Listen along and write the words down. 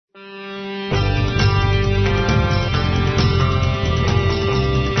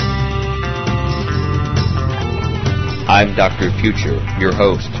I'm Dr. Future, your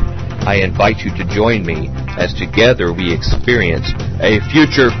host. I invite you to join me as together we experience a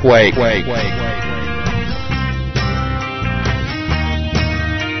future Quake.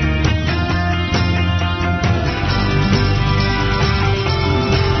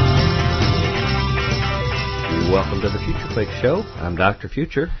 Welcome to the Future Quake Show. I'm Dr.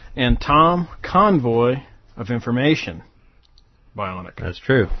 Future. And Tom, convoy of information. Bionic. That's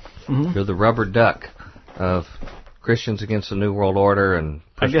true. Mm-hmm. You're the rubber duck of Christians against the New World Order and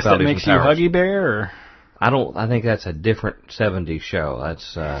I guess that makes you Huggy Bear, or? I think that's a different 70s show. That's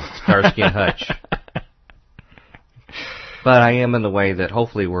Starsky and Hutch. But I am in the way that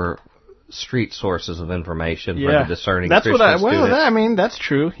hopefully we're street sources of information for the discerning Christian student. That's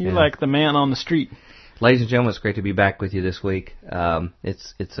true. You're like the man on the street. Ladies and gentlemen, it's great to be back with you this week.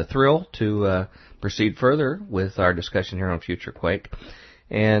 It's a thrill to proceed further with our discussion here on Future Quake.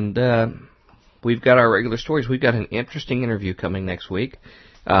 And we've got our regular stories. We've got an interesting interview coming next week.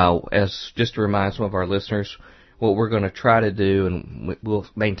 As just to remind some of our listeners, what we're going to try to do, and we'll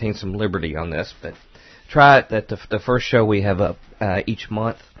maintain some liberty on this, but try it that the first show we have up each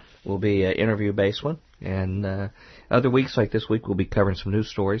month will be an interview-based one. And other weeks, like this week, we'll be covering some news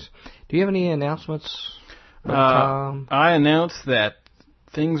stories. Do you have any announcements, Tom? I announced that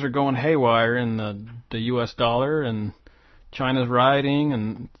things are going haywire in the U.S. dollar, and China's rioting,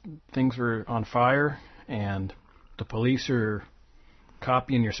 and things are on fire, and the police are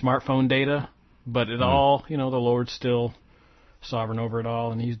copying your smartphone data. But it all, the Lord's still sovereign over it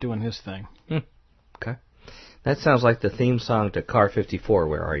all, and He's doing His thing. Okay. That sounds like the theme song to Car 54,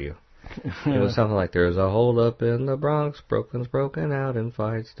 Where Are You? It was something like, there's a hold-up in the Bronx, Brooklyn's broken out in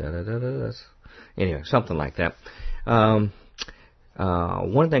fights, da-da-da-da-da. Anyway, something like that. One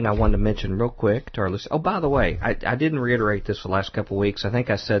thing I wanted to mention real quick to our listeners. Oh, by the way, I didn't reiterate this the last couple of weeks. I think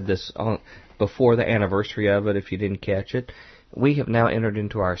I said this before the anniversary of it, if you didn't catch it. We have now entered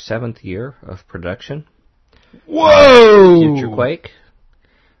into our 7th year of production. Whoa! Future Quake,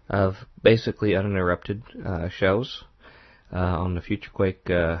 of basically uninterrupted shows on the Future Quake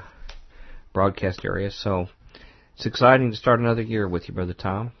broadcast area. So it's exciting to start another year with you, Brother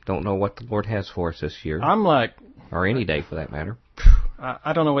Tom. Don't know what the Lord has for us this year. I'm like... Or any day, for that matter.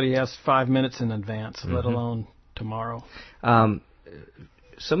 I don't know what He has 5 minutes in advance, let alone tomorrow.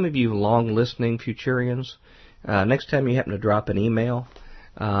 Some of you long-listening Futurians, next time you happen to drop an email,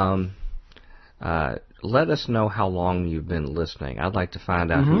 let us know how long you've been listening. I'd like to find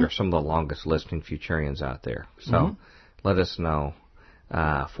out who are some of the longest listening Futurians out there. So let us know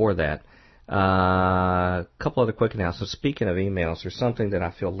for that. A couple other quick announcements. Speaking of emails, there's something that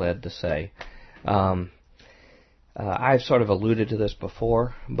I feel led to say. I've sort of alluded to this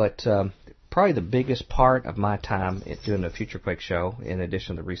before, but probably the biggest part of my time doing the Future Quake show, in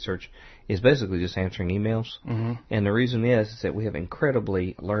addition to the research, is basically just answering emails. And the reason is that we have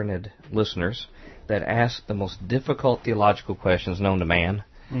incredibly learned listeners that ask the most difficult theological questions known to man.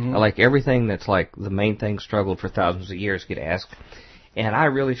 Like everything that's like the main thing struggled for thousands of years get asked. And I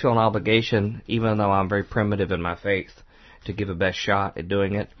really feel an obligation, even though I'm very primitive in my faith, to give a best shot at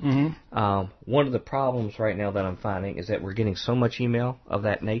doing it. One of the problems right now that I'm finding is that we're getting so much email of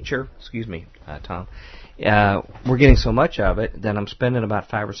that nature. Excuse me, Tom. We're getting so much of it that I'm spending about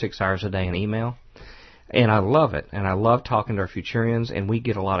 5 or 6 hours a day in email. And I love it. And I love talking to our Futurians. And we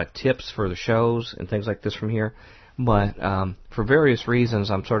get a lot of tips for the shows and things like this from here. But for various reasons,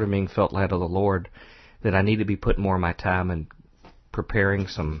 I'm sort of being felt led of the Lord that I need to be putting more of my time in preparing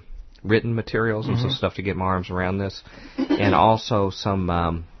some written materials and some stuff to get my arms around this, and also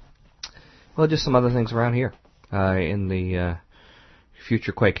some, just some other things around here in the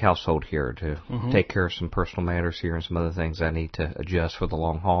Future Quake household here to take care of some personal matters here and some other things I need to adjust for the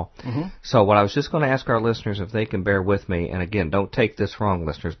long haul. So what I was just going to ask our listeners if they can bear with me, and again, don't take this wrong,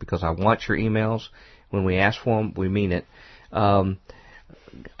 listeners, because I want your emails. When we ask for them, we mean it.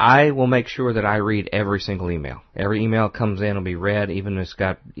 I will make sure that I read every single email. Every email comes in will be read, even if it's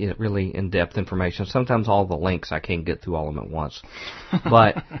got really in-depth information. Sometimes all the links, I can't get through all of them at once.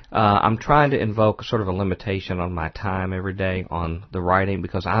 But I'm trying to invoke sort of a limitation on my time every day on the writing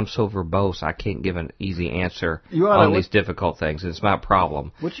because I'm so verbose I can't give an easy answer on these difficult things. It's my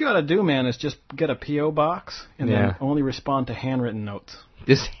problem. What you ought to do, man, is just get a P.O. box and then only respond to handwritten notes.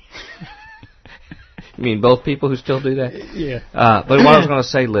 You mean both people who still do that? Yeah. But what I was going to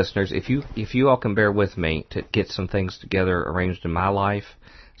say, listeners, if you all can bear with me to get some things together arranged in my life,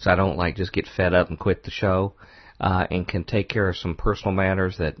 so I don't just get fed up and quit the show, and can take care of some personal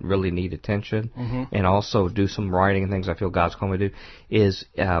matters that really need attention, and also do some writing and things I feel God's calling me to do, is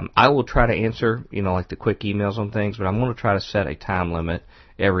I will try to answer, the quick emails on things, but I'm going to try to set a time limit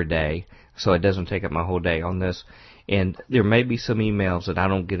every day so it doesn't take up my whole day on this. And there may be some emails that I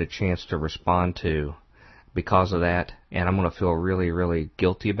don't get a chance to respond to because of that, and I'm going to feel really, really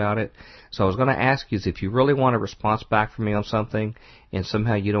guilty about it. So I was going to ask you if you really want a response back from me on something, and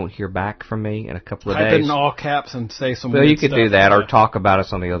somehow you don't hear back from me in a couple of days. Type it in all caps and say some well, weird you could stuff. do that, or talk about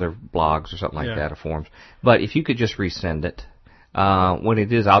us on the other blogs or something like that, or forums. But if you could just resend it, when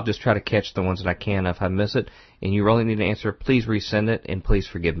it is, I'll just try to catch the ones that I can. If I miss it, and you really need an answer, please resend it, and please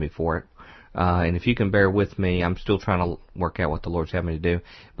forgive me for it. And if you can bear with me, I'm still trying to work out what the Lord's having me to do.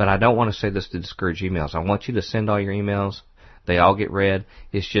 But I don't want to say this to discourage emails. I want you to send all your emails. They all get read.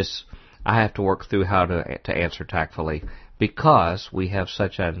 It's just I have to work through how to answer tactfully because we have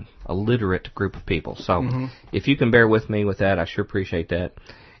such an illiterate group of people. So if you can bear with me with that, I sure appreciate that.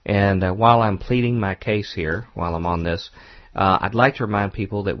 And while I'm pleading my case here, while I'm on this, I'd like to remind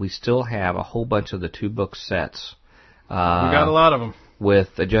people that we still have a whole bunch of the 2-book sets. We got a lot of them. With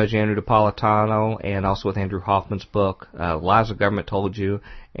Judge Andrew Napolitano and also with Andrew Hoffman's book, Lies the Government Told You,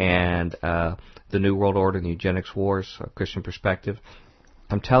 and The New World Order and the Eugenics Wars, A Christian Perspective.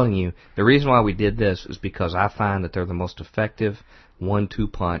 I'm telling you, the reason why we did this is because I find that they're the most effective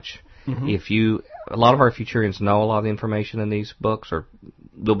 1-2 punch. A lot of our Futurians know a lot of the information in these books, or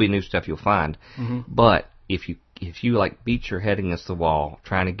there'll be new stuff you'll find. But if you like beat your head against the wall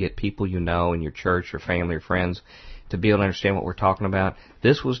trying to get people you know in your church or family or friends to be able to understand what we're talking about,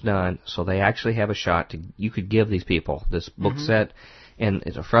 this was done so they actually have a shot to. You could give these people this book set, and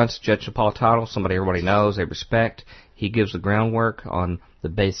it fronts Judge Napolitano, somebody everybody knows, they respect. He gives the groundwork on the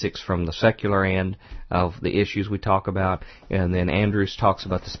basics from the secular end of the issues we talk about, and then Andrews talks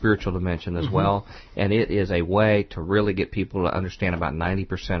about the spiritual dimension as well, and it is a way to really get people to understand about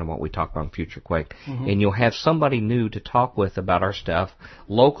 90% of what we talk about in Future Quake. And you'll have somebody new to talk with about our stuff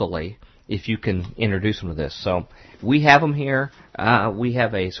locally if you can introduce them to this. So we have them here. We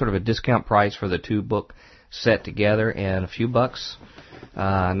have a sort of a discount price for the 2-book set together, and a few bucks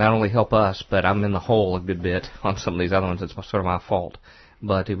not only help us, but I'm in the hole a good bit on some of these other ones. It's sort of my fault.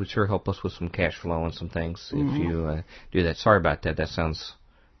 But it would sure help us with some cash flow and some things if you do that. Sorry about that. That sounds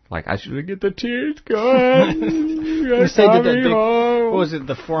like I should get the tears going. You said what was it,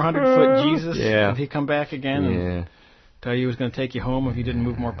 the 400-foot Jesus? Yeah. Did he come back again and tell you he was going to take you home if you didn't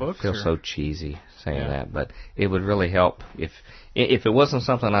move more books? I feel so cheesy saying that, but it would really help. If it wasn't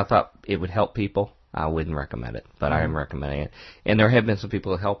something I thought it would help people, I wouldn't recommend it, but I am recommending it. And there have been some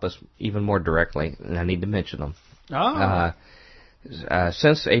people who help us even more directly, and I need to mention them.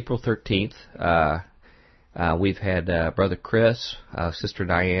 Since April 13th, we've had Brother Chris, Sister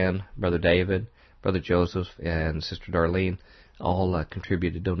Diane, Brother David, Brother Joseph, and Sister Darlene all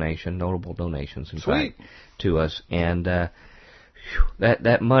contributed notable donations, in fact, to us. And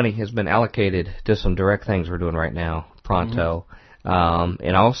that money has been allocated to some direct things we're doing right now, pronto.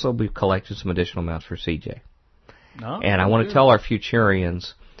 And also we've collected some additional amounts for CJ. And I want to tell our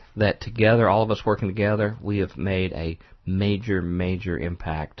Futurians that together, all of us working together, we have made a major, major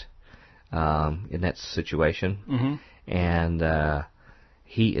impact in that situation. And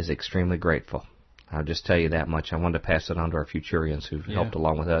he is extremely grateful. I'll just tell you that much. I wanted to pass it on to our Futurians who've helped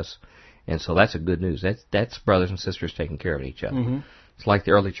along with us. And so that's a good news. That's brothers and sisters taking care of each other. It's like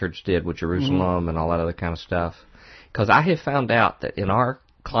the early church did with Jerusalem and all that other kind of stuff. Because I have found out that in our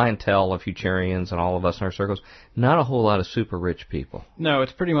clientele of Futurians and all of us in our circles, not a whole lot of super rich people. No,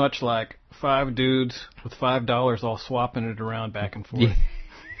 it's pretty much like 5 dudes with $5 all swapping it around back and forth.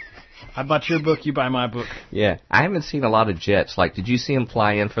 I bought your book, you buy my book. Yeah. I haven't seen a lot of jets. Like, did you see them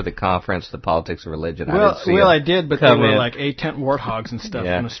fly in for the conference, The Politics of Religion? I did, but they were like 8-tent warthogs and stuff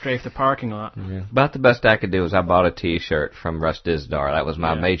going to strafe the parking lot. About the best I could do was I bought a T-shirt from Russ Dizdar. That was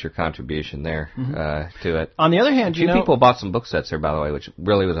my major contribution there to it. On the other hand, people bought some book sets there, by the way, which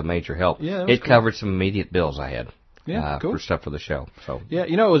really was a major help. Yeah, it covered some immediate bills I had cool. for stuff for the show. So yeah,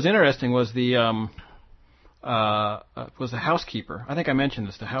 what was interesting was the housekeeper. I think I mentioned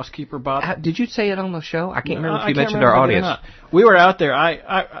this. The housekeeper bought. Did you say it on the show? I can't remember if you mentioned our audience. We were out there.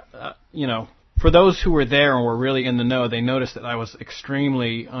 For those who were there and were really in the know, they noticed that I was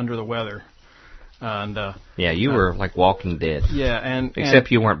extremely under the weather. And you were like Walking Dead. Yeah,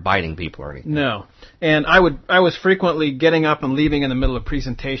 except you weren't biting people or anything. No, and I was frequently getting up and leaving in the middle of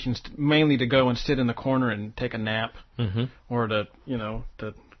presentations, mainly to go and sit in the corner and take a nap, or to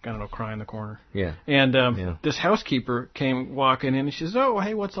cry in the corner. Yeah. And this housekeeper came walking in, and she says, "Oh,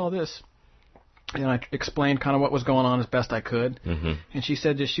 hey, what's all this?" And I explained kind of what was going on as best I could. And she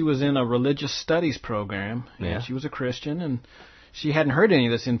said that she was in a religious studies program, and she was a Christian, and she hadn't heard any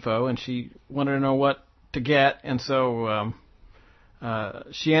of this info, and she wanted to know what to get. And so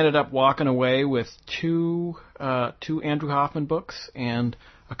she ended up walking away with two Andrew Hoffman books and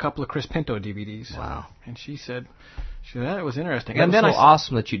a couple of Chris Pinto DVDs. Wow. And she said that was interesting. That and was then so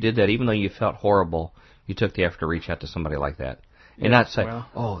awesome that you did that, even though you felt horrible. You took the effort to reach out to somebody like that. And not say,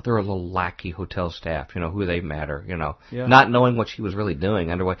 they're a little lackey hotel staff, who they matter, Not knowing what she was really doing.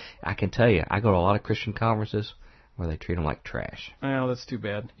 I can tell you, I go to a lot of Christian conferences where they treat them like trash. Well, that's too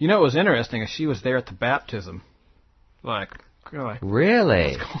bad. What was interesting is she was there at the baptism.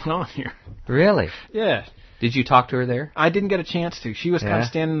 Really? What's going on here? Really? Yeah. Did you talk to her there? I didn't get a chance to. She was kind of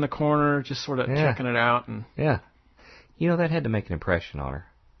standing in the corner, just sort of checking it out. Yeah. That had to make an impression on her.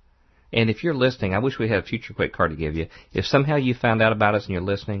 And if you're listening, I wish we had a future Quake card to give you. If somehow you found out about us and you're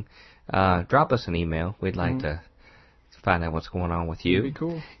listening, drop us an email. We'd like to find out what's going on with you. That'd be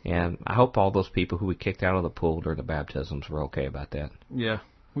cool. And I hope all those people who we kicked out of the pool during the baptisms were okay about that. Yeah,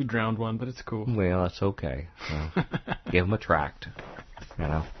 we drowned one, but it's cool. Well, that's okay. Give them a tract,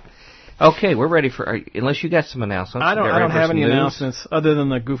 Okay, we're ready for. Unless you got some announcements. I don't have any announcements other than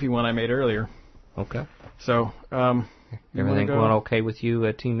the goofy one I made earlier. Okay. So, everything going okay with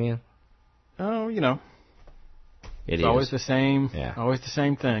you, T-Man? Oh, It's always the same. Yeah. Always the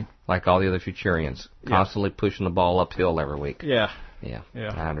same thing. Like all the other Futurians, constantly pushing the ball uphill every week. Yeah.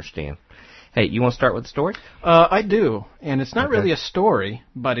 I understand. Hey, you want to start with the story? I do, and it's not really a story,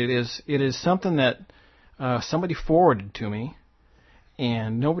 but it is something that somebody forwarded to me,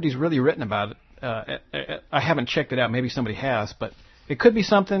 and nobody's really written about it. I haven't checked it out. Maybe somebody has, but it could be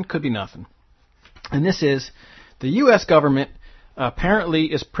something, could be nothing. And this is the U.S. government apparently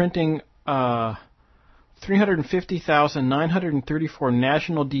is printing 350,934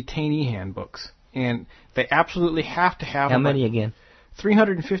 national detainee handbooks, and they absolutely have to have. How many again?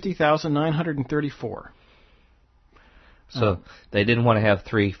 350,934. So they didn't want to have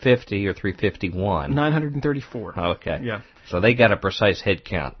 350 or 351. 934. Okay. Yeah. So they got a precise head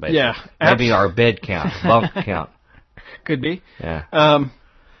count, basically. Yeah. Maybe our bed count, bunk count. Could be. Yeah.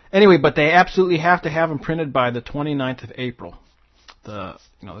 Anyway, but they absolutely have to have them printed by the 29th of April. This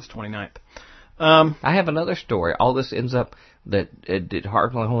 29th. I have another story. All this ends up that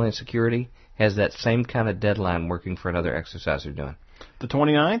Department of Homeland Security has that same kind of deadline working for another exercise they're doing. The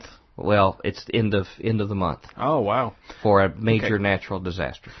 29th? Well, it's end of the month. Oh, wow. For a major natural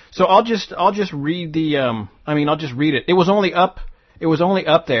disaster. So I'll just read I'll just read it. It was only up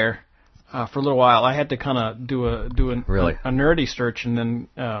there for a little while. I had to kind of do a nerdy search and then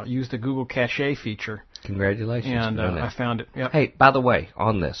use the Google Cache feature. Congratulations. And I found it. Yep. Hey, by the way,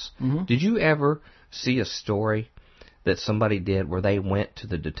 on this, did you ever see a story that somebody did where they went to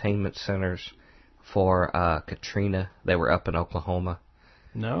the detainment centers for Katrina? They were up in Oklahoma.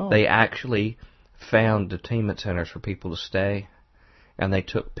 No. They actually found detainment centers for people to stay, and they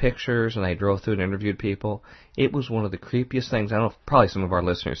took pictures, and they drove through and interviewed people. It was one of the creepiest things. I don't know if probably some of our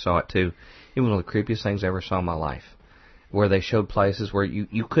listeners saw it too. It was one of the creepiest things I ever saw in my life, where they showed places where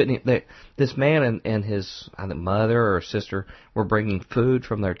you couldn't. This man and his mother or sister were bringing food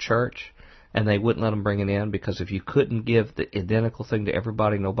from their church, and they wouldn't let them bring it in because if you couldn't give the identical thing to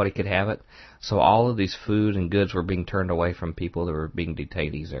everybody, nobody could have it. So all of these food and goods were being turned away from people that were being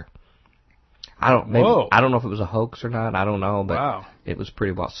detainees there. I don't know if it was a hoax or not. I don't know, but It was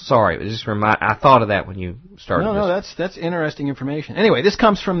pretty wild. Sorry, it just I thought of that when you started. No, that's interesting information. Anyway, this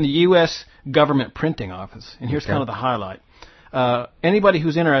comes from the U.S. Government Printing Office, and here's kind of the highlight. Anybody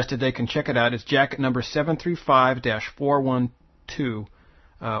who's interested, they can check it out. It's jacket number 735-412,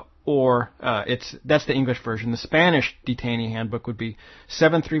 that's the English version. The Spanish detainee handbook would be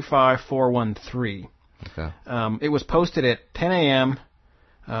 735-413. Okay. It was posted at 10 a.m.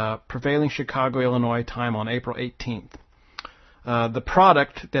 Prevailing Chicago, Illinois time on April 18th. The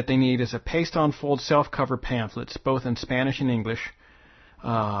product that they need is a paste-on-fold self-cover pamphlets, both in Spanish and English.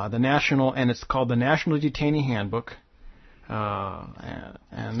 And it's called the National Detainee Handbook.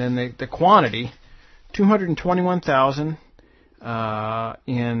 And then the quantity, 221,000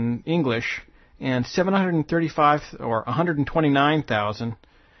 in English, and 735 or 129,000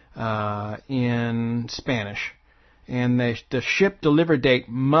 in Spanish. And the ship deliver date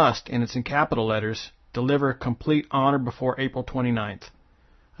must, and it's in capital letters, deliver complete honor before April 29th,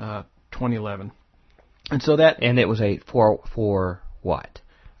 2011. And so that... And it was for what?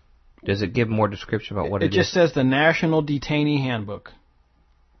 Does it give more description about what it is? It just says the National Detainee Handbook.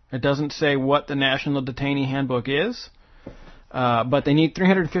 It doesn't say what the National Detainee Handbook is, but they need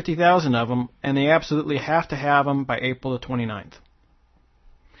 350,000 of them, and they absolutely have to have them by April the 29th.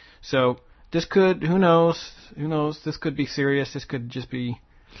 So this could, who knows, this could be serious, this could just be...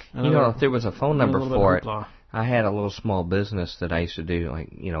 if there was a phone number for it, I had a little small business that I used to do,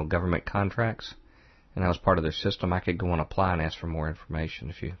 government contracts, and I was part of their system. I could go and apply and ask for more information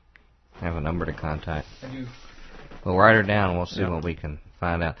if you have a number to contact. I do. Well, write her down and we'll see what we can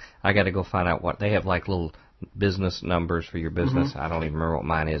find out. I got to go find out what they have, like little business numbers for your business. I don't even remember what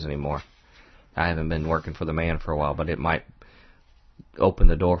mine is anymore. I haven't been working for the man for a while, but it might open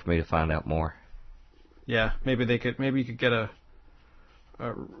the door for me to find out more. Yeah, maybe you could get a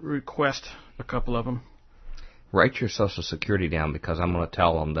request a couple of them. Write your Social Security down because I'm going to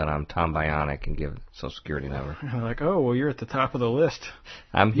tell them that I'm Tom Bionic and give Social Security number. And they're like, oh, well, you're at the top of the list.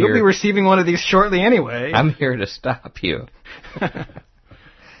 I'm here. You'll be receiving one of these shortly anyway. I'm here to stop you.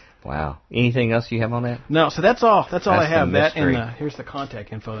 Wow. Anything else you have on that? No, so that's all. That's all I have. That mystery. and here's the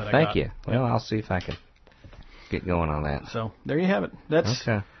contact info that I got. Thank you. Well, I'll see if I can get going on that. So there you have it. That's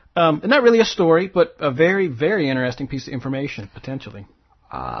okay. Not really a story, but a very, very interesting piece of information, potentially.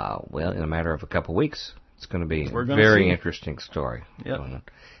 Well, in a matter of a couple of weeks, it's going to be a very interesting story. Yep.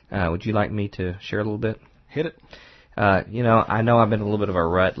 Would you like me to share a little bit? Hit it. I know I've been a little bit of a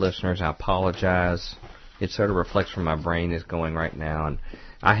rut, listeners. I apologize. It sort of reflects where my brain is going right now, and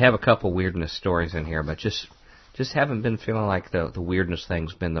I have a couple weirdness stories in here, but just haven't been feeling like the weirdness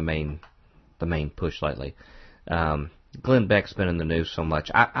thing's been the main push lately. Glenn Beck's been in the news so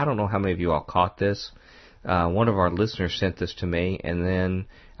much. I don't know how many of you all caught this. One of our listeners sent this to me, and then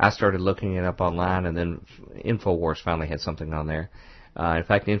I started looking it up online, and then InfoWars finally had something on there. In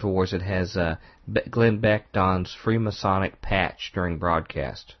fact, InfoWars, it has Glenn Beck dons Freemasonic patch during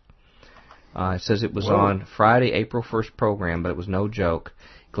broadcast. It says it was on Friday, April 1st program, but it was no joke.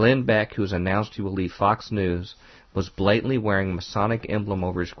 Glenn Beck, who's announced he will leave Fox News, was blatantly wearing a Masonic emblem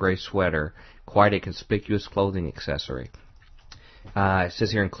over his gray sweater, quite a conspicuous clothing accessory. It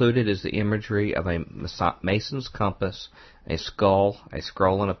says here included is the imagery of a Mason's compass, a skull, a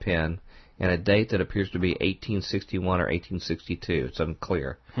scroll, and a pen, and a date that appears to be 1861 or 1862. It's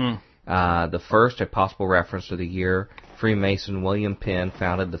unclear. The first, a possible reference to the year Freemason William Penn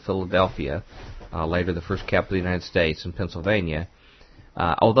founded the Philadelphia, later the first capital of the United States in Pennsylvania.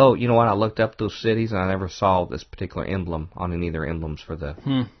 Although, you know what, I looked up those cities and I never saw this particular emblem on any of their emblems for the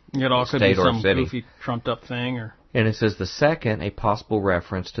It all could state be or some city. goofy trumped up thing, or. And it says the second, a possible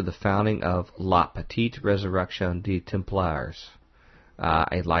reference to the founding of La Petite Resurrection des Templiers,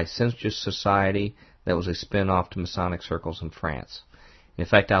 a licentious society that was a spin-off to Masonic circles in France. In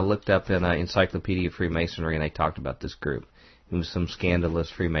fact, I looked up in an Encyclopedia of Freemasonry, and they talked about this group. It was some scandalous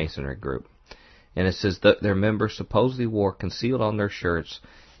Freemasonry group. And it says that their members supposedly wore concealed on their shirts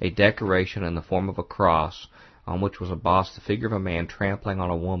a decoration in the form of a cross on which was embossed the figure of a man trampling on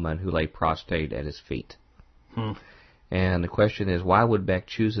a woman who lay prostrate at his feet. And the question is, why would Beck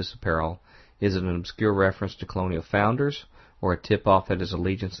choose this apparel? Is it an obscure reference to colonial founders, or a tip-off that his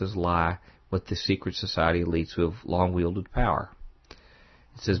allegiances lie with the secret society elites who have long wielded power?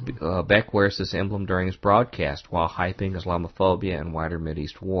 It says Beck wears this emblem during his broadcast while hyping Islamophobia and wider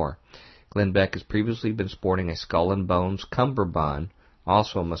Mideast war. Glenn Beck has previously been sporting a skull and bones cummerbund,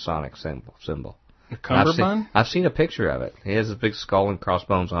 also a Masonic symbol. A cummerbund? I've seen a picture of it. He has a big skull and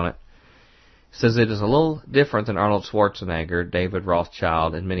crossbones on it. It says it is a little different than Arnold Schwarzenegger, David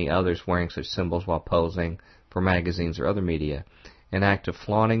Rothschild, and many others wearing such symbols while posing for magazines or other media, an act of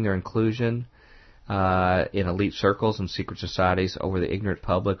flaunting their inclusion in elite circles and secret societies over the ignorant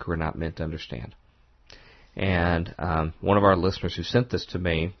public who are not meant to understand. And one of our listeners who sent this to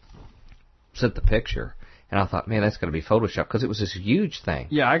me sent the picture, and I thought, man, that's going to be Photoshop, because it was this huge thing.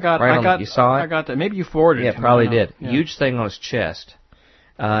 Yeah, I got. You saw it? I got that. Maybe you forwarded it. Yeah, to me. probably did. Yeah. Huge thing on his chest.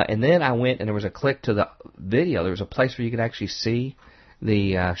 And then I went, and there was a click to the video. There was a place where you could actually see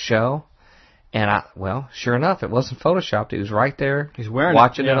the show. And sure enough, it wasn't Photoshopped. It was right there. He's wearing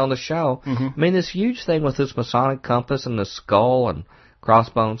watching it on the show. Mm-hmm. I mean, this huge thing with this Masonic compass and the skull and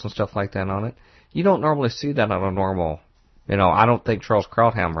crossbones and stuff like that on it. You don't normally see that on a normal, I don't think Charles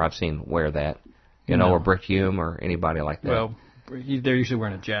Krauthammer I've seen wear that, or Britt Hume or anybody like that. Well, they're usually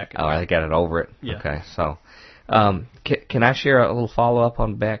wearing a jacket. Oh, they got it over it? Yeah. Okay, so can I share a little follow-up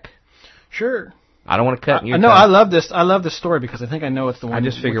on Beck? Sure. I don't want to cut in your No, time. I love this. I love this story because I think I know it's the one. I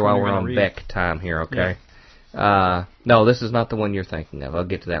just figure while we're on read. Beck time here, okay? Yeah. No, this is not the one you're thinking of. I'll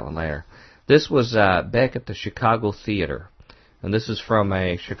get to that one later. This was Beck at the Chicago Theater, and this is from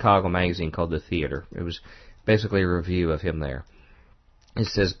a Chicago magazine called The Theater. It was basically a review of him there. It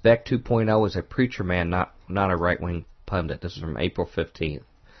says, Beck 2.0 is a preacher man, not a right-wing pundit. This is from April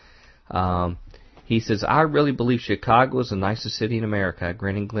 15th. He says, I really believe Chicago is the nicest city in America,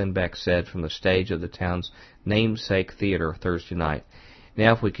 grinning Glenn Beck said from the stage of the town's namesake theater Thursday night.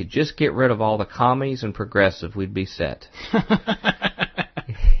 Now, if we could just get rid of all the commies and progressive, we'd be set.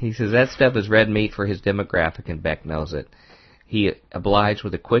 He says that stuff is red meat for his demographic, and Beck knows it. He obliged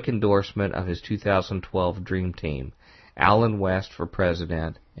with a quick endorsement of his 2012 Dream Team, Alan West for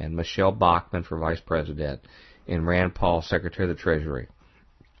president and Michelle Bachmann for vice president, and Rand Paul, Secretary of the Treasury.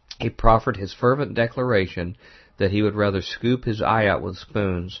 he proffered his fervent declaration that he would rather scoop his eye out with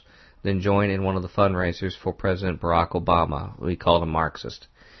spoons than join in one of the fundraisers for President Barack Obama, who he called a Marxist,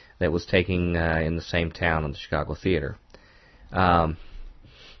 that was taking in the same town in the Chicago theater. But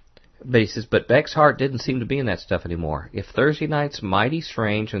he says, but Beck's heart didn't seem to be in that stuff anymore. If Thursday night's mighty,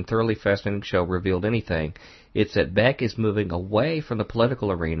 strange, and thoroughly fascinating show revealed anything, it's that Beck is moving away from the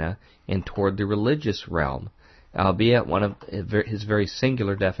political arena and toward the religious realm, albeit one of his very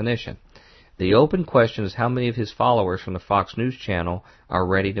singular definition. The open question is how many of his followers from the Fox News channel are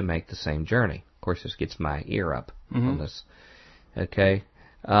ready to make the same journey. Of course, this gets my ear up on this. Okay.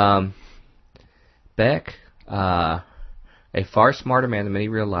 Beck, a far smarter man than many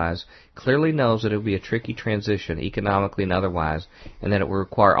realize, clearly knows that it will be a tricky transition, economically and otherwise, and that it will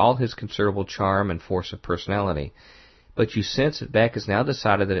require all his considerable charm and force of personality. But you sense that Beck has now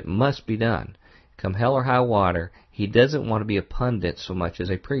decided that it must be done. Come hell or high water, he doesn't want to be a pundit so much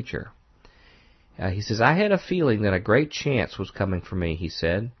as a preacher. He says, I had a feeling that a great chance was coming for me, he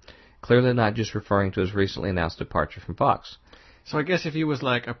said, clearly not just referring to his recently announced departure from Fox. So I guess if he was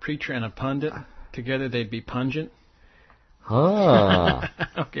like a preacher and a pundit, together they'd be pungent? Huh.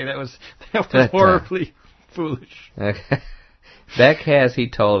 Okay, that was horribly foolish. Okay. Beck has, he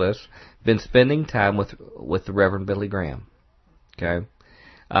told us, been spending time with the Reverend Billy Graham. Okay.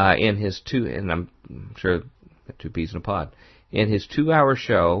 In his and I'm sure 2 peas in a pod. In his 2-hour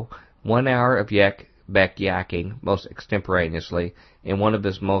show, 1 hour of Beck yakking, most extemporaneously, and one of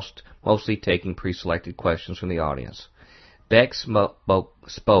his mostly taking pre-selected questions from the audience. Beck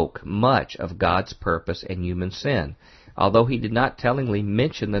spoke much of God's purpose and human sin, although he did not tellingly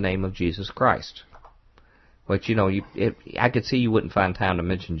mention the name of Jesus Christ. But, I could see you wouldn't find time to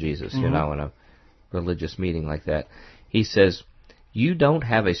mention Jesus, in a religious meeting like that. He says, you don't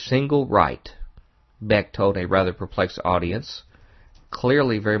have a single right, Beck told a rather perplexed audience,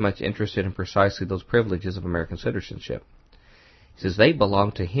 clearly very much interested in precisely those privileges of American citizenship. He says, they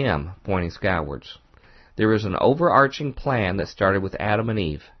belong to him, pointing skywards. There is an overarching plan that started with Adam and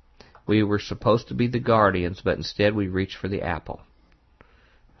Eve. We were supposed to be the guardians, but instead we reached for the apple.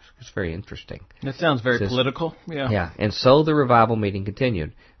 It's very interesting. That sounds very political. Yeah. Yeah, and so the revival meeting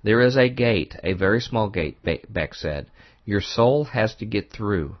continued. There is a gate, a very small gate, Beck said. Your soul has to get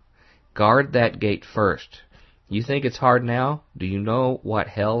through. Guard that gate first. You think it's hard now? Do you know what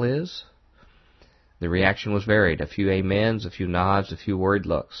hell is? The reaction was varied. A few amens, a few nods, a few worried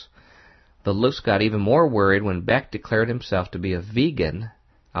looks. The looks got even more worried when Beck declared himself to be a vegan,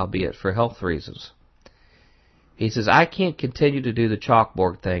 albeit for health reasons. He says, I can't continue to do the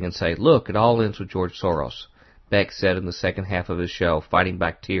chalkboard thing and say, look, it all ends with George Soros, Beck said in the second half of his show, fighting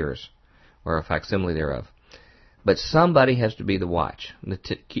back tears, or a facsimile thereof. But somebody has to be the watch. And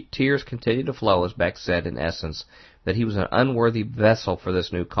the tears continued to flow as Beck said, in essence, that he was an unworthy vessel for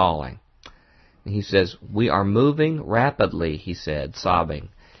this new calling. And he says, we are moving rapidly, he said, sobbing.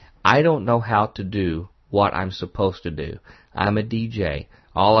 I don't know how to do what I'm supposed to do. I'm a DJ.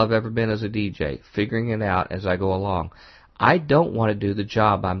 All I've ever been is a DJ, figuring it out as I go along. I don't want to do the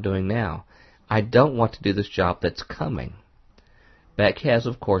job I'm doing now. I don't want to do this job that's coming. Beck has,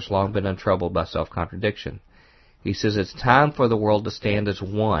 of course, long been untroubled by self-contradiction. He says it's time for the world to stand as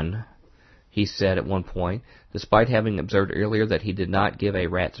one, he said at one point, despite having observed earlier that he did not give a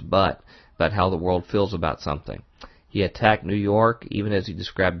rat's butt about how the world feels about something. He attacked New York, even as he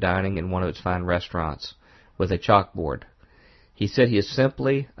described dining in one of its fine restaurants, with a chalkboard. He said he has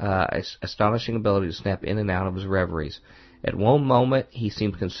simply astonishing ability to snap in and out of his reveries. At one moment, he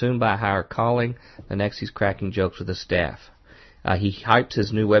seems consumed by a higher calling. The next, he's cracking jokes with his staff. He hypes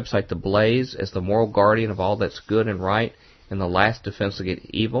his new website, The Blaze, as the moral guardian of all that's good and right and the last defense against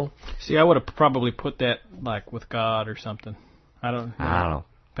evil. See, I would have probably put that, like, with God or something. I don't know.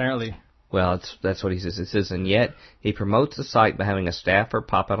 Apparently. Well, that's what he says. It says, and yet he promotes the site by having a staffer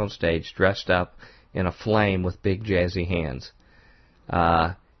pop out on stage dressed up in a flame with big jazzy hands.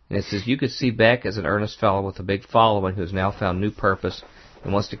 And it says, you could see Beck as an earnest fellow with a big following who has now found new purpose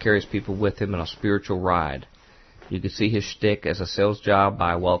and wants to carry his people with him in a spiritual ride. You could see his shtick as a sales job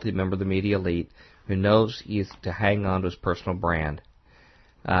by a wealthy member of the media elite who knows he is to hang on to his personal brand.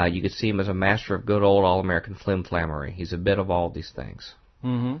 You could see him as a master of good old all-American flim-flammery. He's a bit of all these things.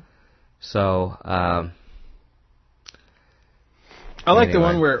 Mm-hmm. So, I like the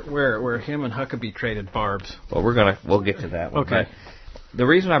one where him and Huckabee traded barbs. Well, we'll get to that one. Okay. But the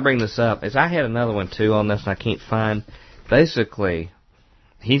reason I bring this up is I had another one too on this and I can't find. Basically,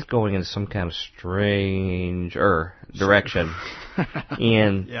 he's going into some kind of strange direction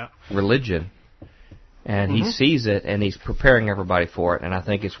in religion. And he sees it, and he's preparing everybody for it, and I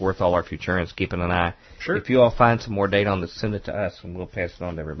think it's worth all our Futurians keeping an eye. Sure. If you all find some more data on this, send it to us, and we'll pass it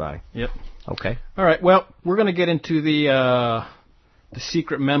on to everybody. Yep. Okay. All right. Well, we're going to get into the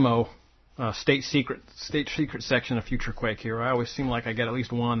secret memo, state secret section of Future Quake here. I always seem like I get at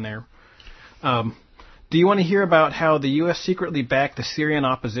least one there. Do you want to hear about how the U.S. secretly backed the Syrian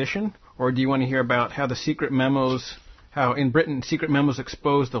opposition, or do you want to hear about how the secret memos... How in Britain, secret memos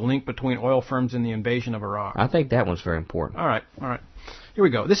exposed the link between oil firms and the invasion of Iraq? I think that one's very important. All right. Here we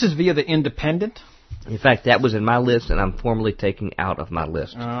go. This is via the Independent. In fact, that was in my list, and I'm formally taking out of my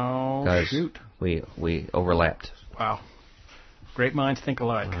list. Oh, shoot. We overlapped. Wow. Great minds think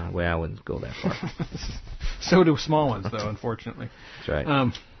alike. Well, I wouldn't go that far. So do small ones, though, unfortunately. That's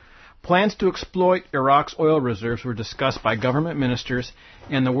right. Plans to exploit Iraq's oil reserves were discussed by government ministers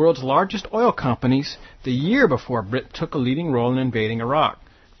and the world's largest oil companies the year before Britain took a leading role in invading Iraq,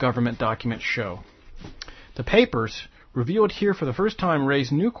 government documents show. The papers, revealed here for the first time,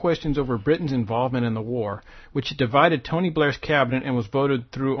 raised new questions over Britain's involvement in the war, which divided Tony Blair's cabinet and was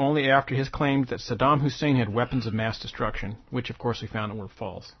voted through only after his claims that Saddam Hussein had weapons of mass destruction, which, of course, we found were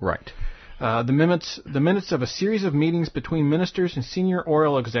false. Right. The minutes of a series of meetings between ministers and senior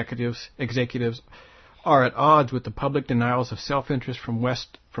oil executives are at odds with the public denials of self-interest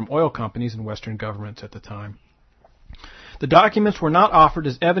from oil companies and Western governments at the time. The documents were not offered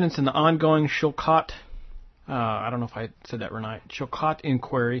as evidence in the ongoing Chilcot, I don't know if I said that right, Chilcot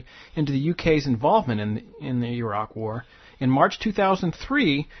inquiry into the UK's involvement in the Iraq War. In March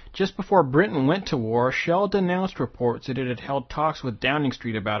 2003, just before Britain went to war, Shell denounced reports that it had held talks with Downing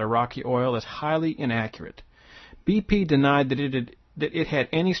Street about Iraqi oil as highly inaccurate. BP denied that it had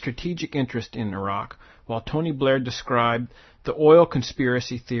any strategic interest in Iraq, while Tony Blair described the oil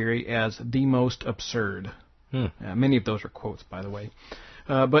conspiracy theory as the most absurd. Many of those are quotes, by the way.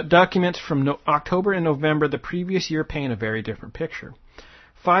 But documents from October and November the previous year paint a very different picture.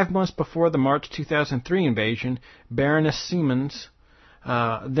 5 months before the March 2003 invasion, Baroness Siemens,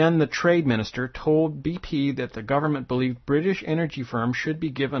 then the trade minister, told BP that the government believed British energy firms should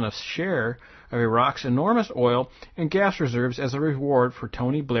be given a share of Iraq's enormous oil and gas reserves as a reward for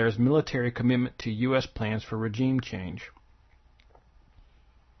Tony Blair's military commitment to U.S. plans for regime change.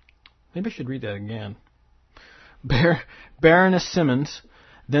 Maybe I should read that again. Baroness Siemens,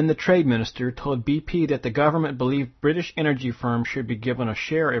 then the trade minister, told BP that the government believed British energy firms should be given a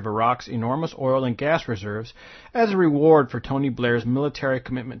share of Iraq's enormous oil and gas reserves as a reward for Tony Blair's military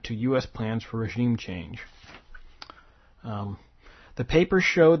commitment to U.S. plans for regime change. The papers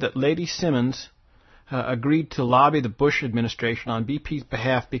showed that Lady Simmons agreed to lobby the Bush administration on BP's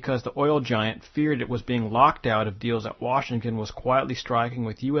behalf because the oil giant feared it was being locked out of deals that Washington was quietly striking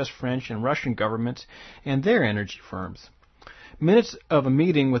with U.S., French, and Russian governments and their energy firms. Minutes of a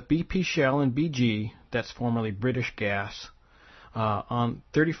meeting with BP, Shell, and BG, that's formerly British Gas, on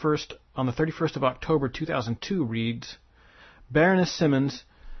the 31st of October 2002 reads, Baroness Simmons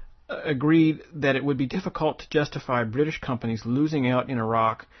agreed that it would be difficult to justify British companies losing out in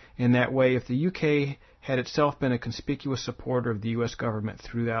Iraq in that way if the UK had itself been a conspicuous supporter of the U.S. government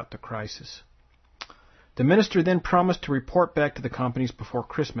throughout the crisis. The minister then promised to report back to the companies before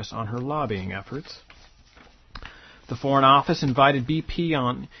Christmas on her lobbying efforts. The Foreign Office invited BP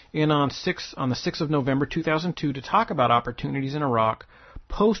on the 6th of November 2002 to talk about opportunities in Iraq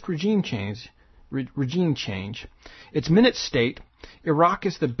post-regime change. Its minutes state, Iraq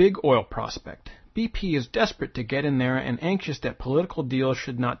is the big oil prospect. BP is desperate to get in there and anxious that political deals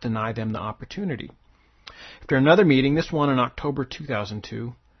should not deny them the opportunity. After another meeting, this one in October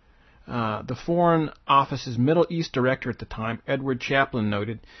 2002, the Foreign Office's Middle East director at the time, Edward Chaplin,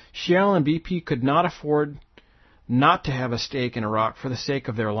 noted, Shell and BP could not afford not to have a stake in Iraq for the sake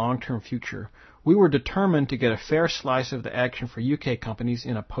of their long-term future. We were determined to get a fair slice of the action for UK companies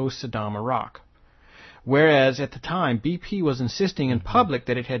in a post-Saddam Iraq. Whereas at the time, BP was insisting in public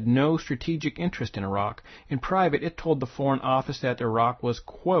that it had no strategic interest in Iraq. In private, it told the Foreign Office that Iraq was,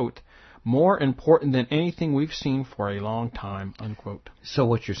 quote, more important than anything we've seen for a long time, unquote. So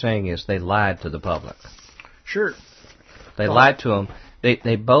what you're saying is they lied to the public. Sure. They lied to them.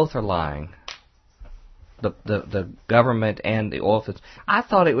 They both are lying. The government and the oil fields. I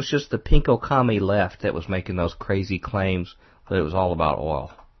thought it was just the pinko commie left that was making those crazy claims that it was all about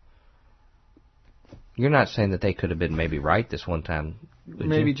oil. You're not saying that they could have been maybe right this one time,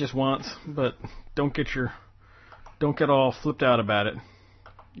 maybe just once, but don't get all flipped out about it.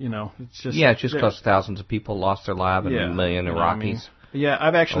 You know, it's just because thousands of people lost their lives and a million Iraqis. I mean? Yeah,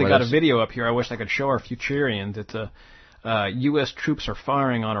 I've actually got a video up here. I wish I could show our Futurians. It's U.S. troops are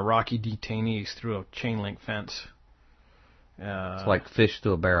firing on Iraqi detainees through a chain link fence. It's like fish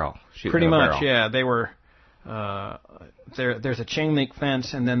through a barrel. Pretty much, yeah. They were there's a chain link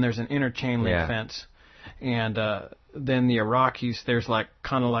fence, and then there's an inner chain link fence, and then the Iraqis, there's like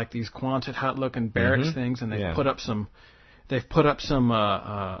kind of like these Quonset hut looking barracks things, and they've put up some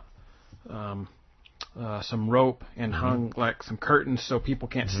rope and hung like some curtains so people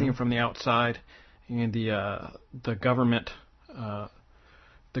can't see them from the outside, and the government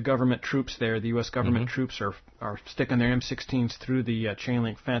troops there, the U.S. government troops are sticking their M16s through the chain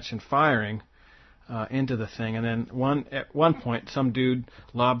link fence and firing into the thing. And then at one point, some dude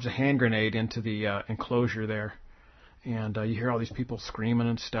lobs a hand grenade into the enclosure there, and you hear all these people screaming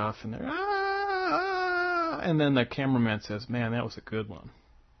and stuff, and they're and then the cameraman says, "Man, that was a good one."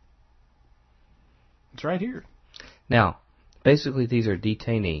 It's right here. Now, basically, these are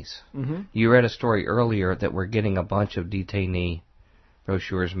detainees. You read a story earlier that we're getting a bunch of detainee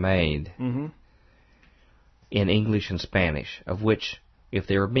brochures made in English and Spanish, of which, if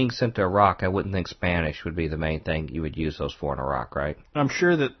they were being sent to Iraq, I wouldn't think Spanish would be the main thing you would use those for in Iraq, right? I'm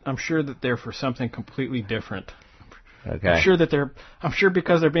sure that they're for something completely different. Okay. I'm sure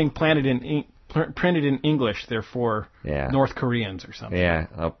because they're being printed in English, they're for North Koreans or something.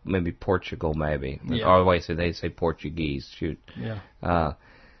 Yeah, maybe Portugal, maybe. Yeah. Otherwise, they say Portuguese. Shoot. Yeah.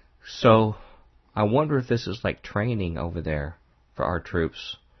 So, I wonder if this is like training over there for our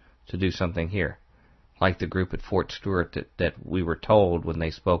troops to do something here, like the group at Fort Stewart that we were told when they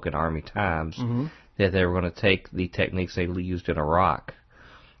spoke in Army Times that they were going to take the techniques they used in Iraq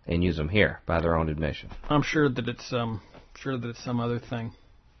and use them here by their own admission. I'm sure that it's some other thing.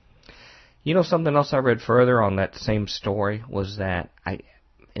 You know, something else I read further on that same story was that,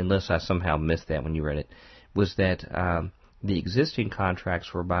 unless I somehow missed that when you read it, was that the existing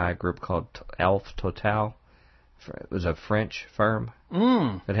contracts were by a group called Elf Total. It was a French firm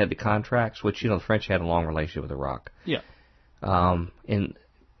that had the contracts, which, the French had a long relationship with Iraq. Yeah. And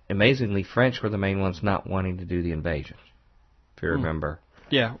amazingly, French were the main ones not wanting to do the invasion, if you remember.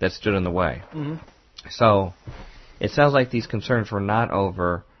 Yeah. That stood in the way. So, it sounds like these concerns were not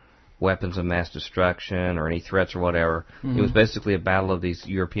over weapons of mass destruction or any threats or whatever. It was basically a battle of these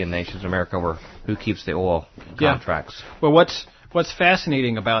European nations, America, over who keeps the oil contracts. Well, what's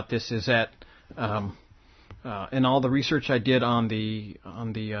fascinating about this is that in all the research I did on the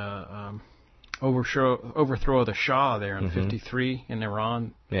overthrow of the Shah there in '53 in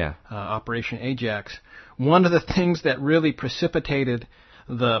Iran, Operation Ajax, one of the things that really precipitated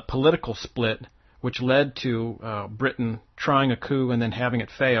the political split, which led to Britain trying a coup and then having it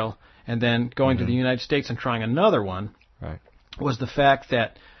fail, and then going to the United States and trying another one, was the fact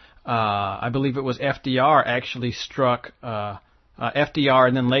that I believe it was FDR actually struck FDR,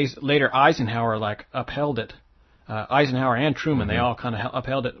 and then later Eisenhower upheld it. Eisenhower and Truman, they all kind of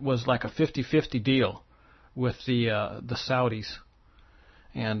upheld it. Was like a 50-50 deal with the Saudis,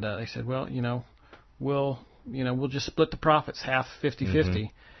 and they said, well, we'll just split the profits half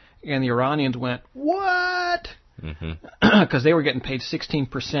 50-50. And the Iranians went, what? Because they were getting paid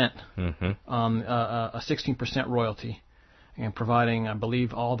 16% on a 16% royalty, and providing, I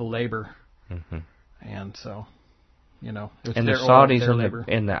believe, all the labor. And so, it was and the Saudis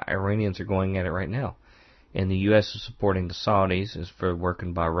and the Iranians are going at it right now. And the U.S. is supporting the Saudis as for work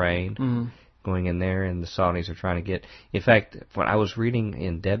in Bahrain, going in there, and the Saudis are trying to get... In fact, when I was reading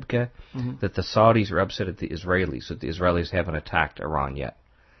in Debka, that the Saudis are upset at the Israelis, that the Israelis haven't attacked Iran yet.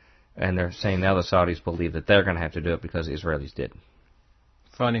 And they're saying now the Saudis believe that they're going to have to do it because the Israelis didn't.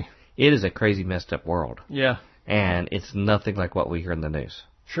 Funny. It is a crazy, messed up world. Yeah. And it's nothing like what we hear in the news.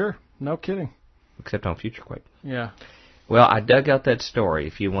 Sure. No kidding. Except on Future Quake. Yeah. Well, I dug out that story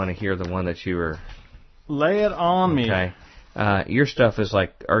if you want to hear the one that you were... Lay it on me. Okay. Your stuff is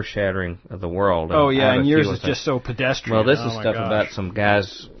like earth-shattering of the world. Oh, yeah, and yours is just so pedestrian. Well, this is stuff about some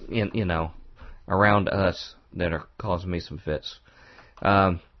guys, around us that are causing me some fits.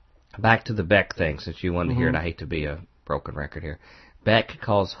 Back to the Beck thing, since you wanted to hear it. I hate to be a broken record here. Beck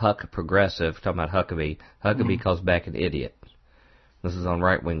calls Huck progressive, talking about Huckabee. Huckabee calls Beck an idiot. This is on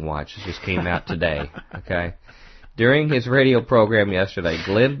Right Wing Watch. It just came out today. Okay. During his radio program yesterday,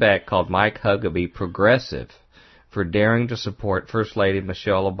 Glenn Beck called Mike Huckabee progressive for daring to support First Lady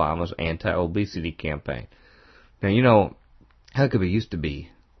Michelle Obama's anti-obesity campaign. Now, Huckabee used to be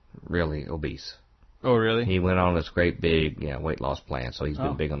really obese. Oh, really? He went on this great big weight loss plan, so he's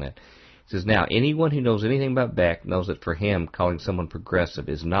been big on that. He says, now, anyone who knows anything about Beck knows that for him, calling someone progressive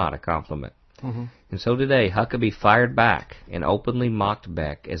is not a compliment. And so today, Huckabee fired back and openly mocked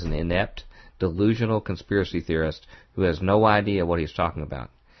Beck as an inept, delusional conspiracy theorist who has no idea what he's talking about.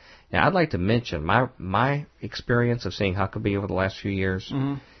 Now, I'd like to mention my experience of seeing Huckabee over the last few years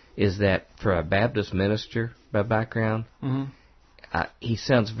is that for a Baptist minister by background, he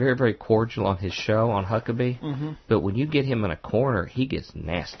sounds very, very cordial on his show on Huckabee, but when you get him in a corner, he gets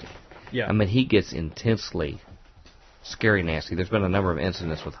nasty. Yeah. I mean, he gets intensely scary nasty. There's been a number of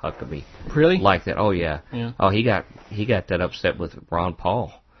incidents with Huckabee. Really? Like that. Oh, yeah. Yeah. Oh, he got that upset with Ron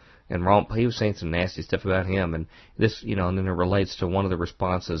Paul. And he was saying some nasty stuff about him. And this, and then it relates to one of the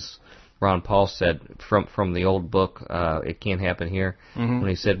responses Ron Paul said from the old book, It Can't Happen Here, when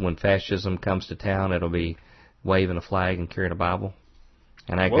he said, when fascism comes to town, it'll be waving a flag and carrying a Bible.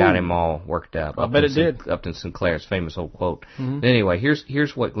 And I got him all worked up. I bet it did. Upton Sinclair's famous old quote. Anyway,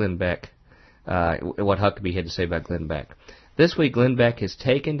 here's what Glenn Beck, what Huckabee had to say about Glenn Beck. This week, Glenn Beck has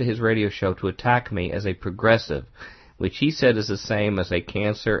taken to his radio show to attack me as a progressive, which he said is the same as a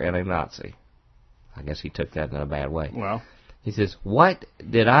cancer and a Nazi. I guess he took that in a bad way. Well, he says, what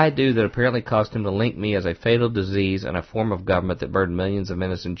did I do that apparently caused him to link me as a fatal disease and a form of government that burned millions of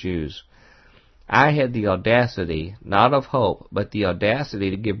innocent Jews? I had the audacity, not of hope, but the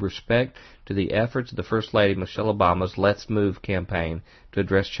audacity to give respect to the efforts of the First Lady Michelle Obama's Let's Move campaign to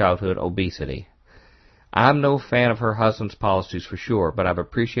address childhood obesity. I'm no fan of her husband's policies for sure, but I've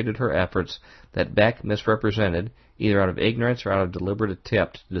appreciated her efforts that Beck misrepresented, either out of ignorance or out of deliberate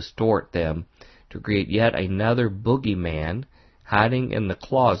attempt to distort them, to create yet another boogeyman hiding in the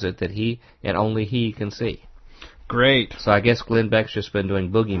closet that he and only he can see. Great. So I guess Glenn Beck's just been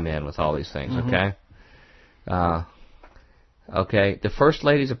doing boogeyman with all these things, okay? Okay, the First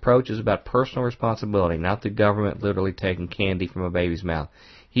Lady's approach is about personal responsibility, not the government literally taking candy from a baby's mouth.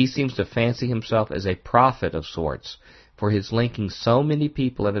 He seems to fancy himself as a prophet of sorts, for his linking so many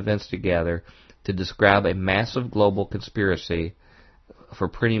people and events together to describe a massive global conspiracy for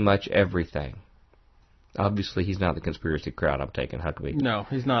pretty much everything. Obviously, he's not the conspiracy crowd I'm taking, Huckabee. No,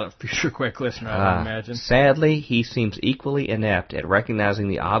 he's not a future Quake listener, I would imagine. Sadly, he seems equally inept at recognizing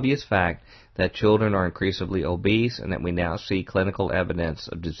the obvious fact that children are increasingly obese and that we now see clinical evidence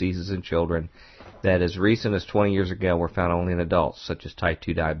of diseases in children that as recent as 20 years ago were found only in adults, such as type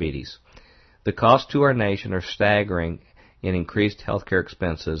 2 diabetes. The costs to our nation are staggering in increased healthcare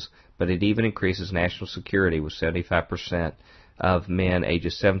expenses, but it even increases national security with 75% of men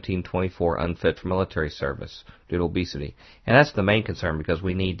ages 17 to 24 unfit for military service due to obesity. And that's the main concern because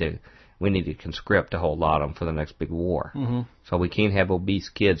we need to conscript a whole lot of them for the next big war. So we can't have obese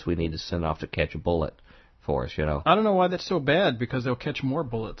kids we need to send off to catch a bullet for us, I don't know why that's so bad, because they'll catch more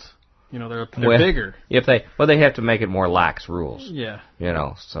bullets. They're bigger. They have to make it more lax rules. Yeah.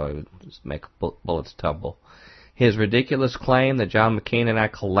 So it would just make bullets tumble. His ridiculous claim that John McCain and I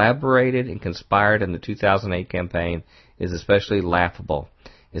collaborated and conspired in the 2008 campaign is especially laughable.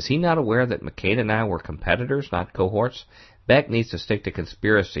 Is he not aware that McCain and I were competitors, not cohorts? Beck needs to stick to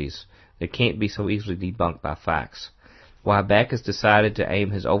conspiracies that can't be so easily debunked by facts. Why Beck has decided to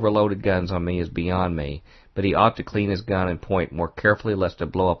aim his overloaded guns on me is beyond me, but he ought to clean his gun and point more carefully lest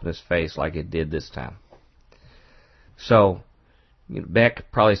it blow up in his face like it did this time. So,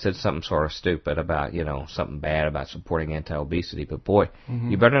 Beck probably said something sort of stupid about, something bad about supporting anti-obesity, but boy,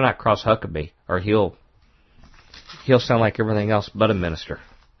 you better not cross Huckabee, or he'll sound like everything else but a minister.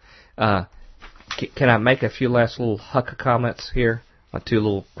 Can I make a few last little Hucka comments here? Two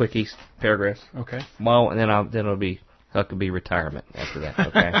little quickie paragraphs. Okay. Well, and then it'll be Huckabee retirement after that,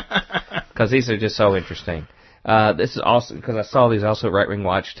 okay? Because these are just so interesting. This is also, because I saw these also at Right Wing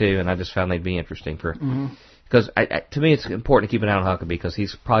Watch too, and I just found they'd be interesting for, because to me it's important to keep an eye on Huckabee because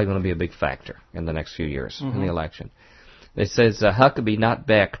he's probably going to be a big factor in the next few years in the election. It says, Huckabee, not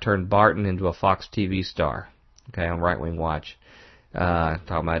Beck, turned Barton into a Fox TV star. Okay, on Right Wing Watch,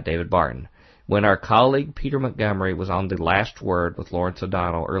 talking about David Barton. When our colleague Peter Montgomery was on The Last Word with Lawrence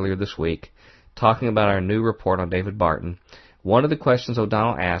O'Donnell earlier this week, talking about our new report on David Barton, one of the questions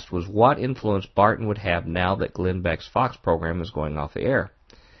O'Donnell asked was what influence Barton would have now that Glenn Beck's Fox program is going off the air.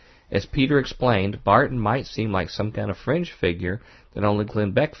 As Peter explained, Barton might seem like some kind of fringe figure that only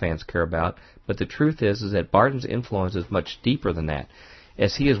Glenn Beck fans care about, but the truth is that Barton's influence is much deeper than that,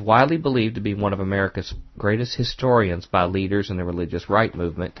 as he is widely believed to be one of America's greatest historians by leaders in the religious right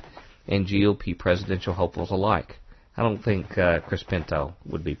movement and GOP presidential hopefuls alike. I don't think Chris Pinto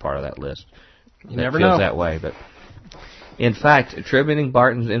would be part of that list. You never feels know. That way, but in fact, attributing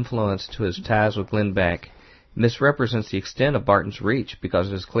Barton's influence to his ties with Glenn Beck misrepresents the extent of Barton's reach,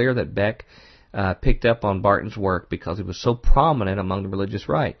 because it is clear that Beck picked up on Barton's work because he was so prominent among the religious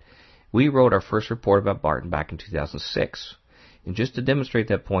right. We wrote our first report about Barton back in 2006. And just to demonstrate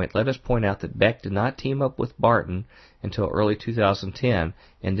that point, let us point out that Beck did not team up with Barton until early 2010,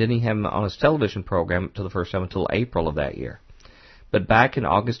 and didn't have him on his television program until the first time until April of that year. But back in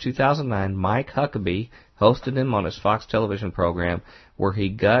August 2009, Mike Huckabee, hosted him on his Fox television program where he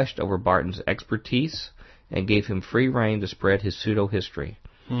gushed over Barton's expertise and gave him free rein to spread his pseudo-history.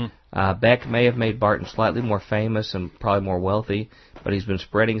 Beck may have made Barton slightly more famous and probably more wealthy, but he's been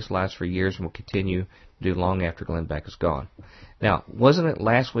spreading his lies for years and will continue to do long after Glenn Beck is gone. Now, wasn't it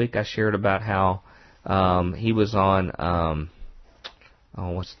last week I shared about how he was on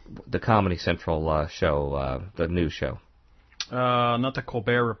what's the Comedy Central show, the news show? Not the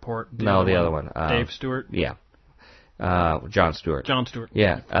Colbert Report. The other one. Dave Stewart? Yeah. Jon Stewart. Jon Stewart.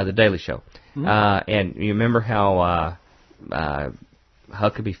 Yeah, The Daily Show. And you remember how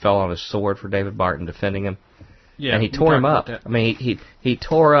Huckabee fell on his sword for David Barton defending him? Yeah. And he tore him up. I mean, he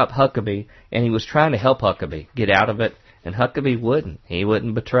tore up Huckabee, and he was trying to help Huckabee get out of it, and Huckabee wouldn't. He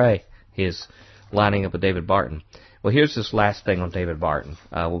wouldn't betray his lining up with David Barton. Well, here's this last thing on David Barton.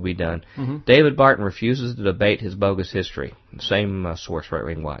 We'll be done. David Barton refuses to debate his bogus history. Same source, Right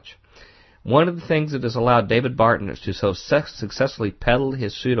Wing Watch. One of the things that has allowed David Barton to so successfully peddle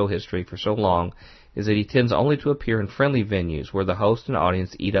his pseudo-history for so long is that he tends only to appear in friendly venues where the host and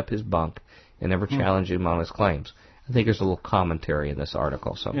audience eat up his bunk and never challenge him on his claims. I think there's a little commentary in this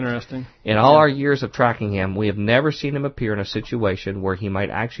article. So interesting. In all our years of tracking him, we have never seen him appear in a situation where he might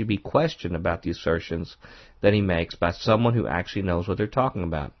actually be questioned about the assertions that he makes by someone who actually knows what they're talking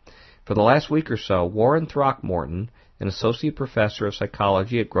about. For the last week or so, Warren Throckmorton, an associate professor of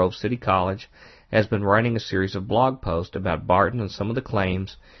psychology at Grove City College, has been writing a series of blog posts about Barton and some of the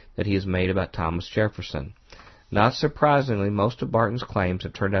claims that he has made about Thomas Jefferson. Not surprisingly, most of Barton's claims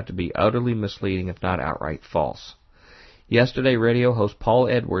have turned out to be utterly misleading, if not outright false. Yesterday, radio host Paul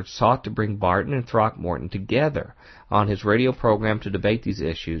Edwards sought to bring Barton and Throckmorton together on his radio program to debate these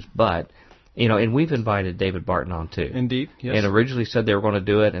issues, but, and we've invited David Barton on too. Indeed, yes. And originally said they were going to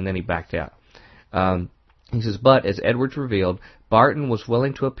do it, and then he backed out. He says, but, as Edwards revealed, Barton was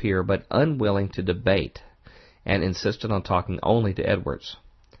willing to appear but unwilling to debate and insisted on talking only to Edwards.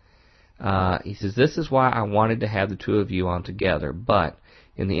 He says, this is why I wanted to have the two of you on together, but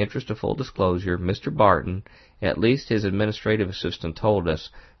in the interest of full disclosure, Mr. Barton, at least his administrative assistant, told us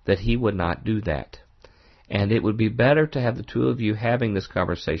that he would not do that. And it would be better to have the two of you having this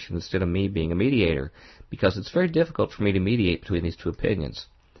conversation instead of me being a mediator, because it's very difficult for me to mediate between these two opinions.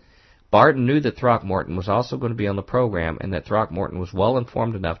 Barton knew that Throckmorton was also going to be on the program, and that Throckmorton was well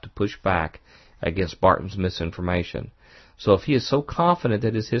informed enough to push back against Barton's misinformation. So if he is so confident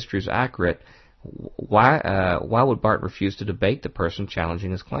that his history is accurate, why would Barton refuse to debate the person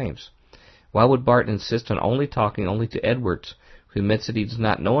challenging his claims? Why would Barton insist on talking only to Edwards, who admits that he does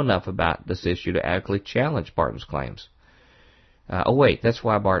not know enough about this issue to adequately challenge Barton's claims? That's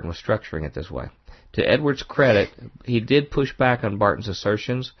why Barton was structuring it this way. To Edwards' credit, he did push back on Barton's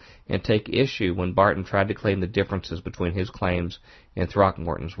assertions and take issue when Barton tried to claim the differences between his claims and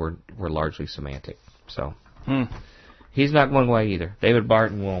Throckmorton's were largely semantic. So he's not going away either. David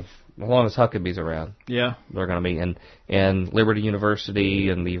Barton will, as long as Huckabee's around. Yeah, they're going to be and Liberty University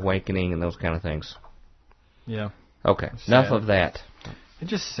and the Awakening and those kind of things. Yeah. Okay. Enough of that. It's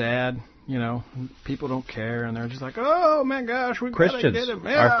just sad. People don't care, and they're just like, oh, my gosh, we've got to get him.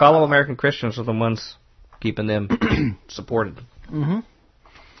 Yeah. Our fellow American Christians are the ones keeping them supported.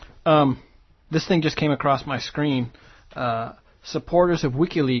 This thing just came across my screen. Supporters of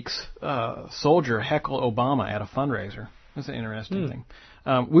WikiLeaks soldier heckle Obama at a fundraiser. That's an interesting thing.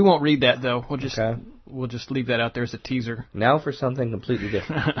 We won't read that, though. We'll just leave that out there as a teaser. Now for something completely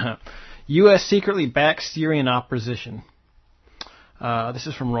different. U.S. secretly backs Syrian opposition. This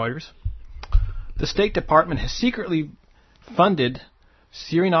is from Reuters. The State Department has secretly funded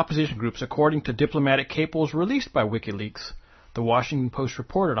Syrian opposition groups, according to diplomatic cables released by WikiLeaks, the Washington Post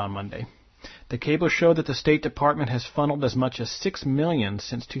reported on Monday. The cables show that the State Department has funneled as much as $6 million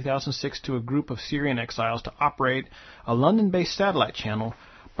since 2006 to a group of Syrian exiles to operate a London-based satellite channel,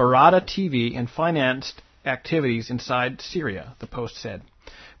 Barada TV, and financed activities inside Syria, the Post said.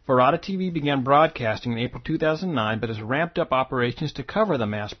 Barada TV began broadcasting in April 2009, but has ramped up operations to cover the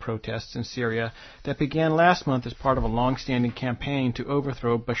mass protests in Syria that began last month as part of a long-standing campaign to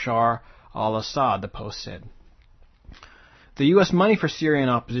overthrow Bashar al-Assad, the Post said. The U.S. money for Syrian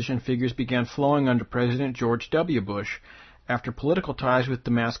opposition figures began flowing under President George W. Bush after political ties with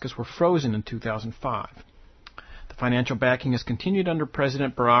Damascus were frozen in 2005. The financial backing has continued under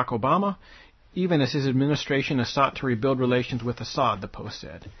President Barack Obama, even as his administration has sought to rebuild relations with Assad, the Post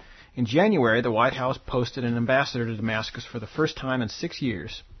said. In January, the White House posted an ambassador to Damascus for the first time in 6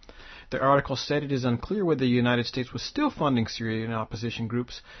 years. The article said it is unclear whether the United States was still funding Syrian opposition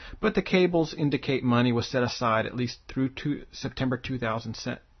groups, but the cables indicate money was set aside at least through September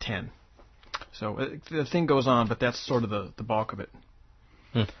 2010. So the thing goes on, but that's sort of the bulk of it.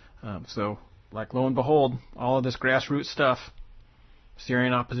 So like lo and behold, all of this grassroots stuff,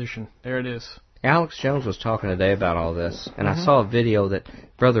 Syrian opposition, there it is. Alex Jones was talking today about all this, and I saw a video that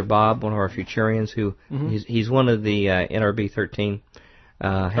Brother Bob, one of our Futurians, who he's one of the NRB 13,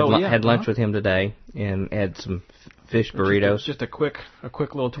 had lunch with him today and had some fish burritos. Just a quick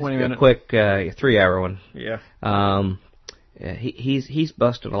little 20-minute. A quick 3-hour one. Yeah. He's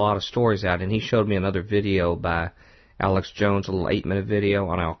busted a lot of stories out, and he showed me another video by Alex Jones, a little 8-minute video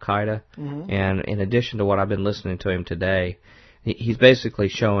on Al Qaeda. And in addition to what I've been listening to him today, he's basically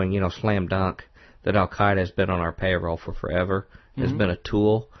showing, slam dunk, that Al Qaeda has been on our payroll for forever. Has been a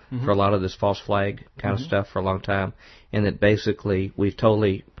tool for a lot of this false flag kind of stuff for a long time, and that basically we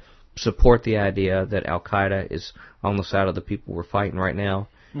totally support the idea that Al Qaeda is on the side of the people we're fighting right now,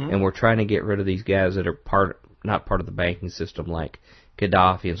 and we're trying to get rid of these guys that are not part of the banking system, like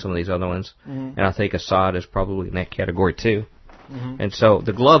Gaddafi and some of these other ones. And I think Assad is probably in that category too. And so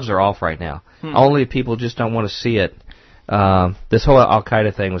the gloves are off right now. Only people just don't want to see it. This whole Al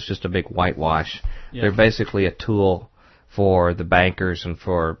Qaeda thing was just a big whitewash. Yeah. They're basically a tool for the bankers and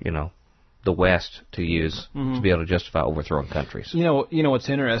for the West to use to be able to justify overthrowing countries. You know what's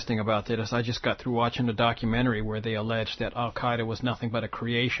interesting about that is I just got through watching a documentary where they alleged that Al Qaeda was nothing but a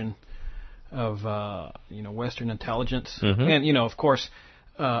creation of Western intelligence, and of course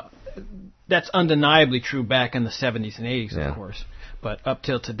that's undeniably true back in the 70s and 80s, of course, but up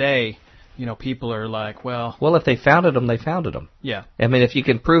till today. People are like, well, if they founded them, they founded them. Yeah. I mean, if you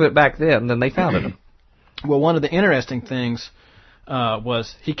can prove it back then they founded them. Well, one of the interesting things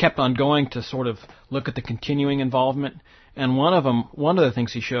was he kept on going to sort of look at the continuing involvement, and one of the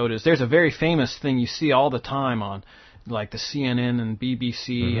things he showed is there's a very famous thing you see all the time on like the CNN and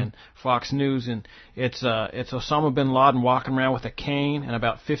BBC and Fox News, and it's Osama bin Laden walking around with a cane and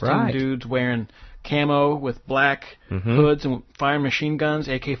about 15 dudes wearing camo with black hoods and firing machine guns,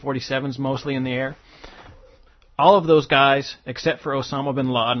 AK-47s mostly in the air. All of those guys, except for Osama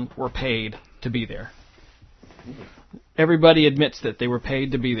bin Laden, were paid to be there. Everybody admits that they were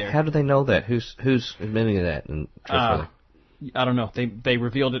paid to be there. How do they know that? Who's admitting that? I don't know. They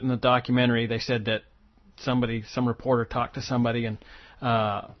revealed it in the documentary. They said that some reporter talked to somebody, and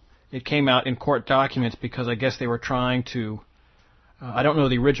it came out in court documents because I guess they were trying to. I don't know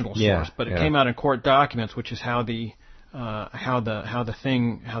the original source, but it came out in court documents, which is how the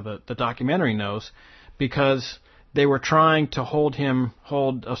documentary knows, because they were trying to hold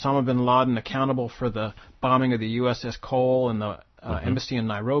Osama bin Laden accountable for the bombing of the USS Cole and the embassy in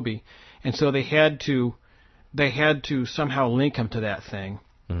Nairobi, and so they had to somehow link him to that thing,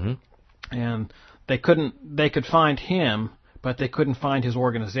 and they could find him, but they couldn't find his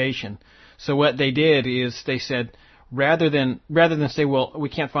organization. So what they did is they said, rather than say, well, we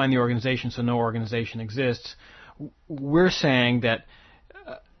can't find the organization, so no organization exists, we're saying that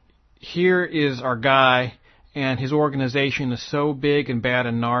here is our guy, and his organization is so big and bad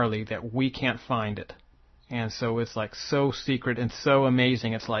and gnarly that we can't find it. And so it's like so secret and so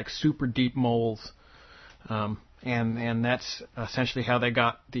amazing. It's like super deep moles. And that's essentially how they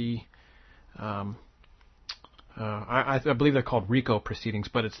got the... I believe they're called RICO proceedings,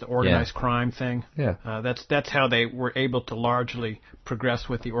 but it's the organized crime thing. Yeah. That's how they were able to largely progress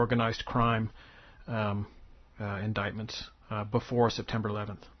with the organized crime indictments before September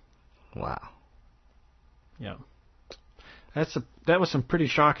 11th. Wow. Yeah. That was some pretty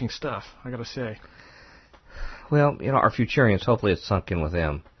shocking stuff, I got to say. Well, our Futurians, hopefully it's sunk in with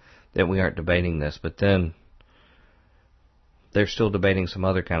them that we aren't debating this, but then they're still debating some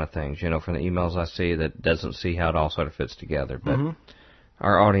other kind of things, from the emails I see that doesn't see how it all sort of fits together. But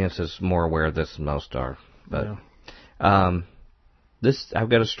our audience is more aware of this than most are. But I've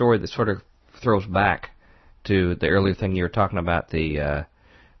got a story that sort of throws back to the earlier thing you were talking about, the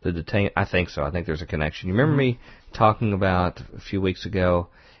detain. I think so. I think there's a connection. You remember me talking about a few weeks ago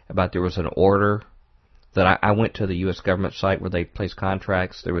about there was an order that I went to the U.S. government site where they place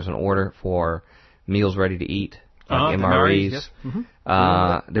contracts. There was an order for meals ready to eat. Like MREs.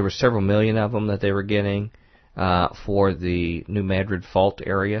 Yes. There were several million of them that they were getting for the New Madrid Fault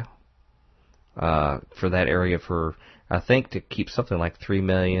area. For that area, I think to keep something like 3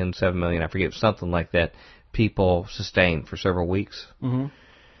 million, 7 million, I forget, something like that, people sustained for several weeks.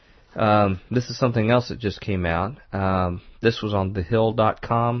 This is something else that just came out. This was on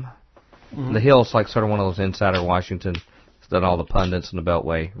thehill.com. The Hill is like sort of one of those insider Washington that all the pundits in the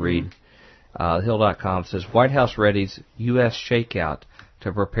Beltway read. Hill.com says, White House readies U.S. shakeout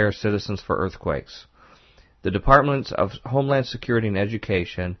to prepare citizens for earthquakes. The Departments of Homeland Security and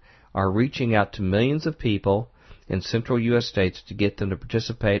Education are reaching out to millions of people in central U.S. states to get them to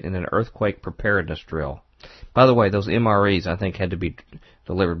participate in an earthquake preparedness drill. By the way, those MREs, I think, had to be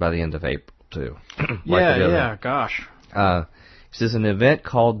delivered by the end of April. too. Gosh. This is an event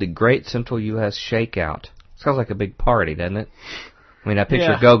called the Great Central U.S. Shakeout. Sounds like a big party, doesn't it? I mean, I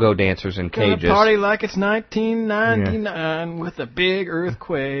picture go-go dancers in cages. Gonna party like it's 1999 with a big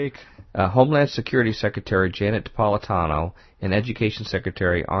earthquake. Homeland Security Secretary Janet Napolitano and Education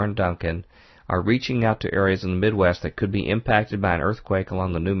Secretary Arne Duncan are reaching out to areas in the Midwest that could be impacted by an earthquake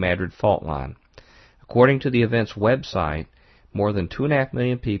along the New Madrid fault line. According to the event's website, more than 2.5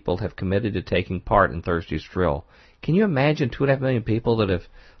 million people have committed to taking part in Thursday's drill. Can you imagine 2.5 million people that have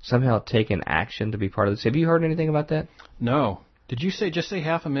somehow taken action to be part of this? Have you heard anything about that? No. Did you just say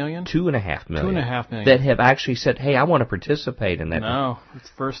 500,000? 2.5 million. 2.5 million. That have actually said, hey, I want to participate in that. No, it's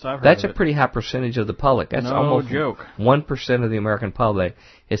the first I've heard That's of it. a pretty high percentage of the public. That's no almost joke. 1% of the American public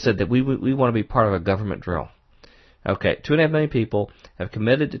has said that we want to be part of a government drill. Okay, 2.5 million people have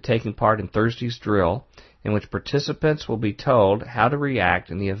committed to taking part in Thursday's drill, in which participants will be told how to react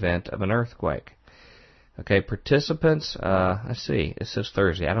in the event of an earthquake. Okay, participants, let's see, it says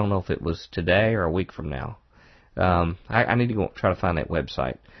Thursday. I don't know if it was today or a week from now. I need to go try to find that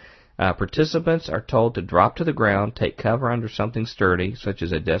website. Participants are told to drop to the ground, take cover under something sturdy, such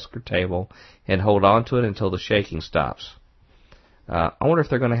as a desk or table, and hold on to it until the shaking stops. I wonder if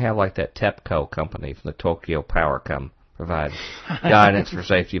they're going to have like that TEPCO company from the Tokyo Power provide guidance for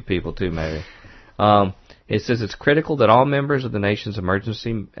safety of people too, maybe. It says it's critical that all members of the nation's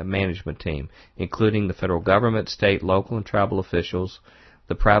emergency management team, including the federal government, state, local, and tribal officials,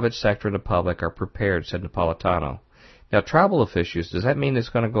 the private sector, and the public, are prepared, said Napolitano. Now, tribal officials, does that mean it's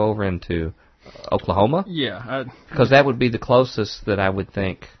going to go over into Oklahoma? Yeah. Because that would be the closest that I would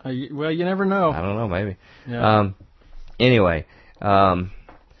think. Well, you never know. I don't know, maybe. Yeah. Anyway,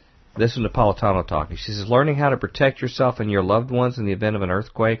 this is Napolitano talking. She says, learning how to protect yourself and your loved ones in the event of an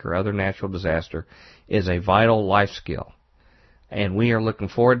earthquake or other natural disaster is a vital life skill. And we are looking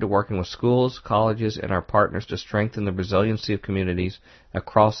forward to working with schools, colleges, and our partners to strengthen the resiliency of communities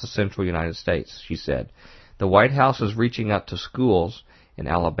across the central United States, she said. The White House is reaching out to schools in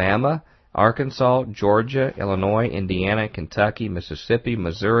Alabama, Arkansas, Georgia, Illinois, Indiana, Kentucky, Mississippi,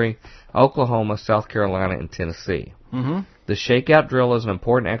 Missouri, Oklahoma, South Carolina, and Tennessee. Mm-hmm. The shakeout drill is an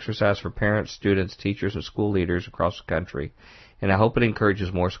important exercise for parents, students, teachers, and school leaders across the country, and I hope it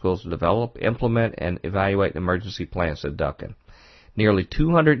encourages more schools to develop, implement, and evaluate emergency plans, said Duncan. Nearly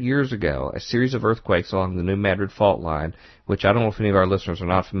 200 years ago, a series of earthquakes along the New Madrid fault line, which I don't know if any of our listeners are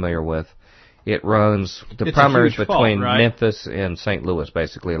not familiar with, it runs the primaries between fault, right? Memphis and St. Louis,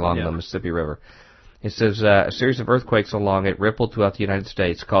 basically, along the Mississippi River. It says a series of earthquakes along it rippled throughout the United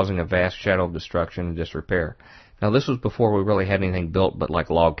States, causing a vast shadow of destruction and disrepair. Now, this was before we really had anything built but like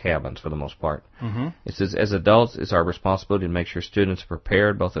log cabins for the most part. Mm-hmm. It says, as adults, it's our responsibility to make sure students are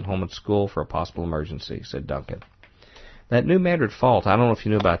prepared both at home and school for a possible emergency, said Duncan. That New Madrid fault, I don't know if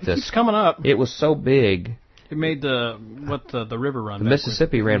you knew about this. It's coming up. It was so big. It made the river run The backwards.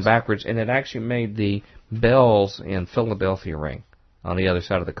 Mississippi ran backwards, and it actually made the bells in Philadelphia ring on the other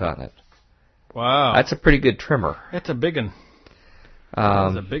side of the continent. Wow. That's a pretty good tremor. That's a big one.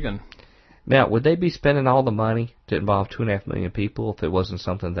 That's a big one. Now, would they be spending all the money to involve 2.5 million people if it wasn't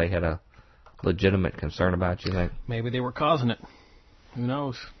something they had a legitimate concern about, you think? Maybe they were causing it. Who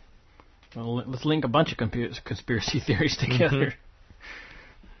knows? Well, let's link a bunch of conspiracy theories together.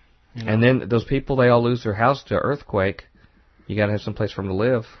 You know. And then those people, they all lose their house to earthquake. You got to have some place for them to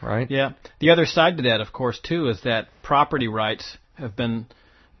live, right? Yeah. The other side to that, of course, too, is that property rights have been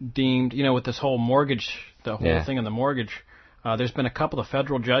deemed, with this whole mortgage, the whole thing on the mortgage. There's been a couple of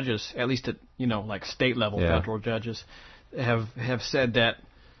federal judges, at least at, like state level federal judges, have said that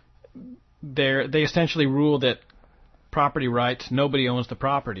they essentially rule that property rights, nobody owns the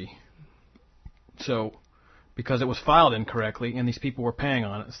property. So, because it was filed incorrectly and these people were paying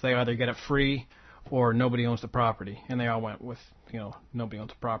on it, so they either get it free or nobody owns the property. And they all went with, nobody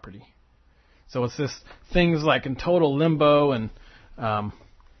owns the property. So it's this things like in total limbo and,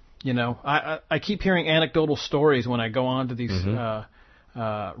 I keep hearing anecdotal stories when I go on to these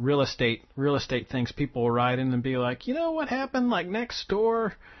real estate things. People will write in and be like, what happened? Like next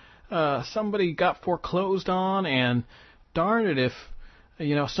door, somebody got foreclosed on, and darn it if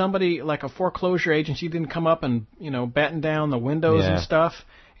somebody like a foreclosure agency didn't come up and batten down the windows and stuff.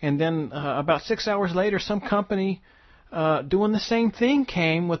 And then about 6 hours later, some company doing the same thing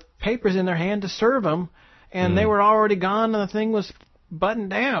came with papers in their hand to serve them, and they were already gone, and the thing was buttoned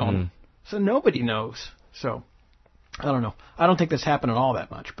down. So nobody knows. So I don't know. I don't think this happened at all that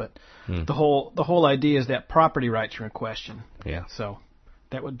much, but the whole idea is that property rights are in question. Yeah. So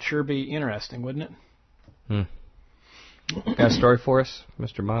that would sure be interesting, wouldn't it? Got a story for us,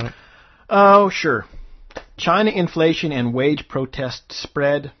 Mr. Bonnet? Oh, sure. China inflation and wage protests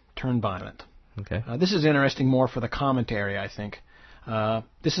spread turn violent. Okay. This is interesting more for the commentary, I think.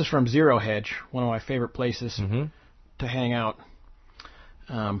 This is from Zero Hedge, one of my favorite places to hang out,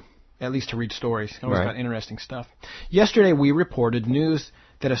 at least to read stories. Always got interesting stuff. Yesterday we reported news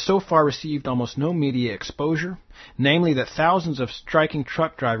that has so far received almost no media exposure, namely that thousands of striking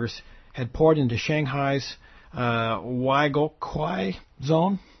truck drivers had poured into Shanghai's Huagao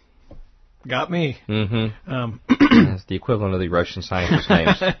zone. Got me. That's the equivalent of the Russian scientists'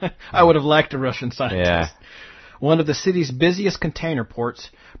 names. I would have liked a Russian scientist. Yeah. One of the city's busiest container ports,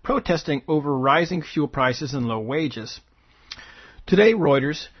 protesting over rising fuel prices and low wages. Today, via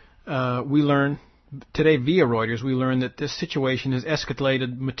Reuters, we learn that this situation has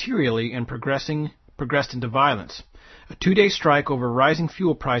escalated materially and progressed into violence. A 2-day strike over rising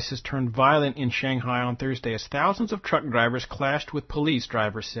fuel prices turned violent in Shanghai on Thursday as thousands of truck drivers clashed with police,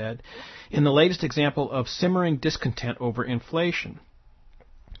 drivers said, in the latest example of simmering discontent over inflation.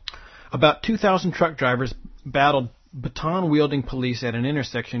 About 2,000 truck drivers battled baton-wielding police at an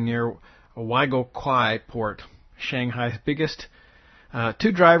intersection near Huagao port, Shanghai's biggest.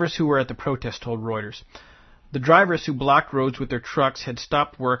 Two drivers who were at the protest told Reuters. The drivers who blocked roads with their trucks had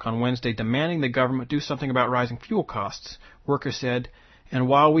stopped work on Wednesday demanding the government do something about rising fuel costs, workers said. And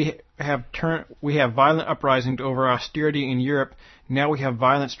while we have violent uprisings over austerity in Europe, now we have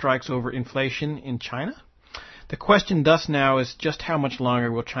violent strikes over inflation in China? The question thus now is just how much longer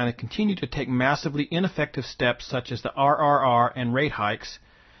will China continue to take massively ineffective steps such as the RRR and rate hikes,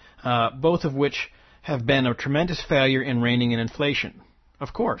 both of which have been a tremendous failure in reining in inflation?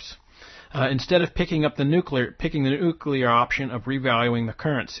 Of course. Instead of picking the nuclear option of revaluing the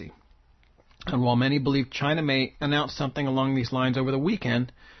currency. And while many believe China may announce something along these lines over the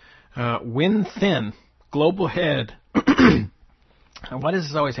weekend, Win Thin, global head. Why is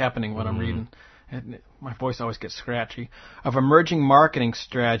this always happening when I'm reading? My voice always gets scratchy. Of emerging market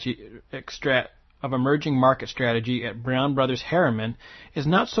strategy at Brown Brothers Harriman is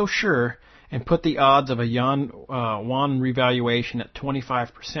not so sure and put the odds of a yuan revaluation at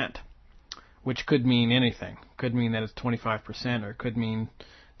 25%. Which could mean anything. Could mean that it's 25%, or it could mean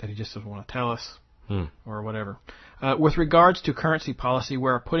that he just doesn't want to tell us, or whatever. With regards to currency policy,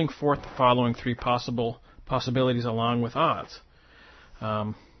 we're putting forth the following three possibilities along with odds.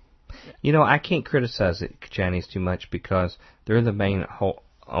 I can't criticize the Chinese too much because they're the main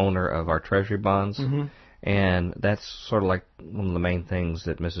owner of our treasury bonds, and that's sort of like one of the main things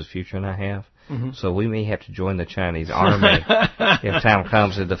that Mrs. Future and I have. So we may have to join the Chinese army if time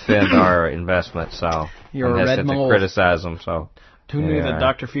comes to defend our investment. So you're a red mole. To criticize them. So who knew that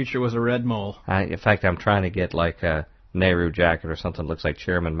Dr. Future was a red mole? In fact, I'm trying to get like a Nehru jacket or something that looks like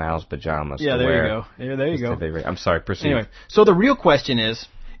Chairman Mao's pajamas. Yeah, there you go. There you go. I'm sorry. Proceed. Anyway, so the real question is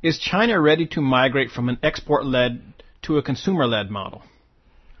China ready to migrate from an export-led to a consumer-led model?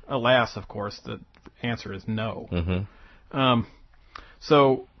 Alas, of course, the answer is no.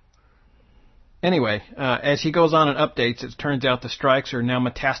 Anyway, as he goes on and updates, it turns out the strikes are now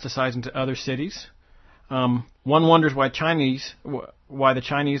metastasizing to other cities. One wonders why the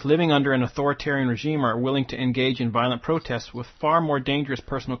Chinese living under an authoritarian regime are willing to engage in violent protests with far more dangerous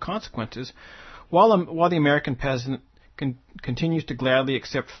personal consequences, while the American peasant continues to gladly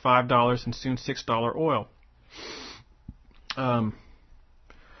accept $5 and soon $6 oil.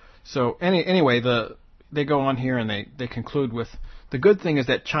 Anyway, they go on here and they conclude with, the good thing is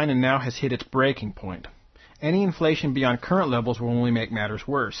that China now has hit its breaking point. Any inflation beyond current levels will only make matters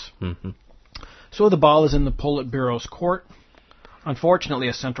worse. So the ball is in the Politburo's court. Unfortunately,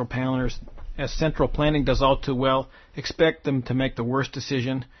 as central planning does all too well, expect them to make the worst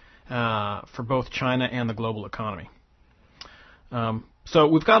decision for both China and the global economy. So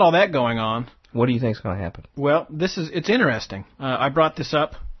we've got all that going on. What do you think is going to happen? Well, it's interesting. I brought this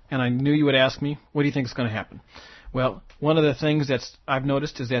up, and I knew you would ask me, what do you think is going to happen? Well, one of the things that I've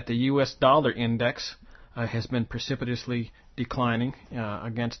noticed is that the U.S. dollar index has been precipitously declining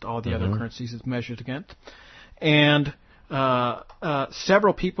against all the other currencies it's measured against. And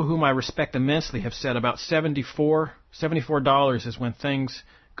several people whom I respect immensely have said about $74 is when things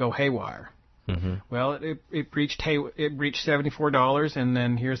go haywire. Well, it reached $74, and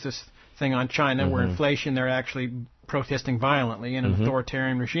then here's this thing on China where inflation, they're actually protesting violently in an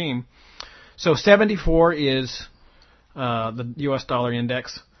authoritarian regime. So 74 is the U.S. dollar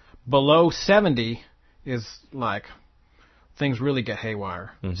index. Below 70 is like things really get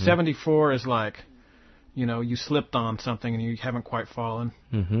haywire. 74 is like, you slipped on something and you haven't quite fallen.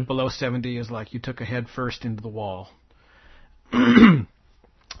 Below 70 is like you took a head first into the wall.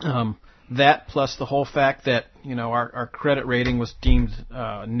 That plus the whole fact that, our credit rating was deemed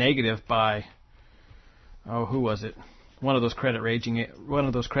negative by, who was it? one of those credit rating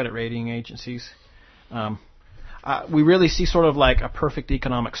agencies. We really see sort of like a perfect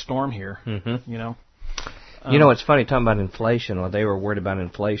economic storm here. Mm-hmm. You know. You know, it's funny talking about inflation. Well, they were worried about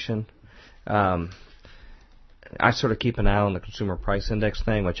inflation. I sort of keep an eye on the consumer price index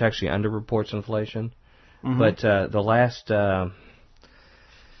thing, which actually underreports inflation. Mm-hmm. But the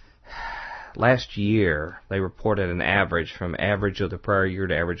last year, they reported an average from average of the prior year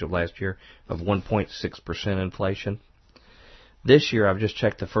to average of last year of 1.6% inflation. This year, I've just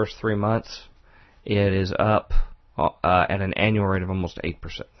checked the first 3 months. It is up at an annual rate of almost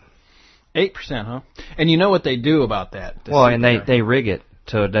 8%. 8%, huh? And you know what they do about that? Well, and they rig it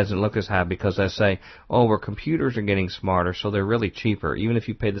so it doesn't look as high because they say, oh, well, computers are getting smarter, so they're really cheaper. Even if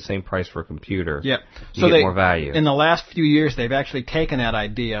you pay the same price for a computer, you get more value. In the last few years, they've actually taken that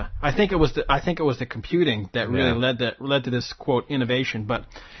idea. I think it was the computing that really led to this quote innovation, but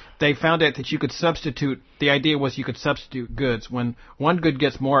they found out that you could substitute. The idea was you could substitute goods. When one good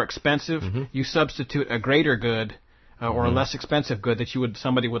gets more expensive, you substitute a greater good. Or a less expensive good that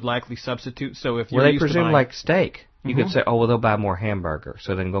somebody would likely substitute. So if you're they presume like steak, you could say, oh, well, they'll buy more hamburger,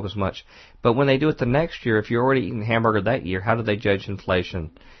 so they don't go as much. But when they do it the next year, if you're already eating hamburger that year, how do they judge inflation?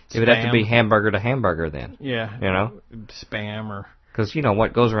 It would have to be hamburger to hamburger then. Yeah. You know? Spam or... Because, you know,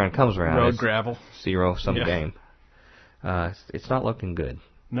 what goes around comes around. Road gravel. Zero-sum game. It's not looking good.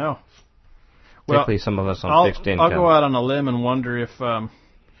 No. Particularly some of us on fixed income. I'll go out on a limb and wonder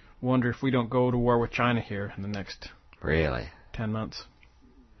if we don't go to war with China here in the next... Really? 10 months.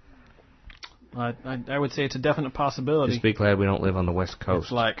 I would say it's a definite possibility. Just be glad we don't live on the West Coast.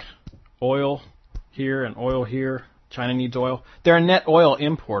 It's like oil here and oil here. China needs oil. They're a net oil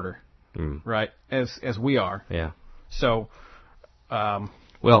importer, right? As we are. Yeah. So,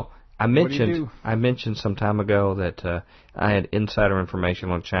 well, I mentioned some time ago that I had insider information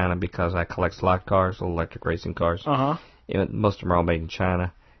on China because I collect slot cars, electric racing cars. Most of them are all made in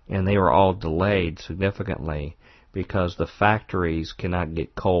China, and they were all delayed significantly because the factories cannot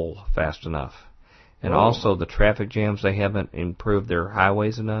get coal fast enough. And also the traffic jams, they haven't improved their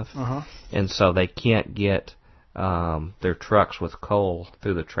highways enough. And so they can't get their trucks with coal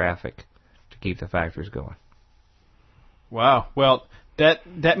through the traffic to keep the factories going. Wow. Well,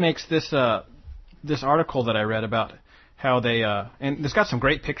 that makes this article that I read about how they and it's got some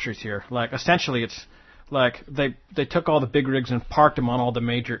great pictures here. Like essentially it's like they took all the big rigs and parked them on all the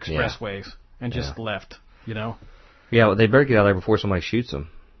major expressways and just left, you know. Yeah, well, they better get out of there before somebody shoots them.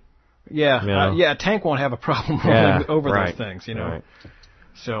 Yeah, you know? A tank won't have a problem rolling over those things, you know. Right.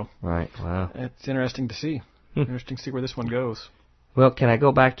 So, wow. It's interesting to see. Interesting to see where this one goes. Well, can I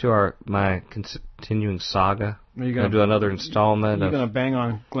go back to my continuing saga? Are you going to do another installment? Are you going to bang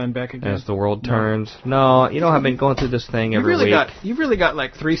on Glenn Beck again? As the world turns? No, you know, I've been going through this thing every week. You've really got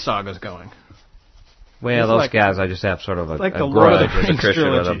like 3 sagas going. Well, those guys, I just have sort of a grudge as a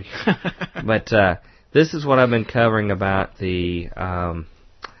Christian with them. But this is what I've been covering about the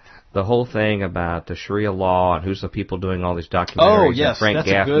whole thing about the Sharia law and who's the people doing all these documentaries. Oh, yes, Frank that's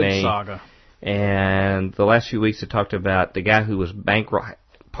Gaffney. a good saga. And the last few weeks it talked about the guy who was bankrupt.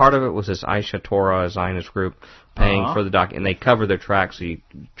 Part of it was this Aisha Torah, a Zionist group, paying for the doc, and they cover their tracks so you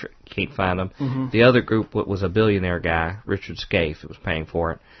can't find them. The other group was a billionaire guy, Richard Scaife, who was paying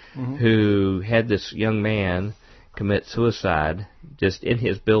for it, who had this young man commit suicide just in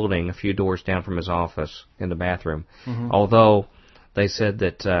his building a few doors down from his office in the bathroom. Although they said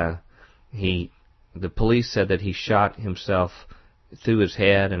that the police said that he shot himself through his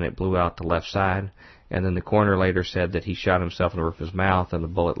head and it blew out the left side. And then the coroner later said that he shot himself in the roof of his mouth and the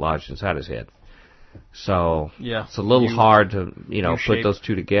bullet lodged inside his head. So it's a little hard to put those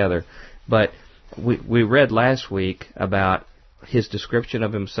two together. But we read last week about his description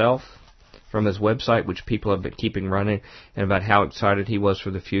of himself from his website, which people have been keeping running, and about how excited he was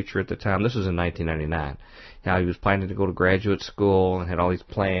for the future at the time. This was in 1999. How he was planning to go to graduate school and had all these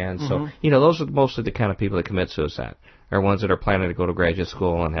plans. So, those are mostly the kind of people that commit suicide. Are ones that are planning to go to graduate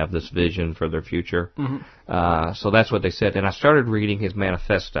school and have this vision for their future. So that's what they said. And I started reading his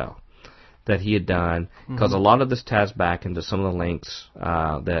manifesto that he had done, because a lot of this ties back into some of the links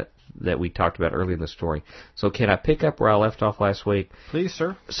that we talked about earlier in the story. So can I pick up where I left off last week? Please,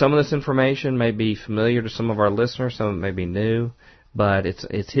 sir. Some of this information may be familiar to some of our listeners, some of it may be new, but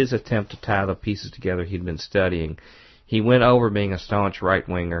it's his attempt to tie the pieces together he'd been studying. He went over being a staunch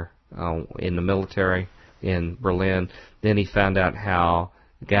right-winger in the military in Berlin. Then he found out how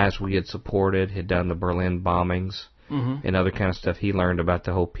the guys we had supported had done the Berlin bombings and other kind of stuff. He learned about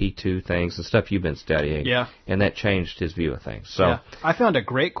the whole P2 things and stuff you've been studying. Yeah. And that changed his view of things. So I found a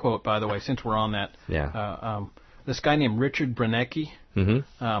great quote, by the way, since we're on that. Yeah. This guy named Richard Branecki,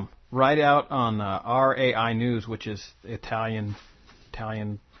 right out on RAI News, which is Italian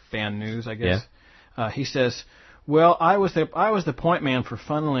fan news, I guess. Yeah. He says, "Well, I was the point man for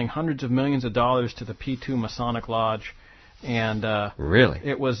funneling hundreds of millions of dollars to the P2 Masonic Lodge." And really,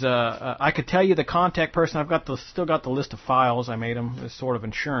 it was. I could tell you the contact person. I've still got the list of files. I made them as sort of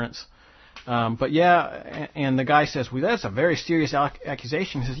insurance. But yeah, and the guy says, "Well, that's a very serious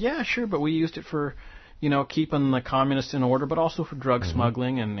accusation." He says, "Yeah, sure, but we used it for, keeping the communists in order, but also for drug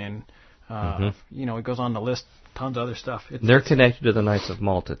smuggling and it goes on to list tons of other stuff." They're connected to the Knights of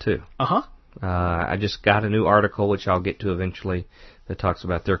Malta too. Uh-huh. I just got a new article, which I'll get to eventually, that talks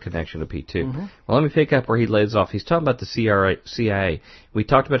about their connection to P2. Mm-hmm. Well, let me pick up where he lays off. He's talking about the CIA. We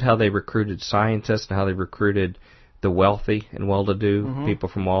talked about how they recruited scientists and how they recruited the wealthy and well-to-do people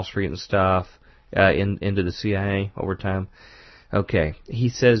from Wall Street and stuff into the CIA over time. Okay. He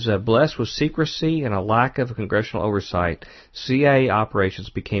says, blessed with secrecy and a lack of congressional oversight, CIA operations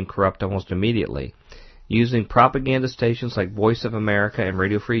became corrupt almost immediately. Using propaganda stations like Voice of America and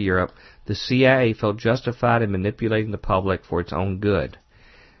Radio Free Europe, the CIA felt justified in manipulating the public for its own good.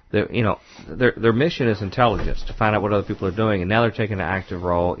 Their mission is intelligence, to find out what other people are doing, and now they're taking an active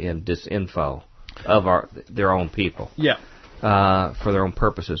role in disinfo of their own people. Yeah. For their own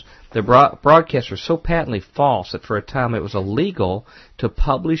purposes. The broadcasts are so patently false that for a time it was illegal to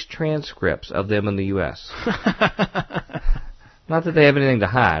publish transcripts of them in the U.S. Not that they have anything to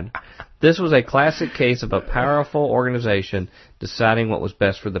hide. This was a classic case of a powerful organization deciding what was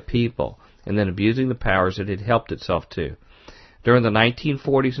best for the people, and then abusing the powers it had helped itself to. During the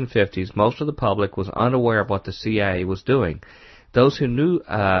 1940s and 50s, most of the public was unaware of what the CIA was doing. Those who knew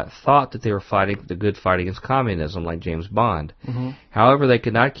thought that they were fighting the good fight against communism, like James Bond. Mm-hmm. However, they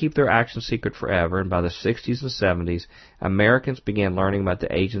could not keep their actions secret forever, and by the 60s and 70s, Americans began learning about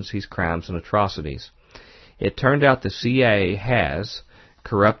the agency's crimes and atrocities. It turned out the CIA has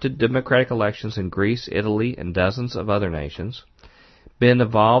corrupted democratic elections in Greece, Italy, and dozens of other nations, been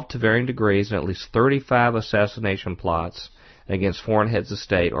involved to varying degrees in at least 35 assassination plots against foreign heads of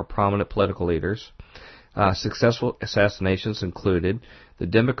state or prominent political leaders. Successful assassinations included the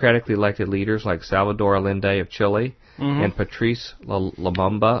democratically elected leaders like Salvador Allende of Chile and Patrice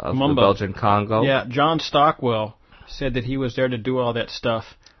Lumumba of the Belgian Congo. Yeah, John Stockwell said that he was there to do all that stuff.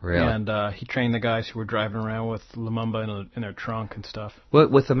 Really? And he trained the guys who were driving around with Lumumba in their trunk and stuff. Well,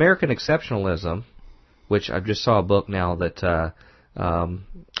 with American Exceptionalism, which I just saw a book now that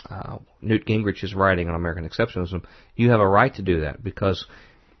Newt Gingrich is writing on American Exceptionalism, you have a right to do that because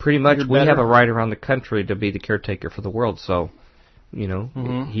pretty much we have a right around the country to be the caretaker for the world. So,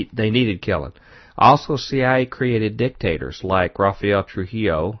 they needed killing. Also, CIA created dictators like Rafael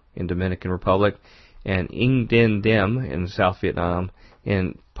Trujillo in Dominican Republic and Ng Dinh Diem in South Vietnam,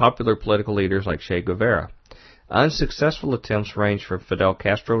 and popular political leaders like Che Guevara. Unsuccessful attempts ranged from Fidel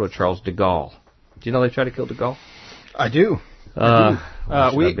Castro to Charles de Gaulle. Do you know they tried to kill de Gaulle? I do.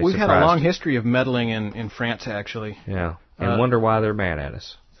 We've had a long history of meddling in France, actually. Yeah, and wonder why they're mad at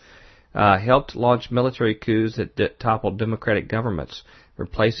us. Helped launch military coups that toppled democratic governments,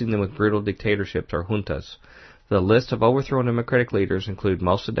 replacing them with brutal dictatorships or juntas. The list of overthrown democratic leaders include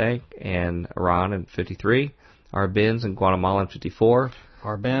Mossadegh in Iran in 1953, Arbenz in Guatemala in 1954,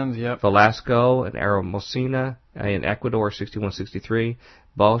 Arbenz, yep. Velasco and Aramosina in Ecuador 1961-63,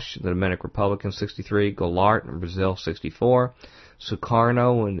 Bosch in the Dominican Republic in 1963, Goulart in Brazil 1964,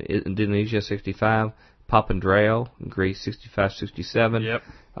 Sukarno in Indonesia 1965, Papandreou in Greece 1965-1967, yep.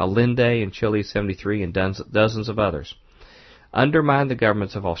 Allende in Chile 1973, and dozens of others. Undermined the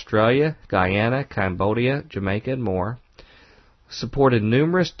governments of Australia, Guyana, Cambodia, Jamaica, and more. Supported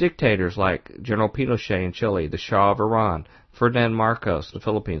numerous dictators like General Pinochet in Chile, the Shah of Iran, Ferdinand Marcos in the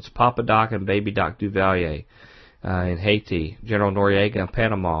Philippines, Papa Doc and Baby Doc Duvalier in Haiti, General Noriega in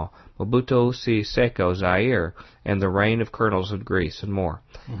Panama, Mobutu Sese Zaire, and the reign of colonels in Greece, and more.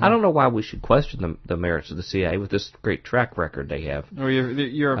 Mm-hmm. I don't know why we should question the merits of the CIA with this great track record they have. Well,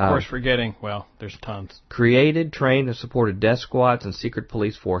 you're of course forgetting, well, there's tons. Created, trained, and supported death squads and secret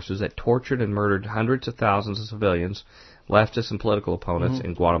police forces that tortured and murdered hundreds of thousands of civilians, leftists and political opponents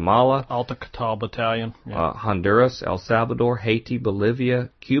in Guatemala, Alta Catal Battalion, Honduras, El Salvador, Haiti, Bolivia,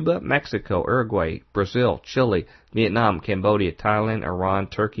 Cuba, Mexico, Uruguay, Brazil, Chile, Vietnam, Cambodia, Thailand, Iran,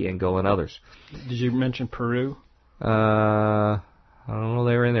 Turkey, Angola, and others. Did you mention Peru? I don't know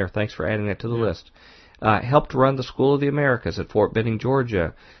they were in there. Thanks for adding that to the list. Helped run the School of the Americas at Fort Benning,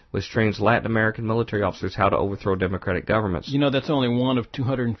 Georgia, which trains Latin American military officers how to overthrow democratic governments. You know, that's only one of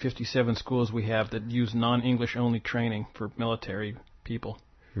 257 schools we have that use non-English only training for military people.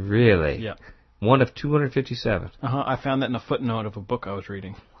 Really? Yeah. One of 257? I found that in a footnote of a book I was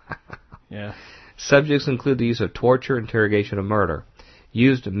reading. Yeah. Subjects include the use of torture, interrogation, and murder.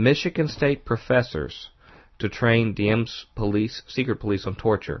 used Michigan State professors to train Diem's secret police on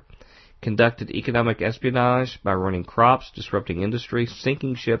torture, conducted economic espionage by ruining crops, disrupting industry,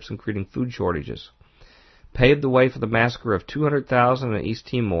 sinking ships, and creating food shortages, paved the way for the massacre of 200,000 in East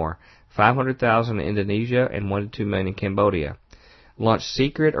Timor, 500,000 in Indonesia, and 1 to 2 million in Cambodia, launched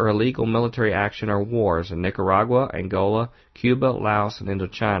secret or illegal military action or wars in Nicaragua, Angola, Cuba, Laos, and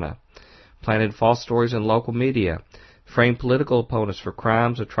Indochina, planted false stories in local media, framed political opponents for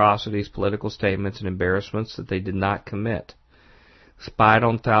crimes, atrocities, political statements, and embarrassments that they did not commit, spied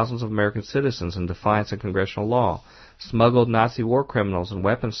on thousands of American citizens in defiance of congressional law, smuggled Nazi war criminals and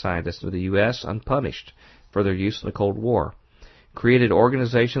weapons scientists into the U.S. unpunished for their use in the Cold War, created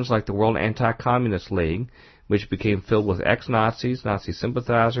organizations like the World Anti-Communist League, which became filled with ex-Nazis, Nazi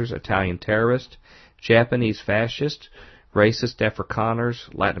sympathizers, Italian terrorists, Japanese fascists, racist Afrikaners,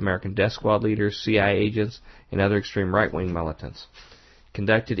 Latin American death squad leaders, CIA agents, and other extreme right-wing militants.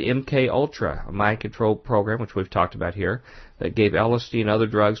 Conducted MK-Ultra, a mind control program, which we've talked about here, that gave LSD and other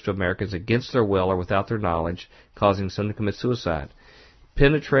drugs to Americans against their will or without their knowledge, causing some to commit suicide.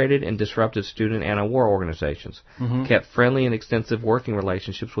 Penetrated and disrupted student anti-war organizations. Kept friendly and extensive working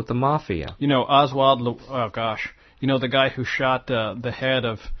relationships with the mafia. You know, you know the guy who shot the head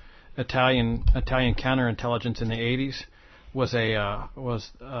of Italian counterintelligence in the 80s was a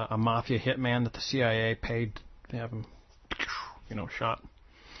mafia hitman that the CIA paid to have him, shot.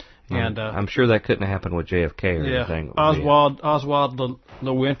 And I'm sure that couldn't happen with JFK or anything. Oswald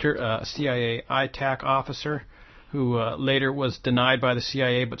LeWinter, a CIA ITAC officer, who later was denied by the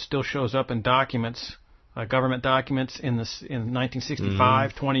CIA, but still shows up in documents, government documents, in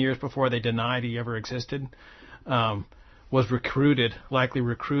 1965, 20 years before they denied he ever existed. Was likely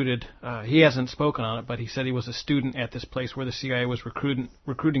recruited. He hasn't spoken on it, but he said he was a student at this place where the CIA was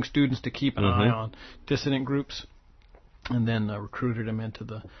recruiting students to keep an eye on dissident groups, and then recruited him into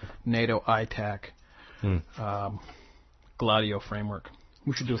the NATO ITAC Gladio framework.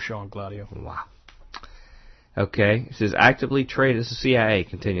 We should do a show on Gladio. Wow. Okay, it says actively traded. This is CIA,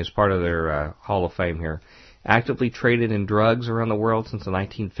 continues part of their Hall of Fame here. Actively traded in drugs around the world since the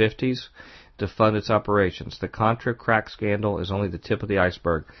 1950s. To fund its operations. The Contra crack scandal is only the tip of the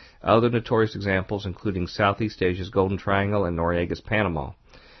iceberg. Other notorious examples, including Southeast Asia's Golden Triangle and Noriega's Panama,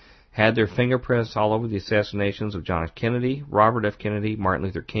 had their fingerprints all over the assassinations of John F. Kennedy, Robert F. Kennedy, Martin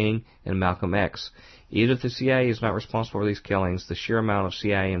Luther King, and Malcolm X. Even if the CIA is not responsible for these killings, the sheer amount of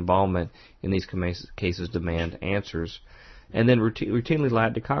CIA involvement in these cases demand answers, and then routinely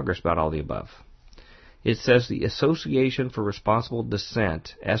lied to Congress about all the above. It says the Association for Responsible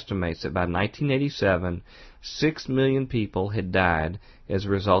Dissent estimates that by 1987, 6 million people had died as a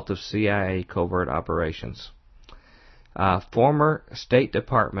result of CIA covert operations. Former State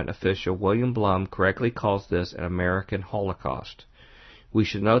Department official William Blum correctly calls this an American Holocaust. We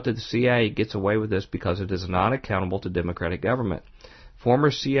should note that the CIA gets away with this because it is not accountable to democratic government. Former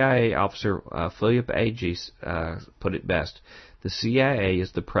CIA officer Philip Agee put it best. The CIA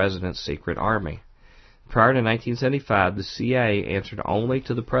is the president's secret army. Prior to 1975, the CIA answered only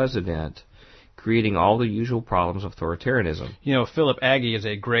to the president, creating all the usual problems of authoritarianism. You know, Philip Agee is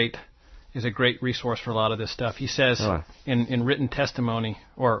a great resource for a lot of this stuff. He says in written testimony,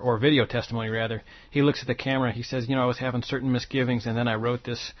 or video testimony rather, he looks at the camera. He says, I was having certain misgivings, and then I wrote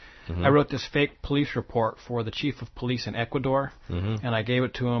this. I wrote this fake police report for the chief of police in Ecuador, and I gave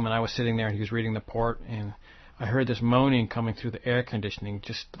it to him. And I was sitting there, and he was reading the report, and I heard this moaning coming through the air conditioning,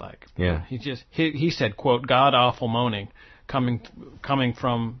 just like he said, quote, god awful moaning coming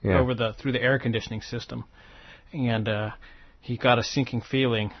from through the air conditioning system, and he got a sinking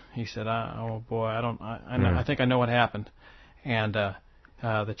feeling. He said, "Oh boy, I think I know what happened." And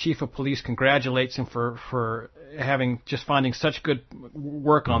the chief of police congratulates him for finding such good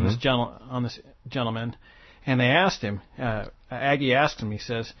work on this gentleman, and they asked him. Agee asked him. He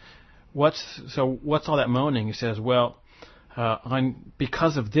says, What's all that moaning? He says, well,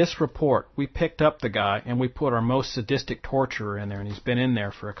 because of this report, we picked up the guy and we put our most sadistic torturer in there, and he's been in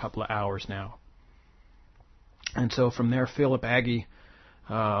there for a couple of hours now. And so from there, Philip Agee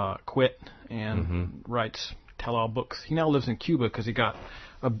quit and writes tell-all books. He now lives in Cuba because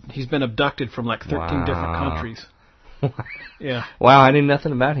he's been abducted from like 13 different countries. Yeah. Wow, I knew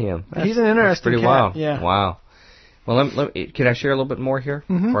nothing about him. He's an interesting pretty cat. Wild. Yeah. Wow. Well, can I share a little bit more here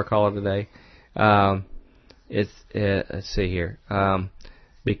before I call it today? Let's see here.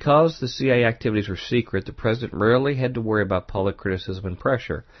 Because the CIA activities were secret, the president rarely had to worry about public criticism and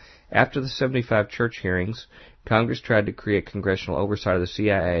pressure. After the 75 church hearings, Congress tried to create congressional oversight of the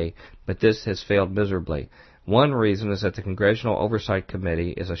CIA, but this has failed miserably. One reason is that the Congressional Oversight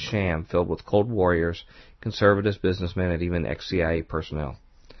Committee is a sham filled with cold warriors, conservatives, businessmen, and even ex-CIA personnel.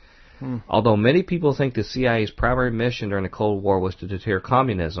 Although many people think the CIA's primary mission during the Cold War was to deter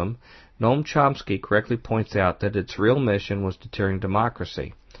communism, Noam Chomsky correctly points out that its real mission was deterring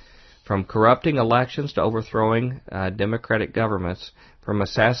democracy. From corrupting elections to overthrowing democratic governments, from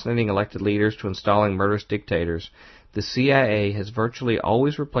assassinating elected leaders to installing murderous dictators, the CIA has virtually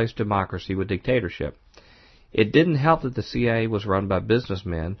always replaced democracy with dictatorship. It didn't help that the CIA was run by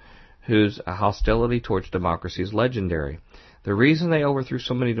businessmen whose hostility towards democracy is legendary. The reason they overthrew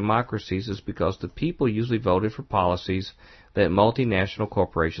so many democracies is because the people usually voted for policies that multinational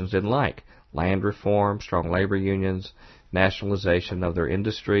corporations didn't like. Land reform, strong labor unions, nationalization of their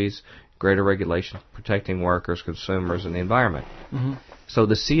industries, greater regulation protecting workers, consumers, and the environment. So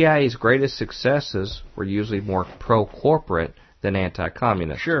the CIA's greatest successes were usually more pro-corporate than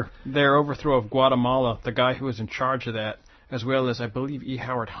anti-communist. Sure. Their overthrow of Guatemala, the guy who was in charge of that, as well as, I believe, E.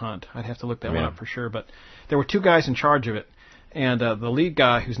 Howard Hunt. I'd have to look that one up for sure. But there were two guys in charge of it. And the lead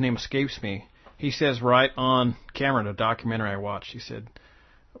guy, whose name escapes me, he says right on camera in a documentary I watched, he said,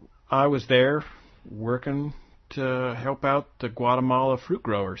 I was there working to help out the Guatemala fruit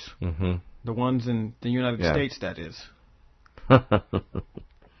growers. The ones in the United States, that is.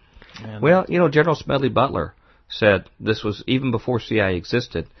 Well, General Smedley Butler said this was, even before CIA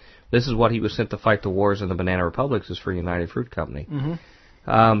existed, this is what he was sent to fight the wars in the Banana Republics, is for United Fruit Company.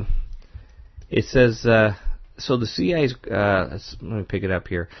 It says... So the CIA's, let me pick it up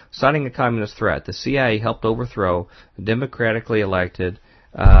here. Citing a communist threat, the CIA helped overthrow the democratically elected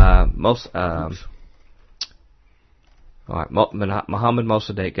Mohammed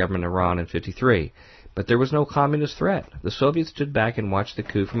Mossadegh government in Iran in '53. But there was no communist threat. The Soviets stood back and watched the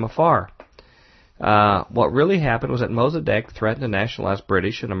coup from afar. What really happened was that Mossadegh threatened to nationalize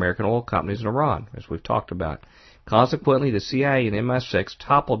British and American oil companies in Iran, as we've talked about. Consequently, the CIA and MI6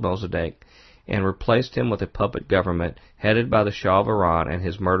 toppled Mossadegh and replaced him with a puppet government headed by the Shah of Iran and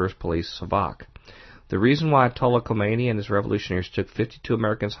his murderous police, Savak. The reason why Ayatollah Khomeini and his revolutionaries took 52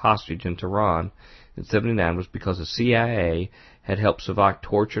 Americans hostage in Tehran in '79 was because the CIA had helped Savak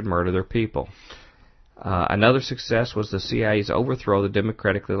torture and murder their people. Another success was the CIA's overthrow of the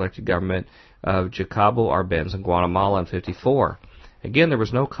democratically elected government of Jacobo Arbenz in Guatemala in '54. Again, there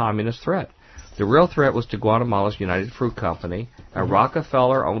was no communist threat. The real threat was to Guatemala's United Fruit Company, a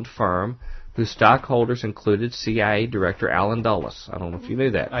Rockefeller-owned firm whose stockholders included CIA Director Allen Dulles. I don't know if you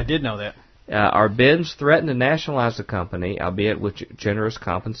knew that. I did know that. Arbenz threatened to nationalize the company, albeit with generous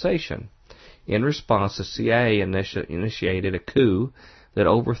compensation. In response, the CIA initiated a coup that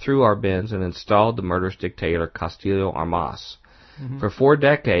overthrew Arbenz and installed the murderous dictator Castillo Armas. For 4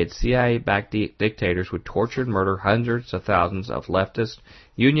 decades, CIA-backed dictators would torture and murder hundreds of thousands of leftist,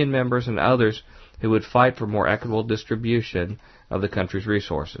 union members, and others who would fight for more equitable distribution of the country's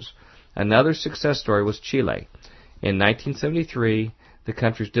resources. Another success story was Chile. In 1973, the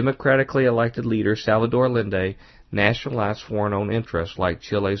country's democratically elected leader, Salvador Allende, nationalized foreign-owned interests like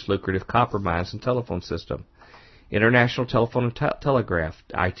Chile's lucrative copper mines and telephone system. International Telephone and Telegraph,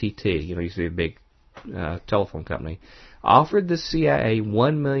 ITT, used to be a big telephone company, offered the CIA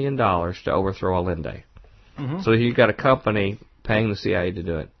 $1 million to overthrow Allende. So you got a company paying the CIA to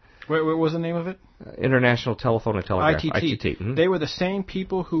do it. What was the name of it? International Telephone and Telegraph. ITT. They were the same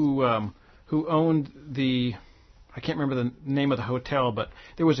people who owned the, I can't remember the name of the hotel, but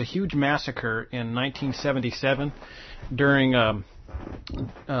there was a huge massacre in 1977 during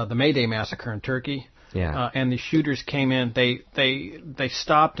the May Day massacre in Turkey. And the shooters came in. They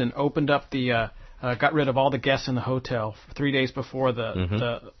stopped and opened up the got rid of all the guests in the hotel 3 days before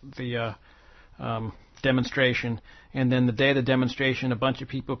the demonstration. And then the day of the demonstration, a bunch of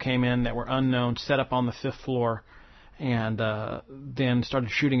people came in that were unknown, set up on the 5th floor, and then started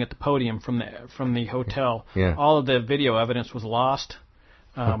shooting at the podium from the hotel. All of the video evidence was lost,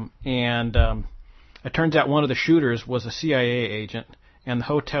 and it turns out one of the shooters was a CIA agent, and the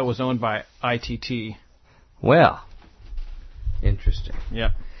hotel was owned by ITT. Well, interesting.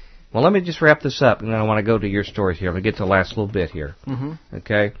 Yep. Well, let me just wrap this up, and then I want to go to your stories here. I'm going to get to the last little bit here.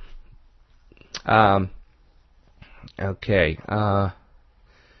 Okay? Okay.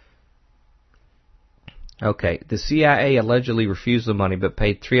 The CIA allegedly refused the money but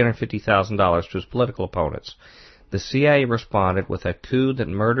paid $350,000 to his political opponents. The CIA responded with a coup that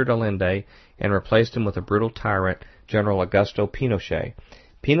murdered Allende and replaced him with a brutal tyrant, General Augusto Pinochet.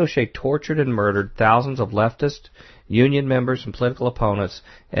 Pinochet tortured and murdered thousands of leftist, union members, and political opponents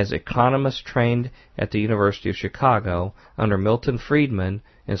as economists trained at the University of Chicago under Milton Friedman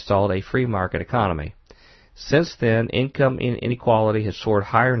installed a free market economy. Since then, income inequality has soared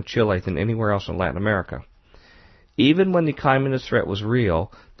higher in Chile than anywhere else in Latin America. Even when the communist threat was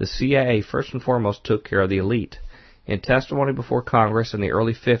real, the CIA first and foremost took care of the elite. In testimony before Congress in the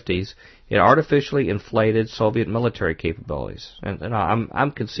early 50s, it artificially inflated Soviet military capabilities. And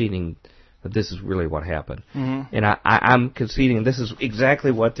I'm conceding that this is really what happened. Mm-hmm. And I'm conceding this is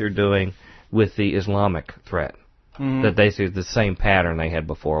exactly what they're doing with the Islamic threat. Mm-hmm. That they see the same pattern they had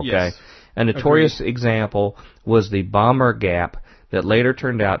before, okay? Yes. A notorious example was the bomber gap that later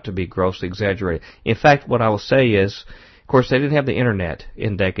turned out to be grossly exaggerated. In fact, what I will say is, of course, they didn't have the internet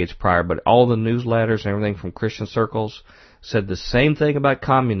in decades prior, but all the newsletters and everything from Christian circles said the same thing about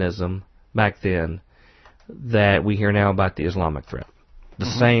communism back then that we hear now about the Islamic threat. The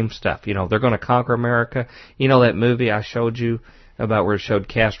same stuff. You know, they're going to conquer America. You know that movie I showed you about where it showed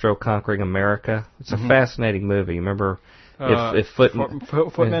Castro conquering America? It's a fascinating movie. Remember, if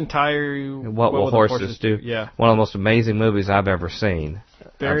Footmen tire, what will horses do? Yeah. One of the most amazing movies I've ever seen.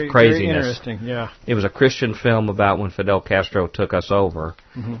 Very, of craziness. very interesting, yeah. It was a Christian film about when Fidel Castro took us over,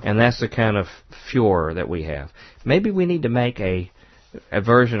 and that's the kind of furor that we have. Maybe we need to make a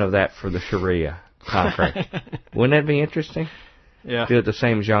version of that for the Sharia conquering. Wouldn't that be interesting? Yeah. Do it the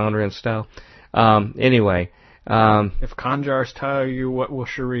same genre and style. Anyway. If Khanjars tire you, what will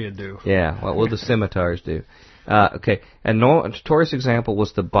Sharia do? Yeah, what will the scimitars do? Okay, a notorious example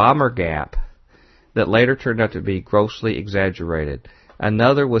was the bomber gap that later turned out to be grossly exaggerated.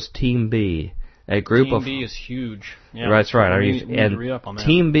 Another was Team B, a group of... Team B is huge. Yeah. That's right. We need to read up on that.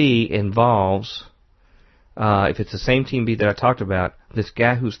 Team B involves, if it's the same Team B that I talked about, this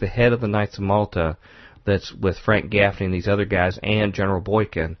guy who's the head of the Knights of Malta, that's with Frank Gaffney and these other guys, and General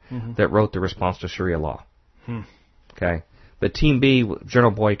Boykin, that wrote the response to Sharia law. Okay, but Team B,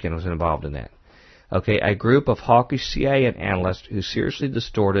 General Boykin was involved in that. Okay, a group of hawkish CIA analysts who seriously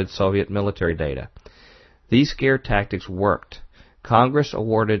distorted Soviet military data. These scare tactics worked. Congress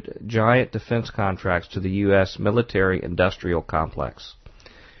awarded giant defense contracts to the U.S. military-industrial complex.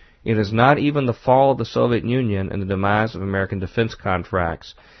 It is not even the fall of the Soviet Union and the demise of American defense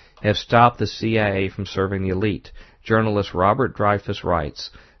contracts have stopped the CIA from serving the elite. Journalist Robert Dreyfuss writes,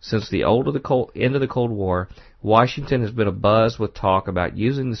 since the end of the Cold War, Washington has been abuzz with talk about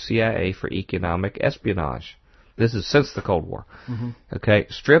using the CIA for economic espionage. This is since the Cold War. Okay,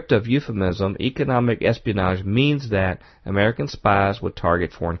 stripped of euphemism, economic espionage means that American spies would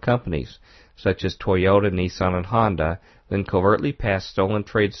target foreign companies, such as Toyota, Nissan, and Honda, then covertly pass stolen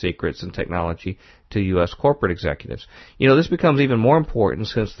trade secrets and technology to U.S. corporate executives. You know, this becomes even more important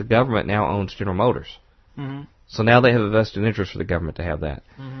since the government now owns General Motors. So now they have a vested interest for the government to have that.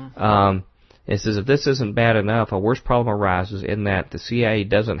 It says if this isn't bad enough, a worse problem arises in that the CIA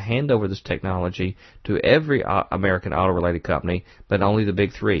doesn't hand over this technology to every American auto-related company, but only the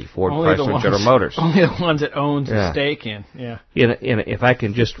big three, Ford, Chrysler, and General Motors. Only the ones it owns a stake in. Yeah. If I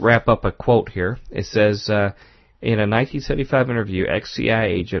can just wrap up a quote here, it says, in a 1975 interview,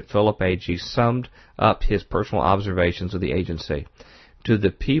 ex-CIA agent Philip Agee summed up his personal observations of the agency. To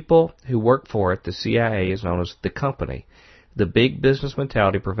the people who work for it, the CIA is known as the company. The big business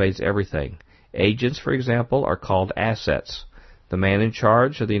mentality pervades everything. Agents, for example, are called assets. The man in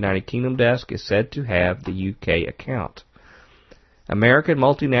charge of the United Kingdom desk is said to have the UK account. American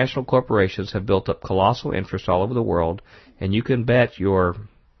multinational corporations have built up colossal interests all over the world, and you can bet your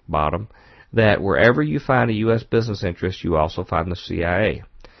bottom that wherever you find a U.S. business interest, you also find the CIA.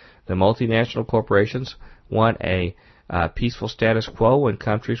 The multinational corporations want a peaceful status quo in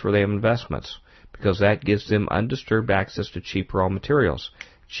countries where they have investments, because that gives them undisturbed access to cheap raw materials,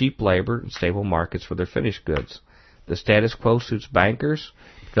 cheap labor, and stable markets for their finished goods. The status quo suits bankers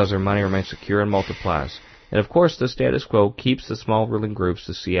because their money remains secure and multiplies. And of course, the status quo keeps the small ruling groups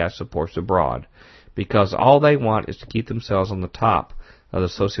the CIA supports abroad, because all they want is to keep themselves on the top of the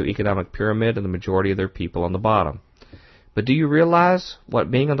socioeconomic pyramid and the majority of their people on the bottom. But do you realize what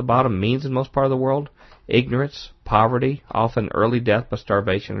being on the bottom means in most part of the world? Ignorance, poverty, often early death by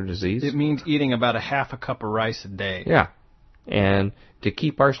starvation or disease. It means eating about a half a cup of rice a day. Yeah. And to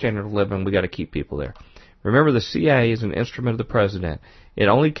keep our standard of living, we got to keep people there. Remember, the CIA is an instrument of the president. It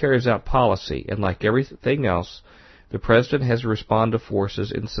only carries out policy, and like everything else, the president has to respond to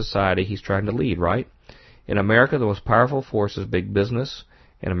forces in society he's trying to lead, right? In America, the most powerful force is big business,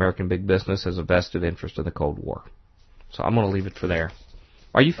 and American big business has a vested interest in the Cold War. So I'm going to leave it for there.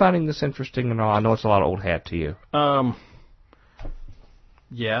 Are you finding this interesting at all? I know it's a lot of old hat to you.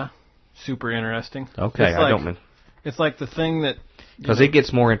 Yeah, super interesting. Okay, It's like the thing that... Because it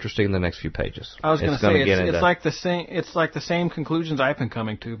gets more interesting in the next few pages. I was going to say, it's like the same. It's like the same conclusions I've been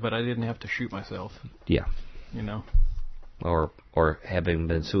coming to, but I didn't have to shoot myself. Yeah. You know. Or having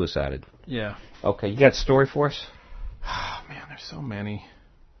been suicided. Yeah. Okay, you got a story for us? Oh, man, there's so many.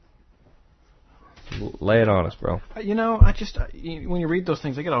 Lay it on us, bro. When you read those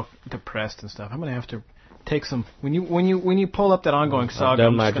things, I get all depressed and stuff. I'm gonna have to take some. When you pull up that ongoing saga,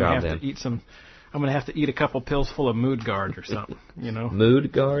 I'm just gonna have to eat some. I'm gonna have to eat a couple pills full of Mood Guard or something.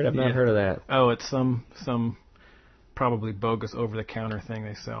 Mood Guard? I've not heard of that. Oh, it's some probably bogus over-the-counter thing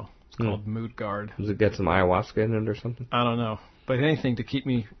they sell. It's called Mood Guard. Does it get some ayahuasca in it or something? I don't know, but anything to keep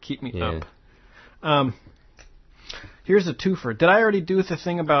me up. Here's a twofer. Did I already do the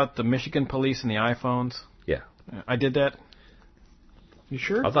thing about the Michigan police and the iPhones? Yeah. I did that? You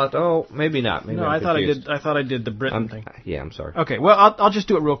sure? I thought, maybe not. Maybe I thought I did the Britain thing. Yeah, I'm sorry. Okay, well, I'll just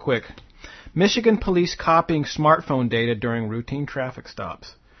do it real quick. Michigan police copying smartphone data during routine traffic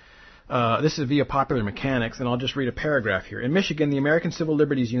stops. This is via Popular Mechanics, and I'll just read a paragraph here. In Michigan, the American Civil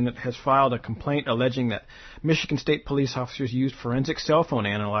Liberties Unit has filed a complaint alleging that Michigan State police officers used forensic cell phone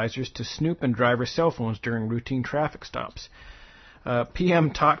analyzers to snoop in drivers' cell phones during routine traffic stops.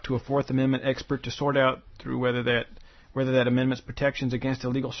 PM talked to a Fourth Amendment expert to sort out through whether that amendment's protections against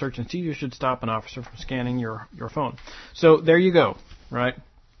illegal search and seizure should stop an officer from scanning your phone. So there you go, right?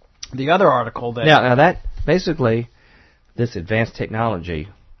 The other article that... Now that, basically, this advanced technology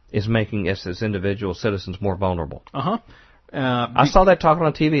is making us as individual citizens more vulnerable. I saw that talking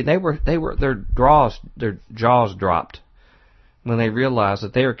on TV. Their jaws dropped when they realized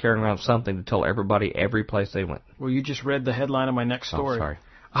that they were carrying around something to tell everybody every place they went. Well, you just read the headline of my next story. Oh, sorry.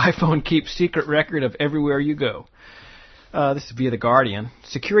 iPhone keeps secret record of everywhere you go. This is via The Guardian.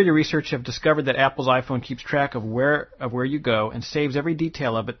 Security research have discovered that Apple's iPhone keeps track of where you go and saves every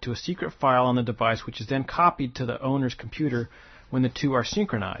detail of it to a secret file on the device, which is then copied to the owner's computer when the two are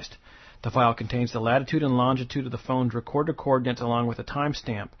synchronized. The file contains the latitude and longitude of the phone's recorded coordinates along with a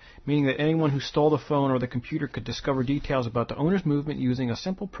timestamp, meaning that anyone who stole the phone or the computer could discover details about the owner's movement using a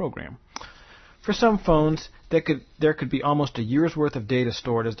simple program. For some phones, there could be almost a year's worth of data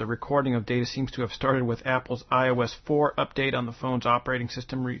stored, as the recording of data seems to have started with Apple's iOS 4 update on the phone's operating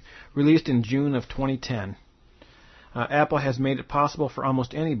system released in June of 2010. Apple has made it possible for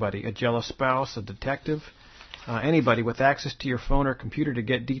almost anybody, a jealous spouse, a detective, anybody with access to your phone or computer to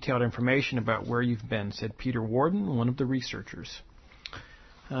get detailed information about where you've been, said Peter Warden, one of the researchers.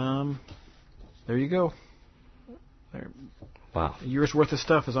 There you go. Wow. A year's worth of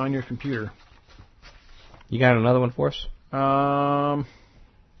stuff is on your computer. You got another one for us?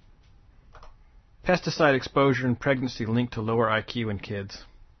 Pesticide exposure in pregnancy linked to lower IQ in kids.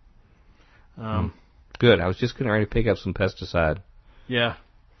 Good. I was just getting ready to pick up some pesticide. Yeah.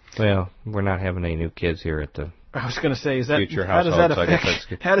 Well, we're not having any new kids here at the I was going to say, future how household.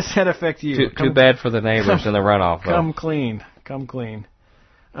 How does that affect you? Too bad for the neighbors in the runoff. Come clean.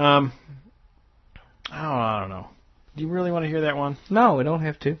 I don't know. Do you really want to hear that one? No, we don't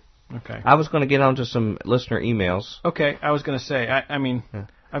have to. Okay. I was going to get on to some listener emails. Okay, I was going to say,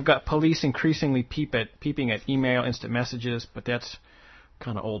 I've got police increasingly peeping at email, instant messages, but that's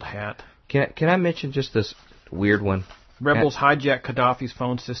kind of old hat. Can I mention just this weird one? Rebels hijacked Gaddafi's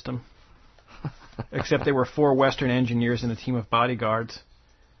phone system. Except they were 4 Western engineers and a team of bodyguards.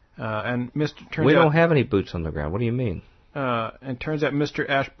 We don't have any boots on the ground. What do you mean? And turns out Mr.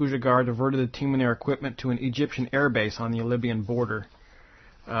 Ash Boujagar diverted the team and their equipment to an Egyptian airbase on the Libyan border,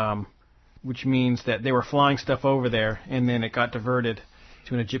 which means that they were flying stuff over there, and then it got diverted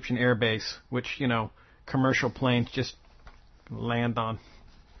to an Egyptian airbase, which, commercial planes just land on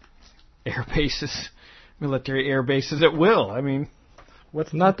airbases, military airbases at will. I mean,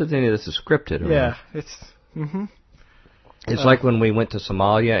 not that any of this is scripted. Yeah, it's... Mm-hmm. It's like when we went to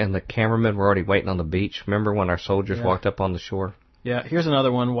Somalia and the cameramen were already waiting on the beach. Remember when our soldiers walked up on the shore? Yeah, here's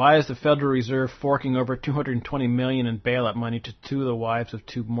another one. Why is the Federal Reserve forking over $220 million in bailout money to 2 of the wives of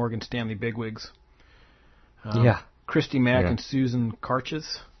 2 Morgan Stanley bigwigs? Christy Mack and Susan Karches.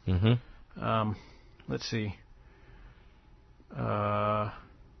 Mm-hmm. Let's see. I'm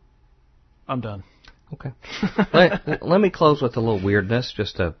done. Okay. Let me close with a little weirdness,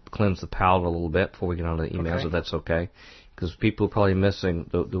 just to cleanse the palate a little bit before we get on to the emails, if that's okay. Because people are probably missing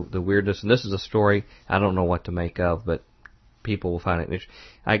the weirdness. And this is a story I don't know what to make of, but people will find it interesting.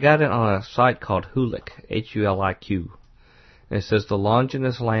 I got it on a site called Huliq, H-U-L-I-Q. And it says, the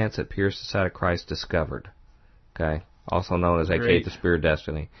Longinus lance that pierced the side of Christ discovered. Okay. Also known as A.K.A. the Spear of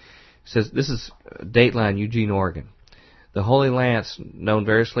Destiny. It says, this is Dateline, Eugene, Oregon. The Holy Lance, known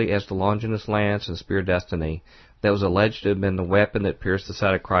variously as the Longinus Lance and Spear of Destiny, that was alleged to have been the weapon that pierced the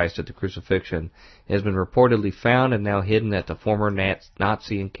side of Christ at the crucifixion, has been reportedly found and now hidden at the former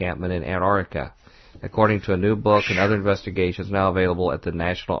Nazi encampment in Antarctica, according to a new book and other investigations now available at the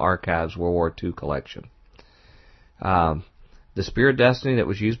National Archives World War II collection. The Spear of Destiny that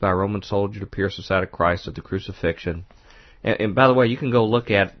was used by a Roman soldier to pierce the side of Christ at the crucifixion. And by the way, you can go look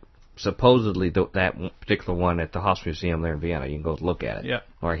at supposedly that particular one at the Haas Museum there in Vienna. You can go look at it. Yeah.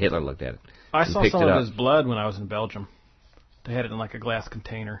 Or Hitler looked at it. I saw some of his blood when I was in Belgium. They had it in like a glass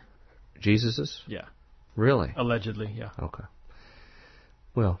container. Jesus's? Yeah. Really? Allegedly, yeah. Okay.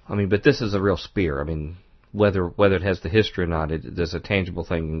 Well, I mean, but this is a real spear. I mean, whether it has the history or not, there's a tangible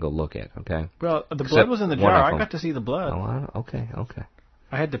thing you can go look at, okay? Well, the blood was in the jar. I got to see the blood. Oh, okay.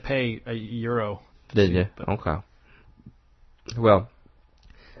 I had to pay €1. Did you? Okay. Well,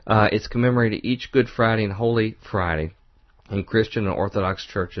 it's commemorated each Good Friday and Holy Friday in Christian and Orthodox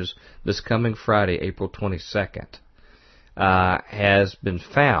churches. This coming Friday, April 22nd, has been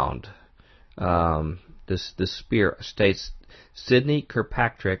found. This spear, states Sidney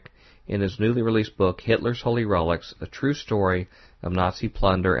Kirkpatrick in his newly released book, Hitler's Holy Relics, A True Story of Nazi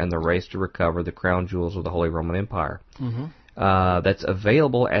Plunder and the Race to Recover the Crown Jewels of the Holy Roman Empire. Mm-hmm. That's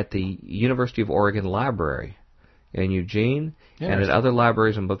available at the University of Oregon Library in Eugene and at other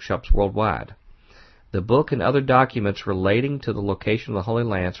libraries and bookshops worldwide. The book and other documents relating to the location of the Holy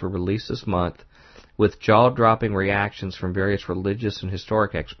Lance were released this month with jaw-dropping reactions from various religious and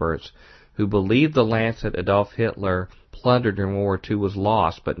historic experts who believed the lance that Adolf Hitler plundered during World War II was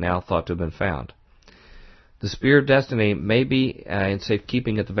lost but now thought to have been found. The Spear of Destiny may be in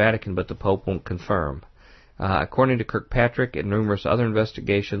safekeeping at the Vatican, but the Pope won't confirm. According to Kirkpatrick and numerous other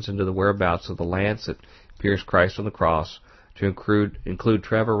investigations into the whereabouts of the lance that pierced Christ on the cross, to include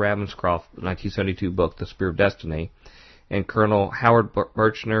Trevor Ravenscroft's 1972 book, The Spear of Destiny, and Colonel Howard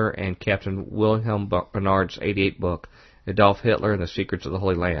Birchner and Captain Wilhelm Bernard's 1988 book, Adolf Hitler and the Secrets of the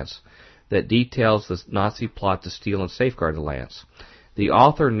Holy Lance, that details the Nazi plot to steal and safeguard the lance. The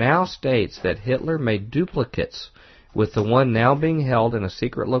author now states that Hitler made duplicates, with the one now being held in a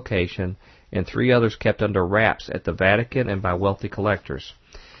secret location and 3 others kept under wraps at the Vatican and by wealthy collectors.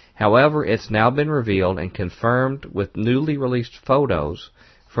 However, it's now been revealed and confirmed with newly released photos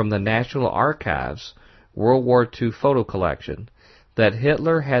from the National Archives World War II photo collection that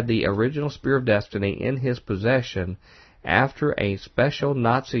Hitler had the original Spear of Destiny in his possession after a special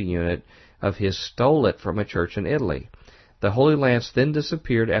Nazi unit of his stole it from a church in Italy. The Holy Lance then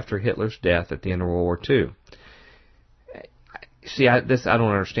disappeared after Hitler's death at the end of World War II. See, I don't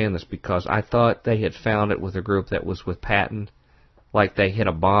understand this, because I thought they had found it with a group that was with Patton. Like they hit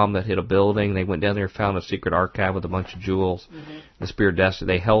a bomb that hit a building. They went down there and found a secret archive with a bunch of jewels. Mm-hmm. The Spear of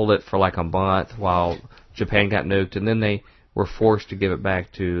Destiny. They held it for like a month while Japan got nuked, and then they were forced to give it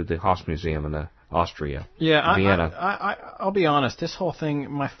back to the Haas Museum in Austria. Yeah, Vienna. I'll be honest. This whole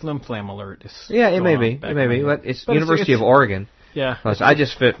thing, my flim-flam alert is. Yeah, it may be, but it's University of Oregon. Yeah.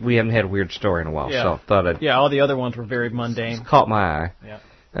 We haven't had a weird story in a while, so I thought I'd... Yeah, all the other ones were very mundane. It's caught my eye. Yeah.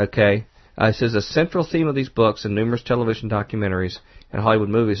 Okay. It says a central theme of these books and numerous television documentaries and Hollywood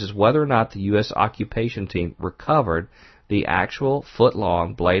movies is whether or not the U.S. occupation team recovered the actual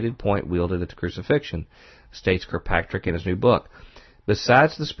foot-long bladed point wielded at the crucifixion, states Kirkpatrick in his new book.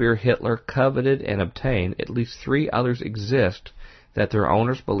 Besides the spear Hitler coveted and obtained, at least 3 others exist that their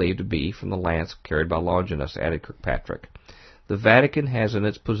owners believe to be from the lance carried by Longinus, added Kirkpatrick. The Vatican has in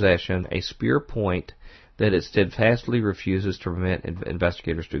its possession a spear point that it steadfastly refuses to permit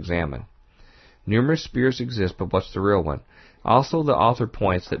investigators to examine. Numerous spears exist, but what's the real one? Also, the author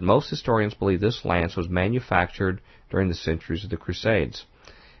points that most historians believe this lance was manufactured during the centuries of the Crusades.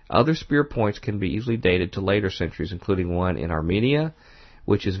 Other spear points can be easily dated to later centuries, including one in Armenia,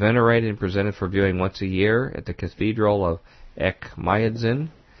 which is venerated and presented for viewing once a year at the Cathedral of Echmaiadzin,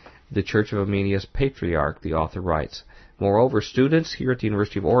 the Church of Armenia's patriarch, the author writes. Moreover, students here at the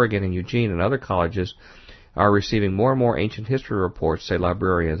University of Oregon and Eugene and other colleges are receiving more and more ancient history reports, say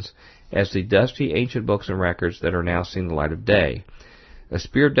librarians, as the dusty ancient books and records that are now seeing the light of day. A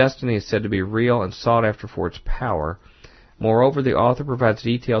Spear of Destiny is said to be real and sought after for its power. Moreover, the author provides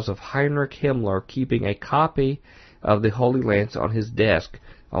details of Heinrich Himmler keeping a copy of the Holy Lance on his desk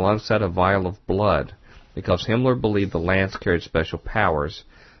alongside a vial of blood, because Himmler believed the lance carried special powers,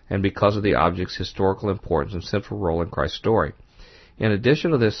 and because of the object's historical importance and central role in Christ's story. In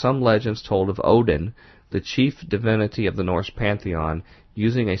addition to this, some legends told of Odin, the chief divinity of the Norse pantheon,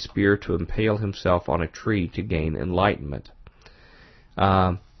 using a spear to impale himself on a tree to gain enlightenment.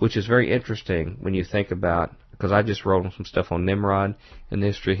 Which is very interesting when you think about, because I just wrote some stuff on Nimrod and the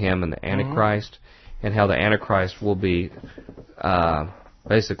history of him and the Antichrist, and how the Antichrist will be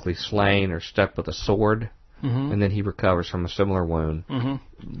basically slain or stuck with a sword, and then he recovers from a similar wound,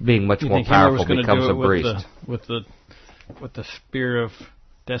 being much more powerful, becomes a priest. With the Spear of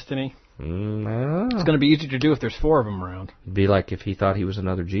Destiny? No. It's going to be easy to do if there's 4 of them around. Be like if he thought he was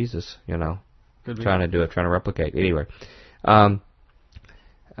another Jesus, trying to replicate. Anyway,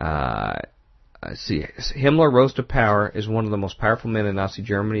 Himmler rose to power as one of the most powerful men in Nazi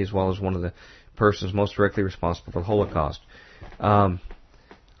Germany, as well as one of the persons most directly responsible for the Holocaust.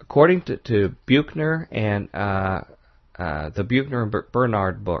 According to Buchner and the Buchner and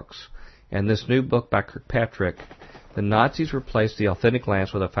Bernard books, and this new book by Kirkpatrick, the Nazis replaced the authentic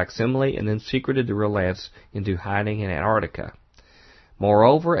Lance with a facsimile and then secreted the real Lance into hiding in Antarctica.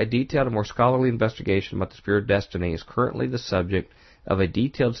 Moreover, a detailed and more scholarly investigation about the Spirit of Destiny is currently the subject of a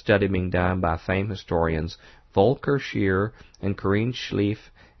detailed study being done by famed historians Volker Scheer and Corinne Schlief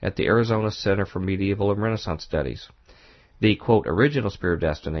at the Arizona Center for Medieval and Renaissance Studies. The, quote, original Spirit of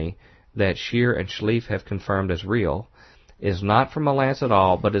Destiny that Scheer and Schlief have confirmed as real is not from a lance at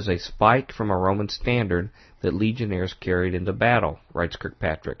all, but is a spike from a Roman standard that legionnaires carried into battle, writes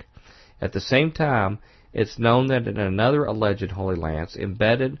Kirkpatrick. At the same time, it's known that in another alleged Holy Lance,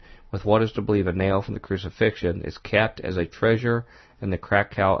 embedded with what is to believe a nail from the crucifixion, is kept as a treasure in the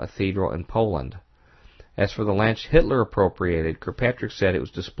Krakow Cathedral in Poland. As for the lance Hitler appropriated, Kirkpatrick said it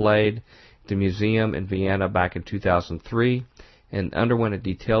was displayed at the museum in Vienna back in 2003 and underwent a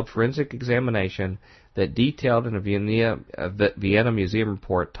detailed forensic examination that detailed in a Vienna Museum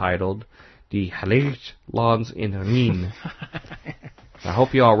report titled Die Heilige Lanze in Rhin. I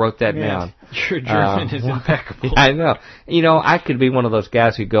hope you all wrote that down. Your German is impeccable. I know. You know, I could be one of those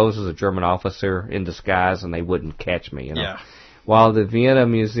guys who goes as a German officer in disguise and they wouldn't catch me, you know. Yeah. While the Vienna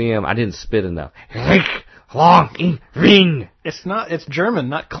Museum, I didn't spit enough. Long in Rhin. It's German,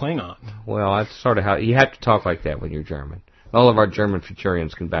 not Klingon. Well, that's sort of how you have to talk like that when you're German. All of our German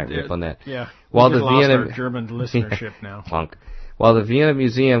Futurians can back me up on that. Yeah. While we the lost Vienna our German listenership now. Clunk. While the Vienna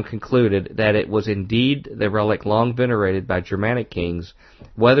Museum concluded that it was indeed the relic long venerated by Germanic kings,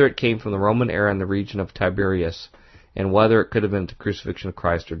 whether it came from the Roman era in the region of Tiberias, and whether it could have been the crucifixion of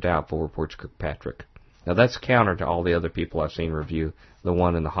Christ are doubtful, reports Kirkpatrick. Now that's counter to all the other people I've seen review the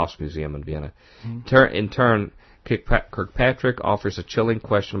one in the Haus Museum in Vienna. In turn, Kirkpatrick offers a chilling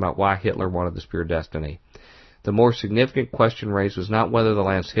question about why Hitler wanted the Spear of Destiny. The more significant question raised was not whether the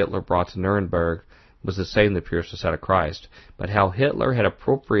lance Hitler brought to Nuremberg was the same that pierced the side of Christ, but how Hitler had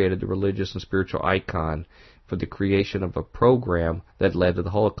appropriated the religious and spiritual icon for the creation of a program that led to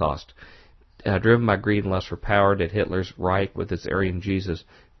the Holocaust. Driven by greed and lust for power, did Hitler's Reich with its Aryan Jesus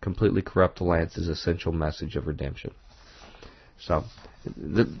completely corrupt the lance's essential message of redemption? So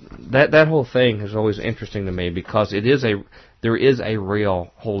that whole thing is always interesting to me because there is a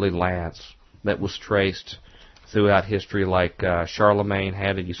real Holy Lance that was traced throughout history, like Charlemagne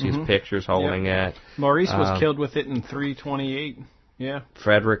had it. You see his pictures holding it. Maurice was killed with it in 328. Yeah.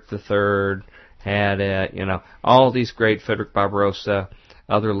 Frederick III had it. You know, all these great Frederick Barbarossa,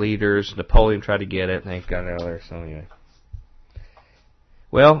 other leaders. Napoleon tried to get it, and they got it out of there. So anyway.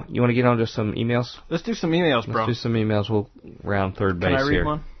 Well, you want to get on to some emails? Let's do some emails, bro. Let's do some emails. We'll round third base here. Can I read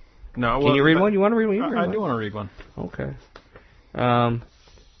one? No. Can you read one? You want to read one? I do want to read one. Okay.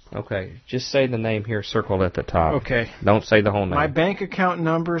 Okay. Just say the name here circled at the top. Okay. Don't say the whole name. My bank account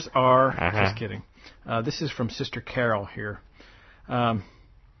numbers are... Just kidding. This is from Sister Carol here.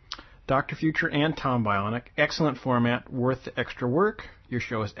 Dr. Future and Tom Bionic. Excellent format. Worth the extra work. Your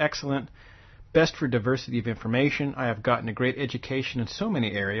show is excellent. Best for diversity of information. I have gotten a great education in so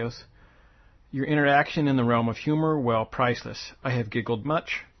many areas. Your interaction in the realm of humor, well, priceless. I have giggled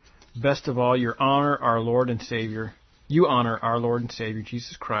much. Best of all, you honor our Lord and Savior,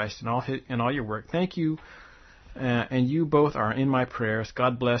 Jesus Christ, in all your work. Thank you, and you both are in my prayers.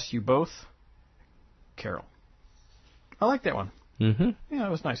 God bless you both. Carol. I like that one. Mm-hmm. Yeah,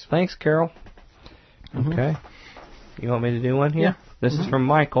 it was nice. Thanks, Carol. Mm-hmm. Okay. You want me to do one here? Yeah. This is from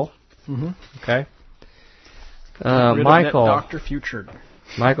Michael. Mm-hmm. Okay. Michael. Dr. Future.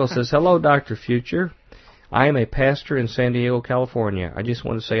 Michael says, hello, Dr. Future. I am a pastor in San Diego, California. I just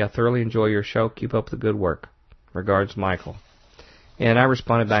want to say I thoroughly enjoy your show. Keep up the good work. Regards, Michael. And I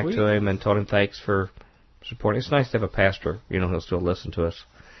responded back to him and told him thanks for supporting. It's nice to have a pastor, who'll still listen to us.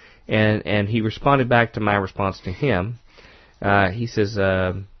 And he responded back to my response to him. He says,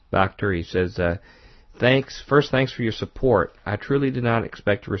 Doctor, thanks for your support. I truly did not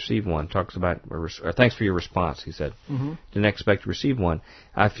expect to receive one. Talks about, thanks for your response, he said. Mm-hmm. Didn't expect to receive one.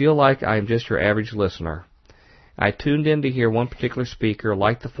 I feel like I am just your average listener. I tuned in to hear one particular speaker,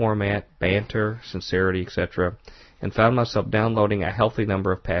 liked the format, banter, sincerity, etc., and found myself downloading a healthy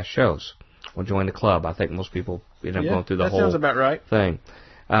number of past shows. We'll join the club. I think most people end up going through the whole sounds about right. thing.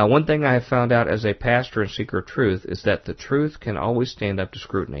 One thing I have found out as a pastor and seeker of truth is that the truth can always stand up to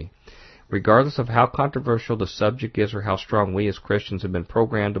scrutiny. Regardless of how controversial the subject is or how strong we as Christians have been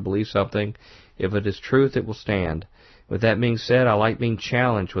programmed to believe something, if it is truth, it will stand. With that being said, I like being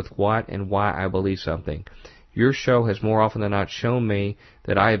challenged with what and why I believe something. Your show has more often than not shown me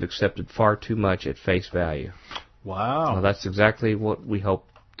that I have accepted far too much at face value. Wow. Well, that's exactly what we hope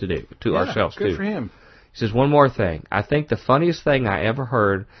to do to ourselves, good too. For him. He says, one more thing. I think the funniest thing I ever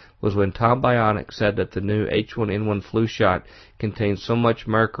heard was when Tom Bionic said that the new H1N1 flu shot contained so much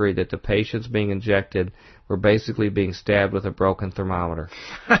mercury that the patients being injected were basically being stabbed with a broken thermometer.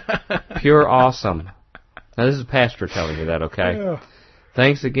 Pure awesome. Now, this is Pastor telling you that, okay? Yeah.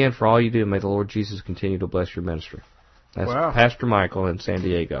 Thanks again for all you do. May the Lord Jesus continue to bless your ministry. That's Pastor Michael in San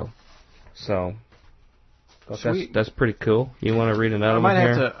Diego. So, that's pretty cool. You want to read another one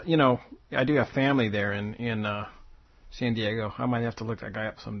here? I might have to, I do have family there in San Diego. I might have to look that guy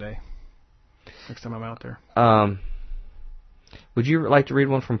up someday. Next time I'm out there. Would you like to read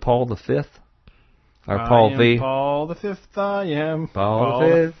one from Paul the Fifth? Or Paul V? Paul the Fifth, I am. Paul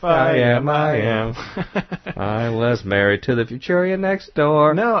the Fifth, I am. I was married to the Futurian next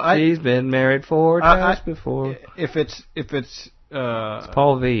door. No, She's been married 4 times before. If it's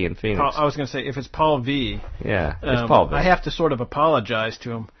Paul V in Phoenix. I was going to say, if it's Paul V. Yeah, it's Paul V. I have to sort of apologize to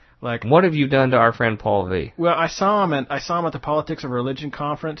him. Like, what have you done to our friend Paul V? Well, I saw him at the Politics of Religion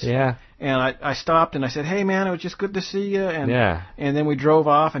conference. Yeah. And I stopped and I said, "Hey man, it was just good to see you." And and then we drove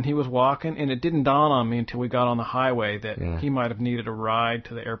off and he was walking, and it didn't dawn on me until we got on the highway that he might have needed a ride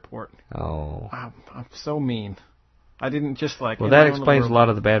to the airport. Oh. I'm so mean. I didn't just like. Well, that explains a lot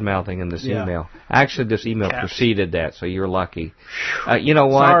of the bad mouthing in this email. Actually, this email preceded that, so you're lucky. You know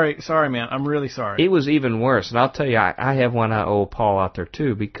what? Sorry, man. I'm really sorry. It was even worse, and I'll tell you, I have one I owe Paul out there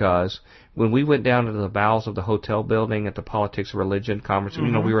too, because when we went down to the bowels of the hotel building at the Politics of Religion conference,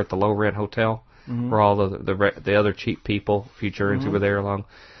 we were at the low rent hotel where all the other cheap people, Futurians who were there along,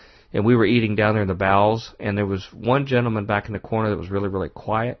 and we were eating down there in the bowels, and there was one gentleman back in the corner that was really, really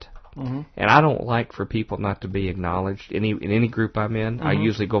quiet. And I don't like for people not to be acknowledged in any group I'm in. I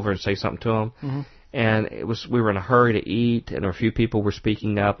usually go over and say something to them. And we were in a hurry to eat, and a few people were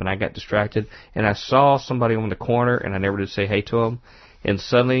speaking up, and I got distracted. And I saw somebody on the corner, and I never did say hey to them. And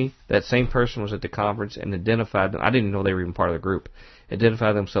suddenly, that same person was at the conference and identified them. I didn't even know they were even part of the group.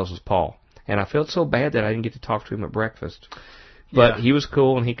 Identified themselves as Paul. And I felt so bad that I didn't get to talk to him at breakfast. But he was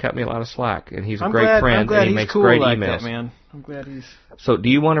cool, and he cut me a lot of slack. And he's a great friend, and he makes great emails. That, man. I'm glad he's... So, do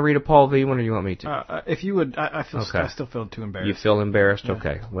you want to read a Paul V one, or do you want me to? If you would, I still feel too embarrassed. You feel embarrassed? Yeah.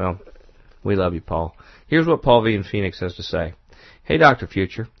 Okay. Well, we love you, Paul. Here's what Paul V in Phoenix has to say. Hey, Dr.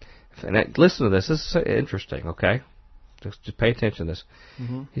 Future. And listen to this. This is interesting, okay? Just pay attention to this.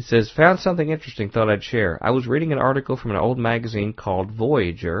 He says, found something interesting, thought I'd share. I was reading an article from an old magazine called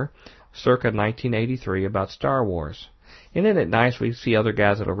Voyager, circa 1983, about Star Wars. Isn't it nice we see other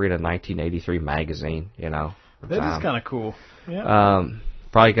guys that'll read a 1983 magazine, That is kind of cool. Yeah.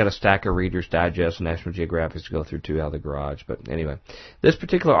 Probably got a stack of Reader's Digest and National Geographic to go through, too, out of the garage. But anyway, this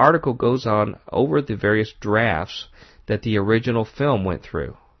particular article goes on over the various drafts that the original film went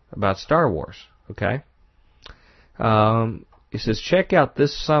through about Star Wars, okay? It says, check out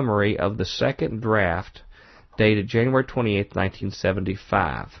this summary of the second draft dated January 28th,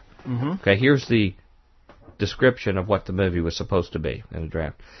 1975. Okay, here's the description of what the movie was supposed to be in the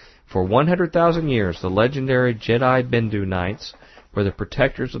draft. For 100,000 years, the legendary Jedi Bendu Knights were the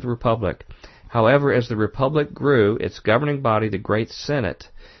protectors of the Republic. However, as the Republic grew, its governing body, the Great Senate,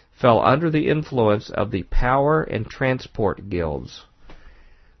 fell under the influence of the power and transport guilds.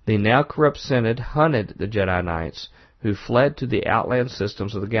 The now corrupt Senate hunted the Jedi Knights, who fled to the outland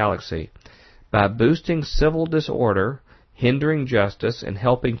systems of the galaxy. By boosting civil disorder, hindering justice, and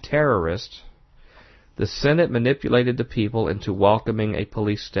helping terrorists, the Senate manipulated the people into welcoming a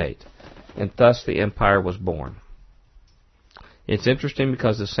police state, and thus the Empire was born. It's interesting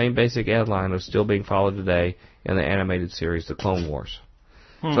because the same basic headline is still being followed today in the animated series, The Clone Wars.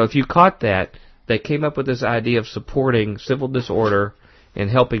 So if you caught that, they came up with this idea of supporting civil disorder and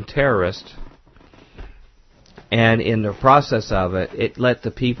helping terrorists, and in the process of it, it let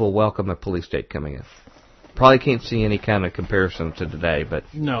the people welcome a police state coming in. Probably can't see any kind of comparison to today, but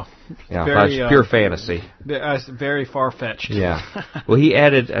no, it's pure fantasy. It's very far-fetched. Yeah. Well, he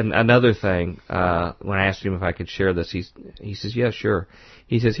added another thing when I asked him if I could share this. He says, "Yeah, sure."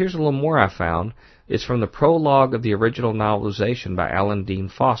 He says, "Here's a little more I found. It's from the prologue of the original novelization by Alan Dean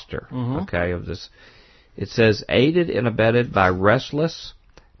Foster." Okay, of this. It says, "Aided and abetted by restless,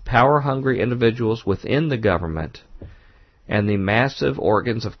 power-hungry individuals within the government and the massive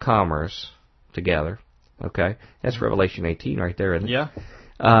organs of commerce together." Okay, that's Revelation 18 right there, isn't it? Yeah.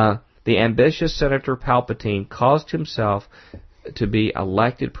 The ambitious Senator Palpatine caused himself to be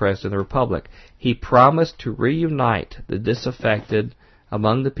elected President of the Republic. He promised to reunite the disaffected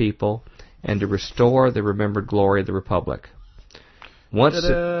among the people and to restore the remembered glory of the Republic. Once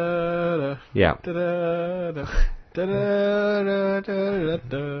Yeah.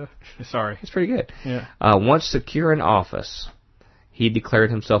 Sorry. It's pretty good. Yeah. Once secure in office, he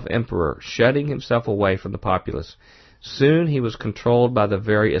declared himself emperor, shutting himself away from the populace. Soon he was controlled by the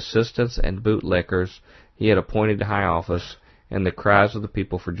very assistants and bootlickers he had appointed to high office, and the cries of the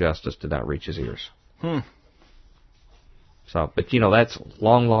people for justice did not reach his ears. So, but that's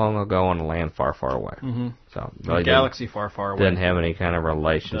long, long ago on a land far, far away. Mm-hmm. So, really a galaxy far, far away. Didn't have any kind of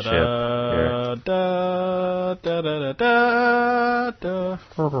relationship. Da, da, da, da, da, da.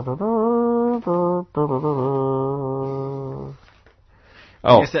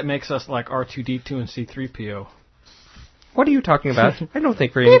 I guess that makes us like R2-D2 and C-3PO. What are you talking about? I don't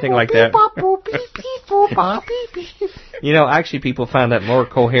think we're anything like that. Actually, people find that more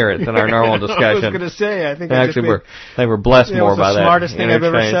coherent than our normal discussion. I was going to say, I think they were blessed more by that. It was the smartest thing I've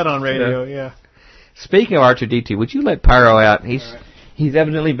ever said on radio. Yeah. Speaking of R2-D2, would you let Pyro out? He's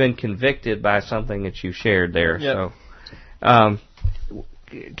evidently been convicted by something that you shared there. Yep. So,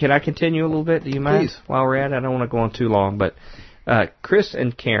 can I continue a little bit? Do you mind? Please. While we're at it, I don't want to go on too long, but. Chris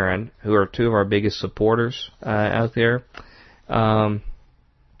and Karen, who are two of our biggest supporters out there,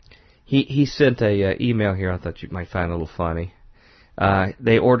 he sent a email here I thought you might find a little funny.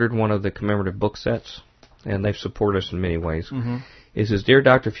 They ordered one of the commemorative book sets, and they've supported us in many ways. Mm-hmm. It says, Dear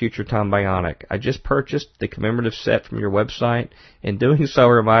Dr. Future Tom Bionic, I just purchased the commemorative set from your website, and doing so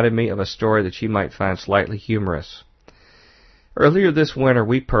reminded me of a story that you might find slightly humorous. Earlier this winter,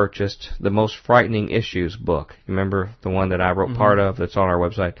 we purchased the Most Frightening Issues book. Remember the one that I wrote part of that's on our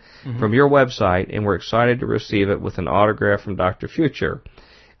website? From your website, and we're excited to receive it with an autograph from Dr. Future.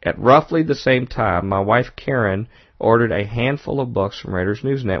 At roughly the same time, my wife Karen ordered a handful of books from Raiders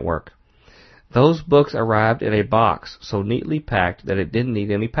News Network. Those books arrived in a box so neatly packed that it didn't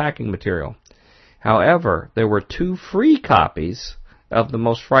need any packing material. However, there were 2 free copies of the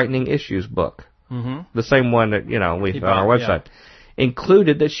Most Frightening Issues book. Mm-hmm. The same one that, we found on our website. Yeah.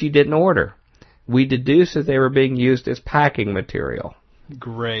 Included that she didn't order. We deduced that they were being used as packing material.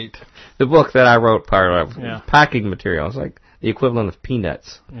 Great. The book that I wrote part of was packing material. It's like the equivalent of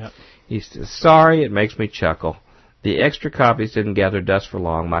peanuts. Yeah. He says, sorry, it makes me chuckle. The extra copies didn't gather dust for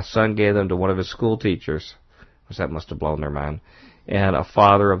long. My son gave them to one of his school teachers, which that must have blown their mind, and a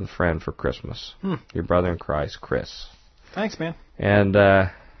father of a friend for Christmas. Your brother in Christ, Chris. Thanks, man. And,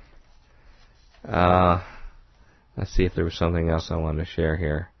 let's see if there was something else I wanted to share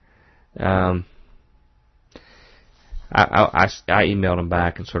here. I emailed them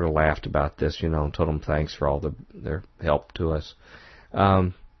back and sort of laughed about this, and told them thanks for all their help to us.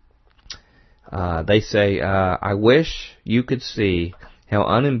 They say, I wish you could see how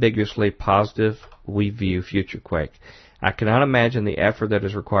unambiguously positive we view Future Quake. I cannot imagine the effort that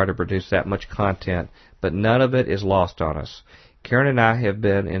is required to produce that much content, but none of it is lost on us. Karen and I have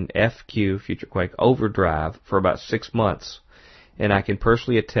been in FQ, Future Quake, overdrive for about 6 months, and I can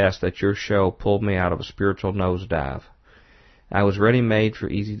personally attest that your show pulled me out of a spiritual nosedive. I was ready-made for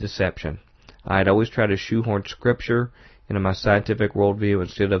easy deception. I had always tried to shoehorn scripture into my scientific worldview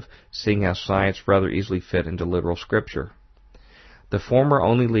instead of seeing how science rather easily fit into literal scripture. The former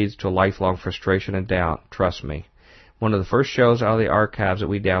only leads to a lifelong frustration and doubt, trust me. One of the first shows out of the archives that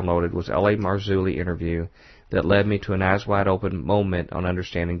we downloaded was L.A. Marzulli interview that led me to an eyes-wide-open moment on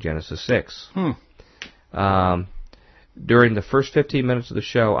understanding Genesis 6. During the first 15 minutes of the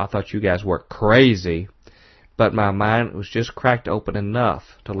show, I thought you guys were crazy, but my mind was just cracked open enough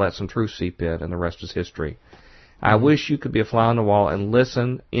to let some truth seep in, and the rest is history. I wish you could be a fly on the wall and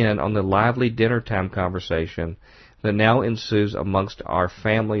listen in on the lively dinner time conversation that now ensues amongst our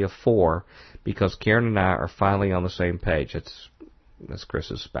family of 4, because Karen and I are finally on the same page. That's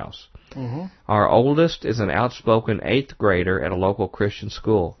Chris's spouse. Our oldest is an outspoken 8th grader at a local Christian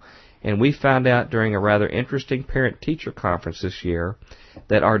school, and we found out during a rather interesting parent-teacher conference this year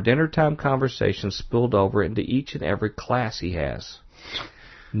that our dinner time conversation spilled over into each and every class he has.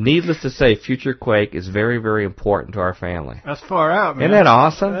 Needless to say, Future Quake is very, very important to our family. That's far out, man. Isn't that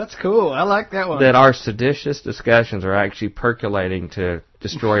awesome? That's cool. I like that one. That our seditious discussions are actually percolating to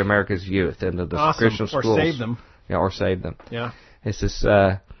destroy America's youth into the Christian schools. Or save them. Yeah, or save them. Yeah. It's this,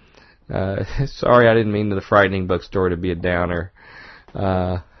 sorry, I didn't mean the frightening book story to be a downer.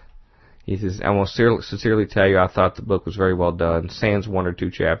 He says, I will sincerely tell you I thought the book was very well done. Sans 1 or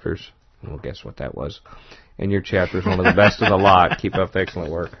 2 chapters. Well, guess what that was. And your chapter is one of the best of the lot. Keep up the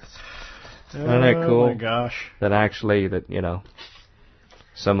excellent work. Isn't that cool? Oh, my gosh. That actually,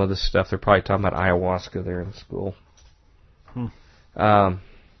 some of the stuff, they're probably talking about ayahuasca there in school.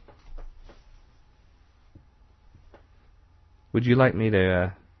 Would you like me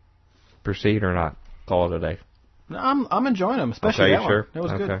to proceed or not? Call it a day. No, I'm enjoying them, especially that one. Sure? That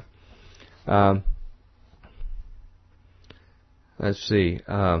was good. Let's see.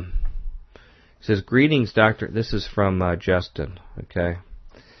 It says, greetings, Dr. This is from Justin, okay?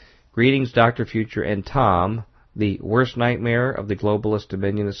 Greetings, Dr. Future and Tom, the worst nightmare of the globalist,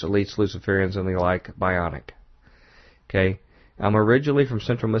 dominionist, elites, Luciferians, and the like, bionic. Okay? I'm originally from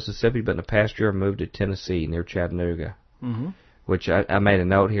central Mississippi, but in the past year I moved to Tennessee, near Chattanooga. Mm-hmm. Which I made a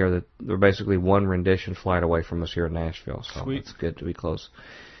note here that they're basically one rendition flight away from us here in Nashville. So Sweet. It's good to be close.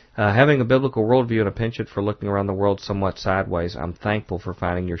 Having a biblical worldview and a penchant for looking around the world somewhat sideways, I'm thankful for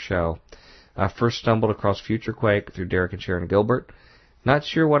finding your show. I first stumbled across Future Quake through Derek and Sharon Gilbert. Not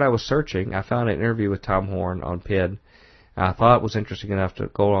sure what I was searching. I found an interview with Tom Horn on PID. I thought it was interesting enough to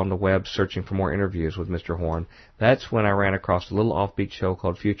go on the web searching for more interviews with Mr. Horn. That's when I ran across a little offbeat show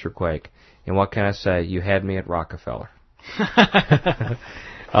called Future Quake. And what can I say? You had me at Rockefeller.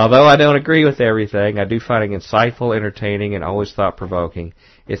 Although I don't agree with everything, I do find it insightful, entertaining, and always thought-provoking.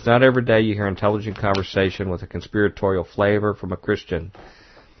 It's not every day you hear intelligent conversation with a conspiratorial flavor from a Christian.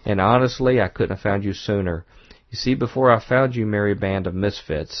 And honestly, I couldn't have found you sooner. You see, before I found you, merry band of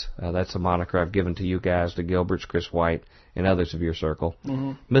misfits, that's a moniker I've given to you guys, the Gilberts, Chris White, and others of your circle.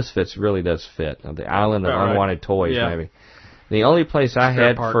 Mm-hmm. Misfits really does fit. The island of unwanted toys, maybe. The only place I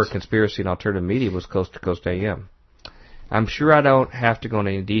had for conspiracy and alternative media was Coast to Coast AM. I'm sure I don't have to go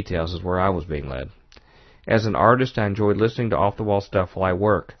into any details as where I was being led. As an artist, I enjoyed listening to off-the-wall stuff while I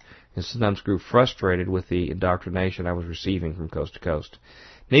work, and sometimes grew frustrated with the indoctrination I was receiving from Coast to Coast.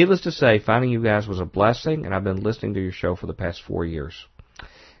 Needless to say, finding you guys was a blessing, and I've been listening to your show for the past 4 years.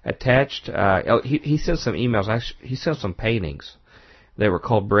 Attached, he sent some emails. He sent some paintings. They were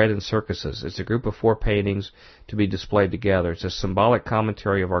called Bread and Circuses. It's a group of 4 paintings to be displayed together. It's a symbolic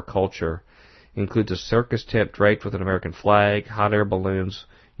commentary of our culture. Includes a circus tent draped with an American flag, hot air balloons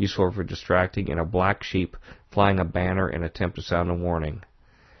useful for distracting, and a black sheep flying a banner in an attempt to sound a warning.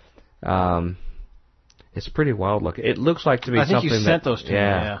 It's pretty wild looking. It looks like to be something that... I think you sent those to me,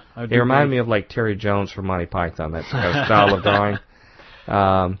 yeah. It reminded me of like Terry Jones from Monty Python, that style of drawing.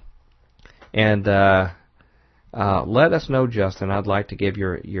 Let us know, Justin. I'd like to give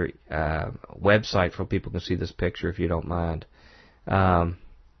your website so people can see this picture if you don't mind.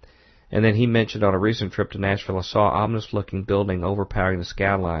 And then he mentioned on a recent trip to Nashville, I saw an ominous-looking building overpowering the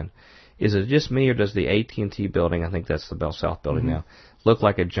skyline. Is it just me, or does the AT&T building, I think that's the Bell South building now, look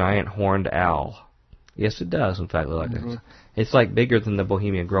like a giant horned owl? Yes, it does, in fact, look like that. It's like bigger than the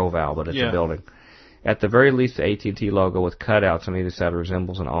Bohemian Grove owl, but it's a building. At the very least, the AT&T logo with cutouts on either side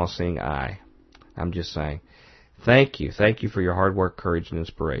resembles an all-seeing eye. I'm just saying. Thank you. Thank you for your hard work, courage, and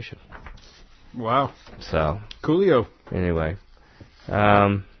inspiration. Wow. So. Coolio. Anyway.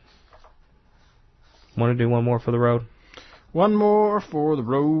 Want to do one more for the road? One more for the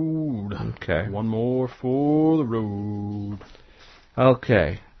road. Okay. One more for the road.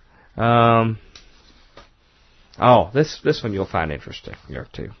 Okay. This one you'll find interesting here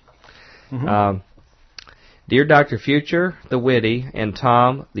too. Mm-hmm. Dear Dr. Future, the witty, and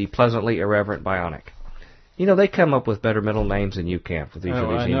Tom, the pleasantly irreverent bionic. You know, they come up with better middle names than you can for these of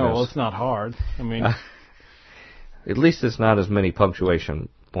these emails. I know. Well, it's not hard. I mean, at least it's not as many punctuation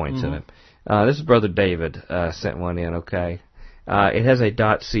points in it. This is Brother David sent one in, okay. It has a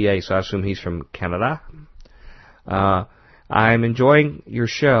 .ca, so I assume he's from Canada. I'm enjoying your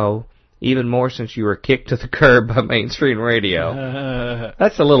show even more since you were kicked to the curb by mainstream radio.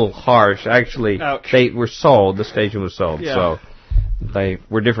 That's a little harsh. Actually, they were sold. The station was sold, so they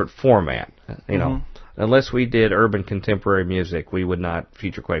were different format. You know, unless we did urban contemporary music, we would not.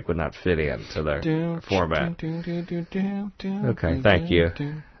 Future Quake would not fit into their format. Okay, thank you.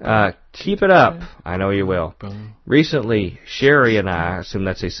 Keep it up. I know you will. Recently, Sherry and I assume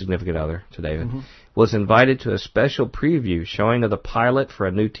that's a significant other to David, was invited to a special preview showing of the pilot for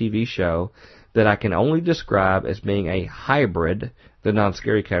a new TV show that I can only describe as being a hybrid, the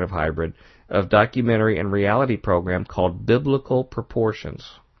non-scary kind of hybrid, of documentary and reality program called Biblical Proportions.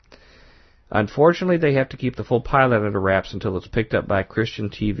 Unfortunately, they have to keep the full pilot under wraps until it's picked up by Christian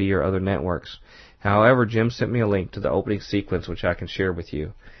TV or other networks. However, Jim sent me a link to the opening sequence, which I can share with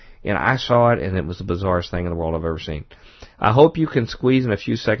you. And I saw it, and it was the bizarrest thing in the world I've ever seen. I hope you can squeeze in a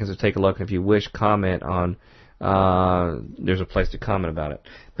few seconds to take a look, and if you wish, comment on, there's a place to comment about it.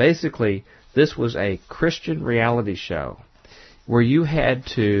 Basically, this was a Christian reality show where you had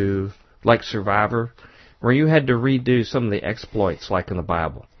to, like Survivor, where you had to redo some of the exploits like in the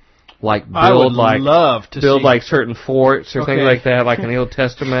Bible. Like build like certain forts or things like that, like in the Old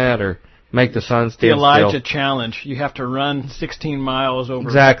Testament, or make the sun stand still. The Elijah challenge. You have to run 16 miles over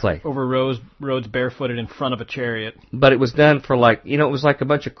roads barefooted in front of a chariot. But it was done for like, you know, it was like a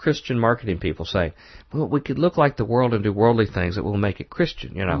bunch of Christian marketing people saying, well, we could look like the world and do worldly things that will make it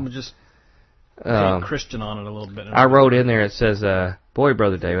Christian, you know. Christian on it a little bit. I wrote in there, it says, boy,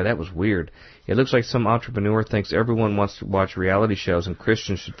 Brother David, that was weird. It looks like some entrepreneur thinks everyone wants to watch reality shows and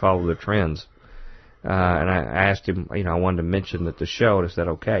Christians should follow the trends. And I asked him, I wanted to mention that the show, and I said,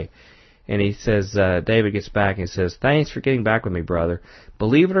 okay. And he says, David gets back and says, thanks for getting back with me, brother.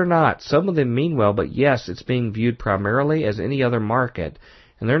 Believe it or not, some of them mean well, but yes, it's being viewed primarily as any other market.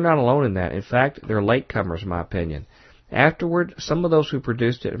 And they're not alone in that. In fact, they're latecomers, in my opinion. Afterward, some of those who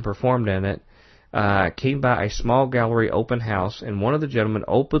produced it and performed in it came by a small gallery open house, and one of the gentlemen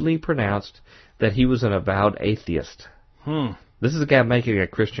openly pronounced that he was an avowed atheist. This is a guy making a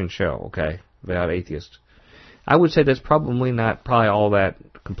Christian show, okay? Avowed atheist. I would say that's probably all that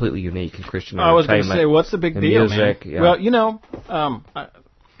completely unique in Christian entertainment. I was going to say, what's the big deal, music, man? Yeah. Well,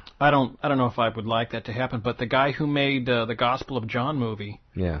 I don't know if I would like that to happen, but the guy who made the Gospel of John movie,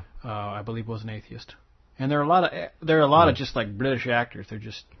 I believe, was an atheist. And there are a lot of just like British actors. They're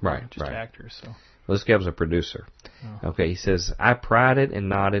just actors. So. Well, this guy was a producer. Oh. Okay, he says, I prodded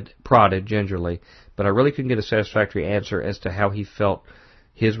and prodded gingerly, but I really couldn't get a satisfactory answer as to how he felt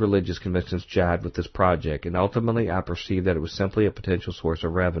his religious convictions jived with this project, and ultimately I perceived that it was simply a potential source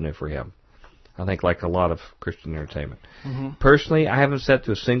of revenue for him. I think like a lot of Christian entertainment. Mm-hmm. Personally, I haven't sat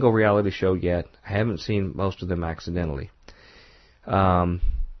through a single reality show yet. I haven't seen most of them accidentally.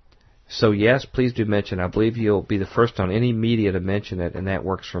 So yes, please do mention. I believe you'll be the first on any media to mention it, and that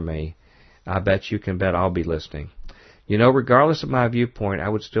works for me. I bet you can bet I'll be listening. Regardless of my viewpoint, I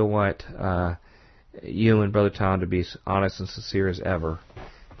would still want you and Brother Tom to be honest and sincere as ever.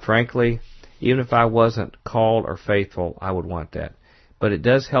 Frankly, even if I wasn't called or faithful, I would want that. But it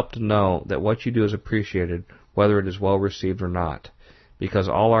does help to know that what you do is appreciated, whether it is well received or not, because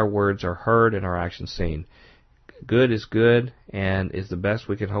all our words are heard and our actions seen. Good is good and is the best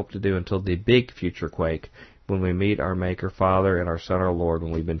we can hope to do until the big future quake, when we meet our Maker, Father, and our Son, our Lord,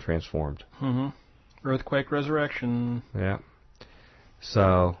 when we've been transformed. Mm-hmm. Earthquake resurrection. Yeah.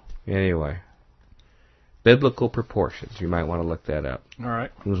 So, anyway. Biblical proportions. You might want to look that up. All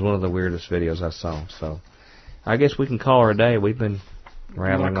right. It was one of the weirdest videos I saw. So, I guess we can call her a day. We've been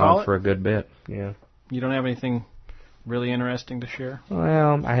rattling on for a good bit. Yeah. You don't have anything really interesting to share?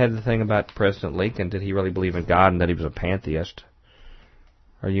 Well, I had the thing about President Lincoln. Did he really believe in God and that he was a pantheist?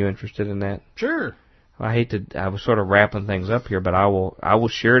 Are you interested in that? Sure. I was sort of wrapping things up here, but I will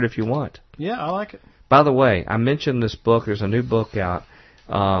share it if you want. Yeah, I like it. By the way, I mentioned this book. There's a new book out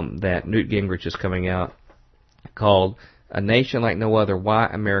that Newt Gingrich is coming out called A Nation Like No Other, Why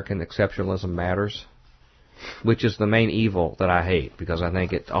American Exceptionalism Matters, which is the main evil that I hate, because I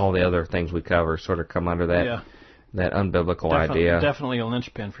think all the other things we cover sort of come under that that unbiblical idea. Definitely a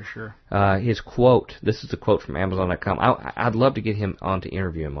linchpin for sure. His quote, this is a quote from Amazon.com. I'd love to get him on to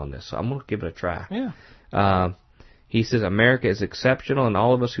interview him on this, so I'm going to give it a try. Yeah. He says, America is exceptional, and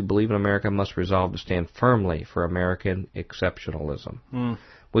all of us who believe in America must resolve to stand firmly for American exceptionalism,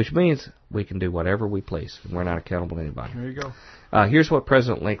 which means we can do whatever we please, and we're not accountable to anybody. There you go. Here's what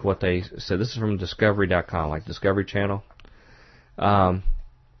President Lincoln, what they said. This is from Discovery.com, like Discovery Channel.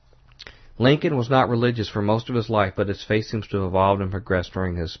 Lincoln was not religious for most of his life, but his faith seems to have evolved and progressed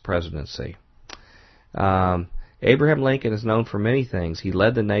during his presidency. Abraham Lincoln is known for many things. He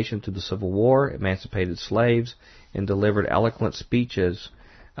led the nation through the Civil War, emancipated slaves, and delivered eloquent speeches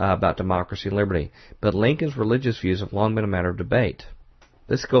about democracy and liberty. But Lincoln's religious views have long been a matter of debate.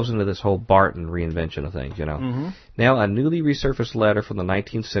 This goes into this whole Barton reinvention of things, Mm-hmm. Now, a newly resurfaced letter from the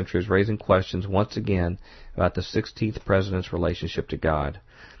 19th century is raising questions once again about the 16th president's relationship to God.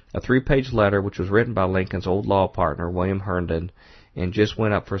 A 3-page letter, which was written by Lincoln's old law partner, William Herndon, and just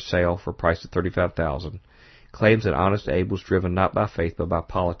went up for sale for a price of $35,000, claims that Honest Abe was driven not by faith but by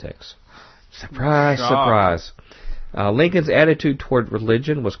politics. Surprise, surprise. Lincoln's attitude toward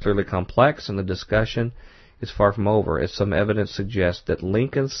religion was clearly complex, and the discussion is far from over, as some evidence suggests that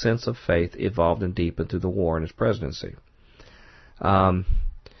Lincoln's sense of faith evolved and deepened through the war and his presidency.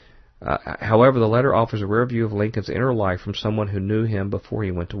 However, the letter offers a rare view of Lincoln's inner life from someone who knew him before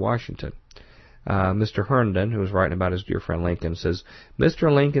he went to Washington. Mr. Herndon, who was writing about his dear friend Lincoln, says,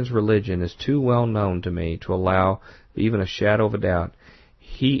 Mr. Lincoln's religion is too well known to me to allow even a shadow of a doubt.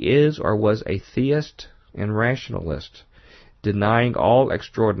 He is or was a theist and rationalist, denying all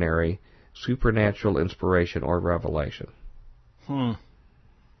extraordinary, supernatural inspiration or revelation.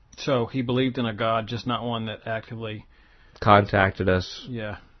 So he believed in a God, just not one that actively contacted us,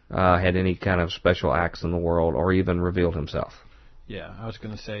 had any kind of special acts in the world, or even revealed himself. Yeah, I was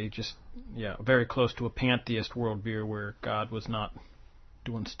going to say just, very close to a pantheist worldview where God was not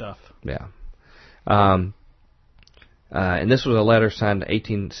doing stuff. Yeah. And this was a letter signed in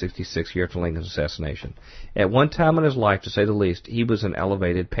 1866, year after Lincoln's assassination. At one time in his life, to say the least, he was an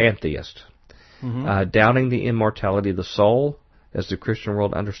elevated pantheist. doubting the immortality of the soul, as the Christian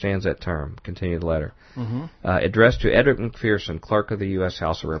world understands that term. Continue the letter. Addressed to Edward McPherson, clerk of the U.S.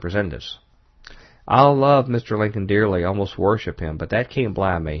 House of Representatives. I love Mr. Lincoln dearly, almost worship him, but that can't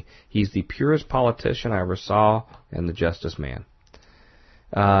blind me. He's the purest politician I ever saw and the justest man.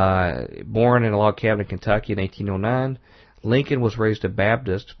 Born in a log cabin in Kentucky in 1809, Lincoln was raised a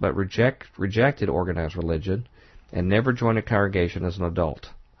Baptist but rejected organized religion and never joined a congregation as an adult.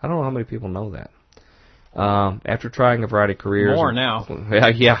 I don't know how many people know that. After trying a variety of careers... More now.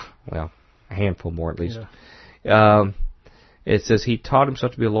 Yeah, well, a handful more at least. Yeah. It says he taught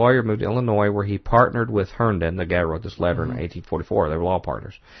himself to be a lawyer, moved to Illinois, where he partnered with Herndon, the guy who wrote this letter in 1844. They were law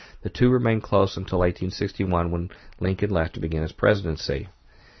partners. The two remained close until 1861 when Lincoln left to begin his presidency.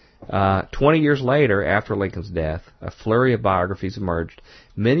 20 years later, after Lincoln's death, a flurry of biographies emerged,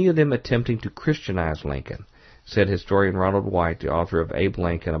 many of them attempting to Christianize Lincoln, said historian Ronald White, the author of Abe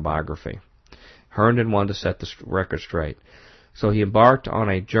Lincoln, a biography. Herndon wanted to set the record straight. So he embarked on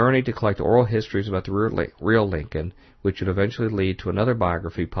a journey to collect oral histories about the real Lincoln, which would eventually lead to another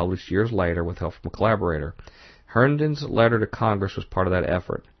biography published years later with help from a collaborator. Herndon's letter to Congress was part of that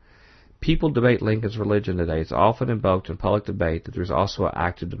effort. People debate Lincoln's religion today. It's often invoked in public debate that there's also an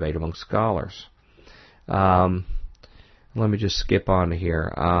active debate among scholars. Let me just skip on to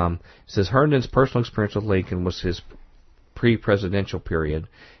here. It says Herndon's personal experience with Lincoln was his pre-presidential period,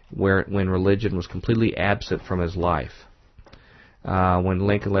 when religion was completely absent from his life. When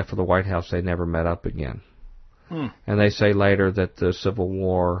Lincoln left for the White House, they never met up again. And they say later that the Civil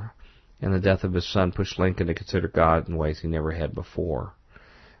War and the death of his son pushed Lincoln to consider God in ways he never had before.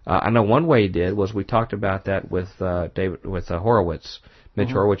 I know one way he did was we talked about that with Horowitz.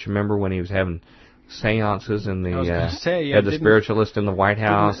 Mitch Horowitz, remember when he was having seances in the had the spiritualist in the White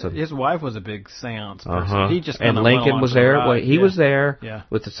House? And his wife was a big seance person. He just and Lincoln was there. Ride. He was there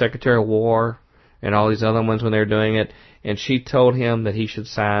with the Secretary of War and all these other ones when they were doing it. And she told him that he should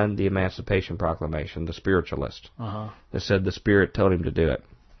sign the Emancipation Proclamation, the spiritualist. They said the Spirit told him to do it.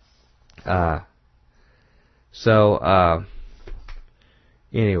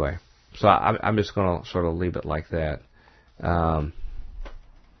 Anyway, so I'm just going to sort of leave it like that.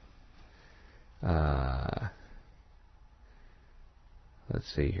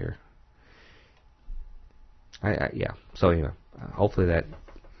 Let's see here. So anyway, hopefully that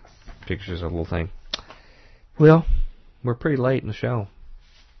pictures a little thing. Well, we're pretty late in the show.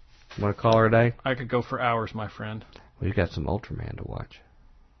 Want to call her a day? I could go for hours, my friend. Well, you got some Ultraman to watch.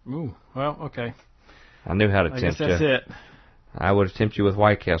 Ooh, well, okay. I knew how to tempt you. I guess that's it. I would have tempted you with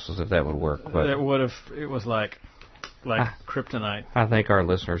White Castles if that would work. But it would have. It was like kryptonite. I think our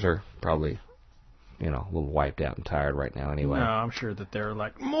listeners are probably, a little wiped out and tired right now anyway. No, I'm sure that they're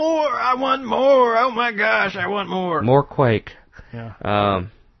like, more! I want more! Oh my gosh, I want more! More Quake. Yeah.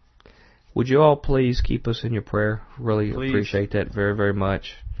 Would you all please keep us in your prayer? Really please. Appreciate that very, very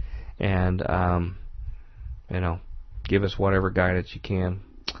much. And, give us whatever guidance you can.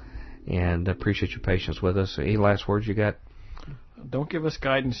 And appreciate your patience with us. Any last words you got? Don't give us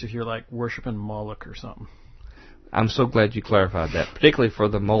guidance if you're like worshiping Moloch or something. I'm so glad you clarified that, particularly for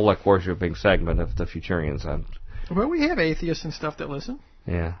the Moloch worshiping segment of the Futurians. Well, we have atheists and stuff that listen.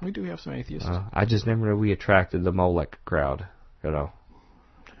 Yeah. We do have some atheists. I just never knew we attracted the Moloch crowd, They're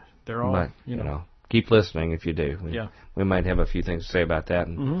all, keep listening if you do. We might have a few things to say about that.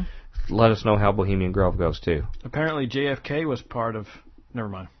 And let us know how Bohemian Grove goes, too. Apparently JFK was part of... Never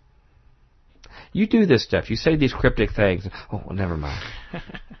mind. You do this stuff. You say these cryptic things. Oh, well, never mind.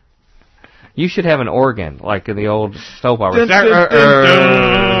 You should have an organ, like in the old soap opera.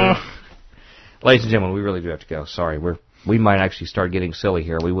 Ladies and gentlemen, we really do have to go. Sorry, we might actually start getting silly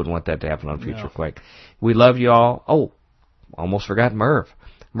here. We wouldn't want that to happen on Future Quake. We love you all. Oh, almost forgot Merv.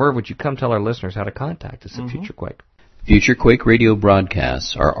 Merv, would you come tell our listeners how to contact us at Future Quake? Future Quake radio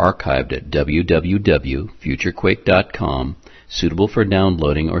broadcasts are archived at www.futurequake.com, suitable for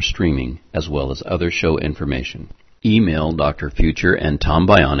downloading or streaming, as well as other show information. Email Dr. Future and Tom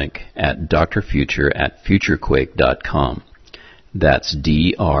Bionic at drfuture@futurequake.com. That's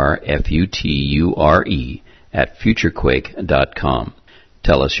DRFUTURE at futurequake.com.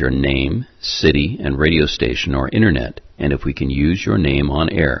 Tell us your name, city, and radio station or internet, and if we can use your name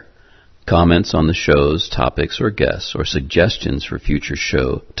on air. Comments on the show's topics or guests, or suggestions for future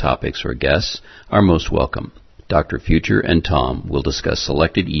show topics or guests are most welcome. Dr. Future and Tom will discuss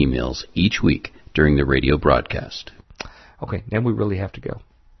selected emails each week during the radio broadcast. Okay, now we really have to go.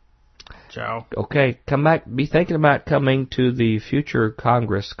 Ciao. Okay, come back. Be thinking about coming to the Future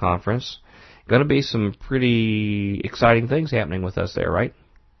Congress Conference. Going to be some pretty exciting things happening with us there, right?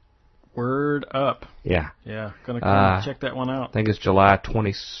 Word up. Yeah. Yeah, gonna come check that one out. I think it's July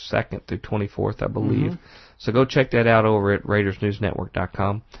 22nd through 24th, I believe. So go check that out over at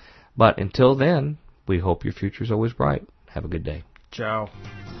RaidersNewsNetwork.com. But until then, we hope your future's always bright. Have a good day. Ciao.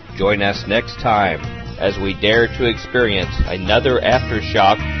 Join us next time as we dare to experience another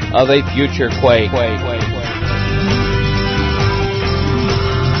aftershock of a future quake.